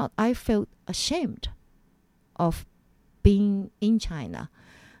 It's not. I felt ashamed of being in China.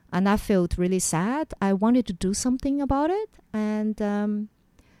 And I felt really sad. I wanted to do something about it. And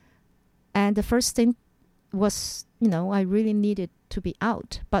the first thing was, I really needed to be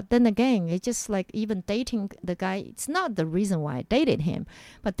out. But then again, it's just even dating the guy, it's not the reason why I dated him.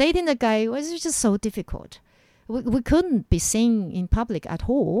 But dating the guy was just so difficult. It we couldn't be seen in public at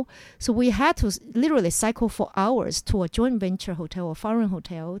all. So we had to literally cycle for hours to a joint venture hotel, a foreign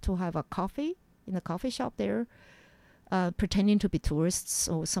hotel, to have a coffee in a coffee shop there, pretending to be tourists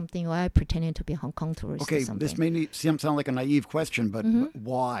or something, or pretending to be Hong Kong tourists. Okay, or something. This may sound like a naive question, but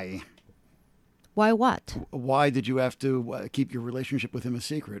why? Why what? Why did you have to keep your relationship with him a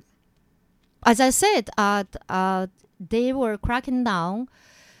secret? As I said, they were cracking down.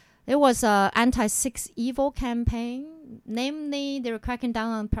 There was an anti-sex evil campaign. Namely, they were cracking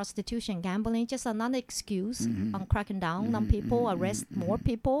down on prostitution, gambling, just another excuse on cracking down on people, arrest more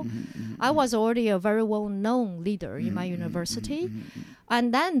people. I was already a very well-known leader in my university.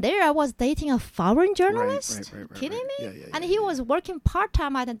 And then there I was dating a foreign journalist. Right, Kidding me? Yeah, and he was working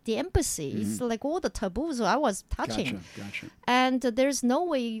part-time at the embassy. It's like all the taboos I was touching. Gotcha. And there's no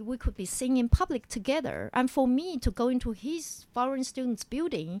way we could be seen in public together. And for me to go into his foreign students'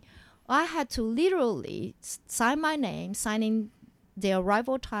 building, I had to literally sign my name, signing the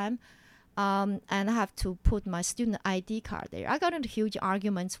arrival time, and I have to put my student ID card there. I got into huge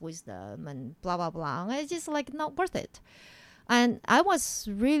arguments with them and blah, blah, blah. It's just like not worth it. And it was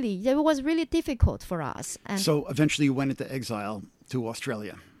really difficult for us. And so eventually you went into exile to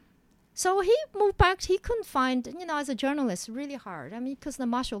Australia. So he moved back. He couldn't find, as a journalist, really hard. I mean, because the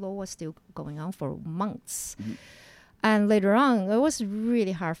martial law was still going on for months. And later on, it was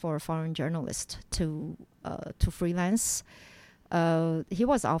really hard for a foreign journalist to freelance. He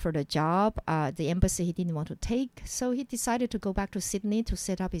was offered a job at the embassy he didn't want to take. So he decided to go back to Sydney to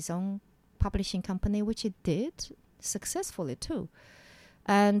set up his own publishing company, which he did successfully too.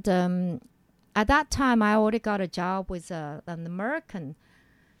 And at that time, I already got a job with an American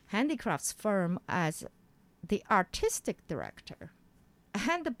handicrafts firm as the artistic director.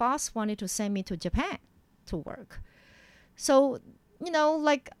 And the boss wanted to send me to Japan to work. So,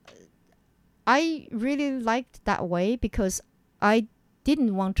 I really liked that way because I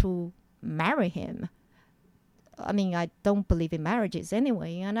didn't want to marry him. I mean, I don't believe in marriages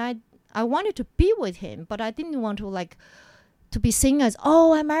anyway. And I wanted to be with him, but I didn't want to be seen as,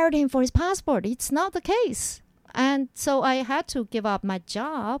 I married him for his passport. It's not the case. And so I had to give up my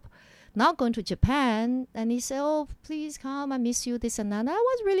job, not going to Japan. And he said, please come. I miss you, this and that. And I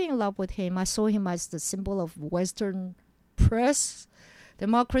was really in love with him. I saw him as the symbol of Western press,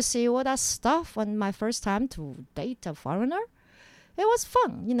 democracy, all that stuff. On my first time to date a foreigner, it was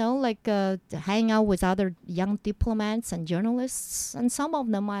fun, hang out with other young diplomats and journalists. And some of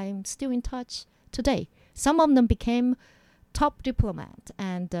them I'm still in touch today. Some of them became top diplomat,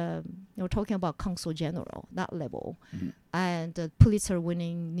 and we're talking about consul general, that level, and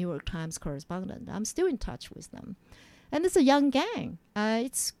Pulitzer-winning New York Times correspondent. I'm still in touch with them. And it's a young gang.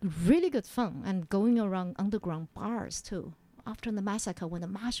 It's really good fun. And going around underground bars, too, after the massacre when the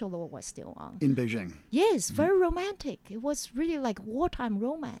martial law was still on. In Beijing. Yes, very romantic. It was really like wartime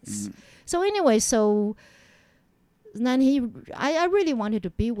romance. So anyway, then I really wanted to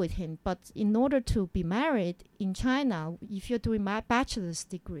be with him. But in order to be married in China, if you're doing my bachelor's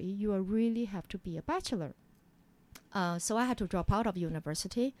degree, you really have to be a bachelor. So I had to drop out of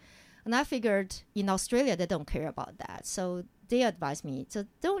university. And I figured in Australia, they don't care about that. So they advised me,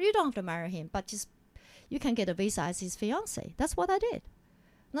 you don't have to marry him, but just you can get a visa as his fiancé. That's what I did.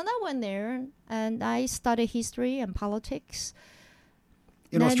 Then I went there and I studied history and politics.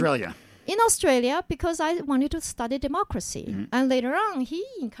 In Australia? In Australia, because I wanted to study democracy. And later on, he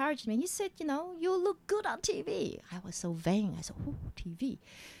encouraged me. He said, you look good on TV. I was so vain. I said, TV.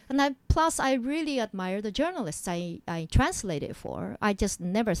 And plus, I really admire the journalists I translated for. I just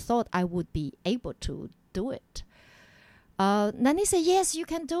never thought I would be able to do it. Then he said, yes, you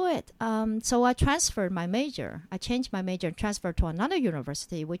can do it. So I transferred my major. I changed my major and transferred to another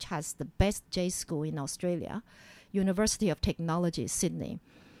university, which has the best J school in Australia, University of Technology, Sydney.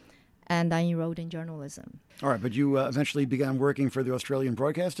 And I enrolled in journalism. All right, but you eventually began working for the Australian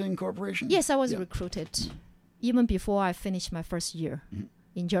Broadcasting Corporation? Yes, I was recruited even before I finished my first year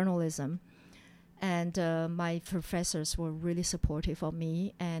in journalism. And my professors were really supportive of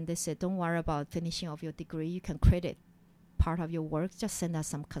me. And they said, don't worry about finishing off your degree. You can credit part of your work. Just send us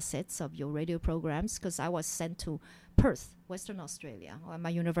some cassettes of your radio programs. Because I was sent to Perth, Western Australia. My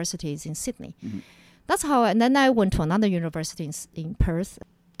university is in Sydney. That's how. And then I went to another university in Perth,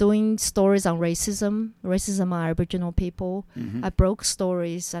 doing stories on racism on Aboriginal people. I broke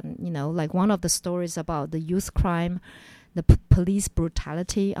stories, and one of the stories about the youth crime, the police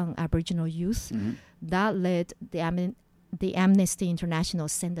brutality on Aboriginal youth, that led the Amnesty International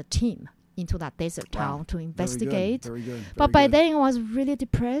send a team into that desert town to investigate. Very good. But by then I was really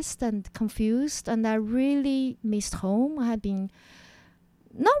depressed and confused, and I really missed home. I had been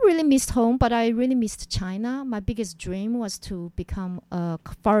not really missed home, but I really missed China. My biggest dream was to become a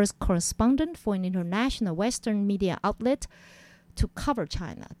foreign correspondent for an international Western media outlet to cover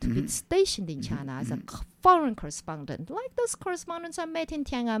China, to be stationed in China as a foreign correspondent, like those correspondents I met in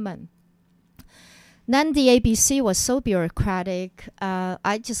Tiananmen. Then the ABC was so bureaucratic,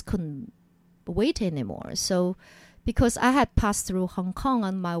 I just couldn't wait anymore. So, because I had passed through Hong Kong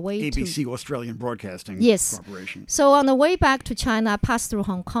on my way ABC, Australian Broadcasting Corporation. So on the way back to China, I passed through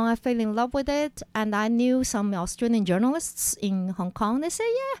Hong Kong. I fell in love with it, and I knew some Australian journalists in Hong Kong. They say,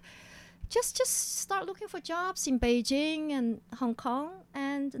 just start looking for jobs in Beijing and Hong Kong.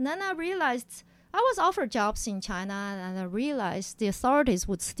 And then I realized I was offered jobs in China, and I realized the authorities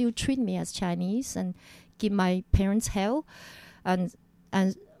would still treat me as Chinese and give my parents hell and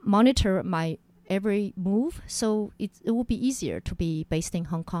monitor my every move. So it would be easier to be based in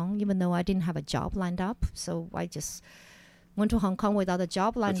Hong Kong, even though I didn't have a job lined up. So I just went to Hong Kong without a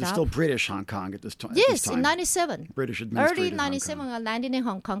job lined up. It's still British Hong Kong at this time. Yes, in 97. British administrated Early 97, I landed in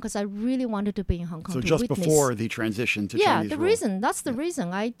Hong Kong because I really wanted to be in Hong Kong. So to just witness. Before the transition to Chinese rule. That's the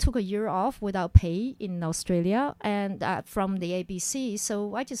reason. I took a year off without pay in Australia and from the ABC.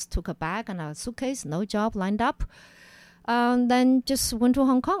 So I just took a bag and a suitcase, no job lined up. Then just went to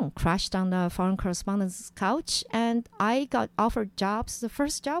Hong Kong, crashed on the foreign correspondent's couch, and I got offered jobs. The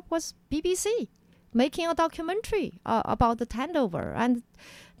first job was BBC, making a documentary about the handover, and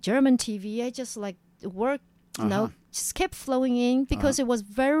German TV. I just worked, just kept flowing in because it was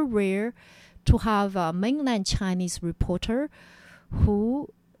very rare to have a mainland Chinese reporter who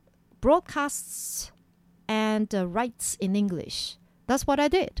broadcasts and writes in English. That's what I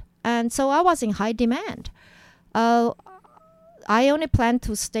did, and so I was in high demand. I only planned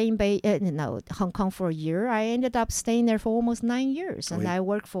to stay in Hong Kong for a year. I ended up staying there for almost 9 years. And I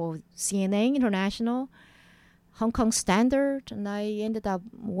worked for CNN International, Hong Kong Standard, and I ended up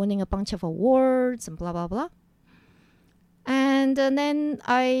winning a bunch of awards and blah, blah, blah. And then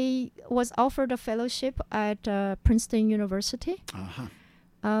I was offered a fellowship at Princeton University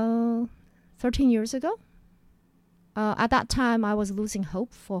 13 years ago. At that time, I was losing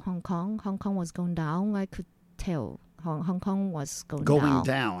hope for Hong Kong. Hong Kong was going down. I could tell Hong Kong was going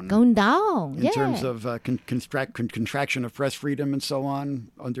down. Going down, in terms of contraction of press freedom and so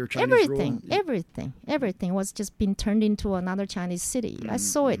on under Chinese rule? Everything was just being turned into another Chinese city. I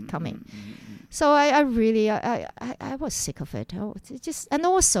saw it coming. So I really was sick of it. And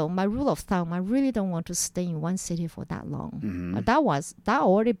also my rule of thumb, I really don't want to stay in one city for that long. That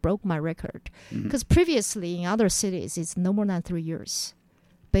already broke my record. Because previously in other cities, it's no more than 3 years.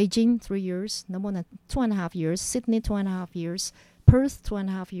 Beijing, 3 years, no more than 2.5 years. Sydney, 2.5 years. Perth,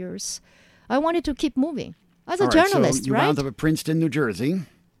 2.5 years. I wanted to keep moving as a journalist, so you right? wound up at Princeton, New Jersey.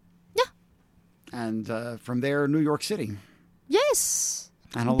 Yeah. And from there, New York City. Yes.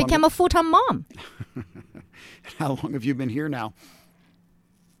 And became a full-time mom. How long have you been here now?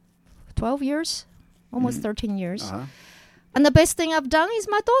 12 years, almost 13 years. And the best thing I've done is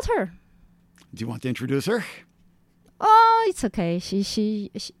my daughter. Do you want to introduce her? Oh, it's okay.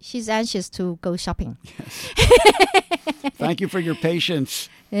 She's anxious to go shopping. Yes. Thank you for your patience.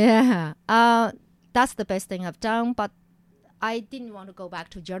 Yeah. That's the best thing I've done, but I didn't want to go back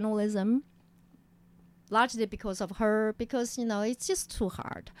to journalism, largely because of her, because, it's just too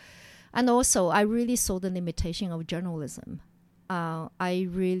hard. And also, I really saw the limitation of journalism. I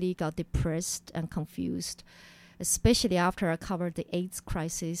really got depressed and confused, especially after I covered the AIDS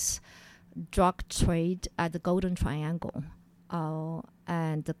crisis, drug trade at the Golden Triangle,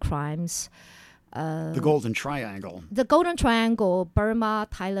 and the crimes. The Golden Triangle. The Golden Triangle, Burma,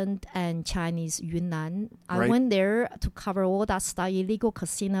 Thailand, and Chinese Yunnan. I went there to cover all that stuff, illegal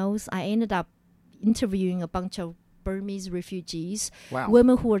casinos. I ended up interviewing a bunch of Burmese refugees,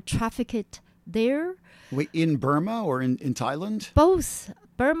 women who were trafficked there. Wait, in Burma or in Thailand? Both,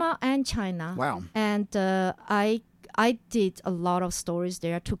 Burma and China. Wow. And I did a lot of stories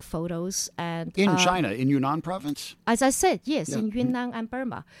there. I took photos. And in China, in Yunnan province? As I said, yes, in Yunnan and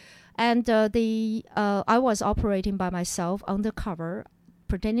Burma. And I was operating by myself undercover,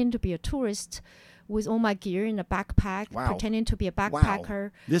 pretending to be a tourist with all my gear in a backpack, pretending to be a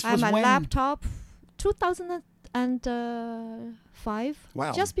backpacker. Wow. This was I had my when? laptop,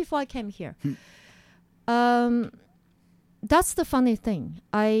 2005, just before I came here. That's the funny thing.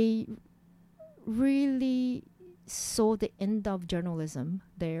 I really saw the end of journalism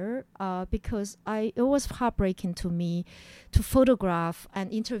there because it was heartbreaking to me to photograph and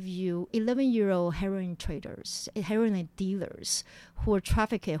interview 11-year-old heroin traders, heroin dealers who were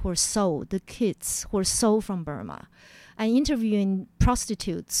trafficked, who were sold, the kids who were sold from Burma, and interviewing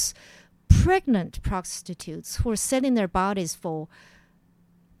prostitutes, pregnant prostitutes who were selling their bodies for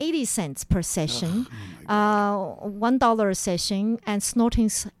 80 cents per session, $1 a session, and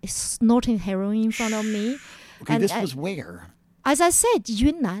snorting heroin in front of me. Okay, and, this was where? As I said,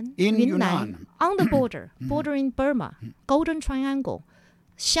 Yunnan. In Yunnan. On the border, bordering Burma, Golden Triangle,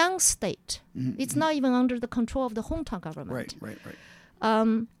 Xiang State. It's not even under the control of the Hongtao government. Right.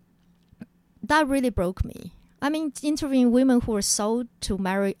 That really broke me. I mean, interviewing women who were sold to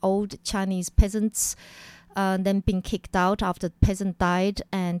marry old Chinese peasants, then being kicked out after the peasant died,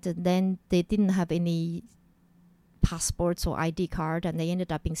 and then they didn't have any passports or ID card, and they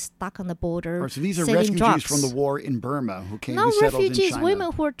ended up being stuck on the border. So these are refugees drugs. From the war in Burma who came to settle refugees, in China.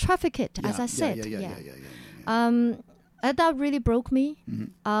 Women who were trafficked, as I said. And that really broke me.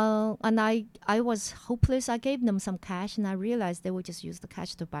 And I was hopeless. I gave them some cash, and I realized they would just use the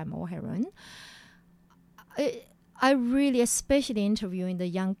cash to buy more heroin. I really, especially interviewing the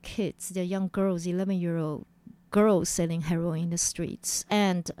young kids, the young girls, 11-year-old girls selling heroin in the streets,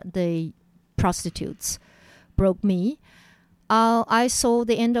 and the prostitutes, broke me. I saw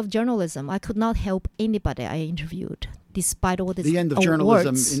the end of journalism. I could not help anybody I interviewed, despite all this. The end of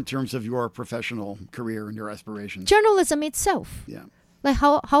journalism in terms of your professional career and your aspirations. Journalism itself. Yeah. Like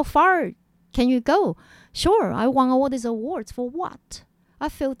how far can you go? Sure, I won all these awards. For what? I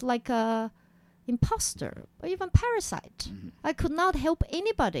felt like a imposter or even parasite. I could not help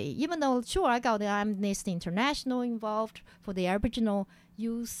anybody, even though, sure, I got the Amnesty International involved for the Aboriginal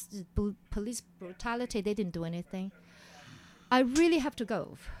youth, police brutality. They didn't do anything. I really have to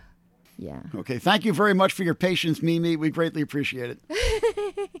go. Yeah. Okay. Thank you very much for your patience, Mimi. We greatly appreciate it.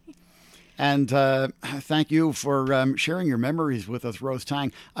 And thank you for sharing your memories with us, Rose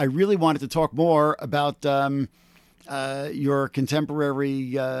Tang. I really wanted to talk more about your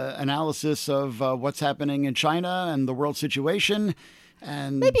contemporary analysis of what's happening in China and the world situation.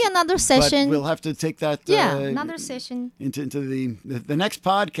 And maybe another session. But we'll have to take that another session into the next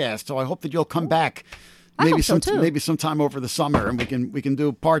podcast. So I hope that you'll come back. I hope so too. Maybe sometime over the summer, and we can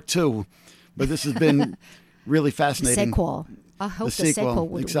do part 2. But this has been really fascinating. Sequel. I hope the sequel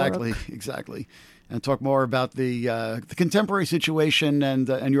would work. Exactly. And talk more about the contemporary situation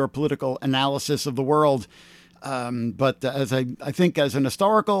and your political analysis of the world. But as I think as an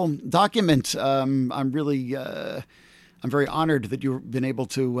historical document, I'm really I'm very honored that you've been able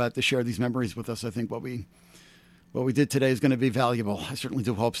to share these memories with us. I think what we did today is going to be valuable. I certainly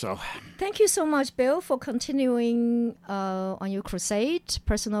do hope so. Thank you so much, Bill, for continuing on your crusade,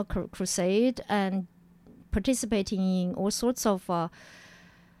 personal crusade, and participating in all sorts of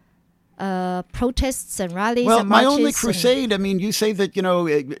protests and rallies and marches. Well, my only crusade, I mean, you say that,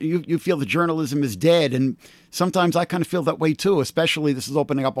 you feel that journalism is dead, and sometimes I kind of feel that way too, especially this is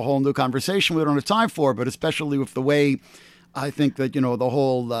opening up a whole new conversation we don't have time for, but especially with the way I think that, the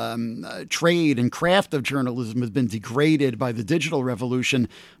whole trade and craft of journalism has been degraded by the digital revolution.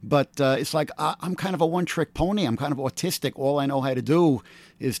 But it's like I'm kind of a one-trick pony. I'm kind of autistic. All I know how to do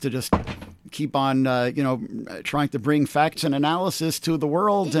is to just keep on, trying to bring facts and analysis to the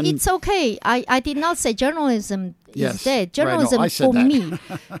world. And it's okay. I did not say journalism is dead. Journalism for me,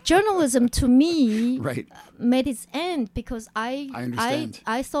 journalism to me right. made its end because I understand.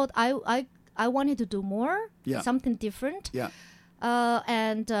 I thought I wanted to do more, something different. Yeah.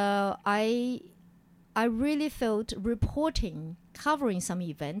 And I really felt covering some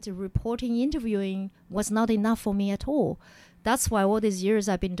event, interviewing was not enough for me at all. That's why all these years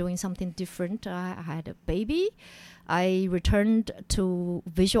I've been doing something different. I had a baby. I returned to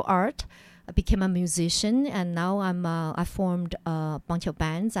visual art. I became a musician, and now I formed a bunch of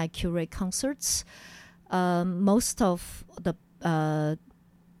bands. I curate concerts. Most of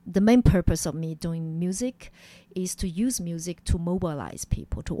the main purpose of me doing music is to use music to mobilize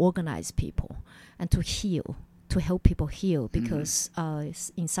people, to organize people, and to heal, to help people heal. Because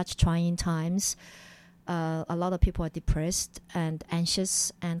in such trying times, a lot of people are depressed and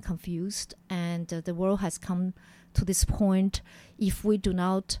anxious and confused. And the world has come to this point. If we do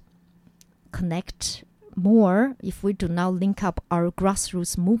not connect more, if we do not link up our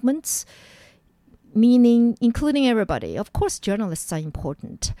grassroots movements, meaning including everybody. Of course, journalists are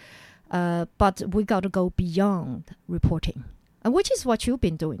important, but we got to go beyond reporting, which is what you've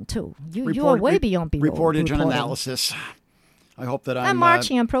been doing too. You are way beyond reporting and analysis. I hope that I'm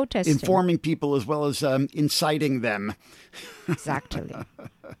marching and protesting, informing people as well as inciting them. Exactly,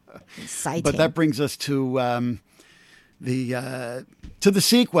 inciting. But that brings us to the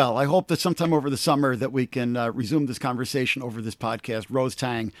sequel. I hope that sometime over the summer that we can resume this conversation over this podcast. Rose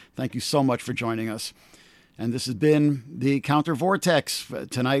Tang, thank you so much for joining us. And this has been the Counter Vortex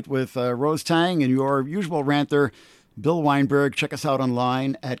tonight with Rose Tang and your usual ranter, Bill Weinberg. Check us out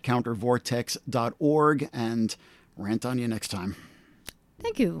online at countervortex.org and rant on you next time.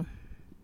 Thank you.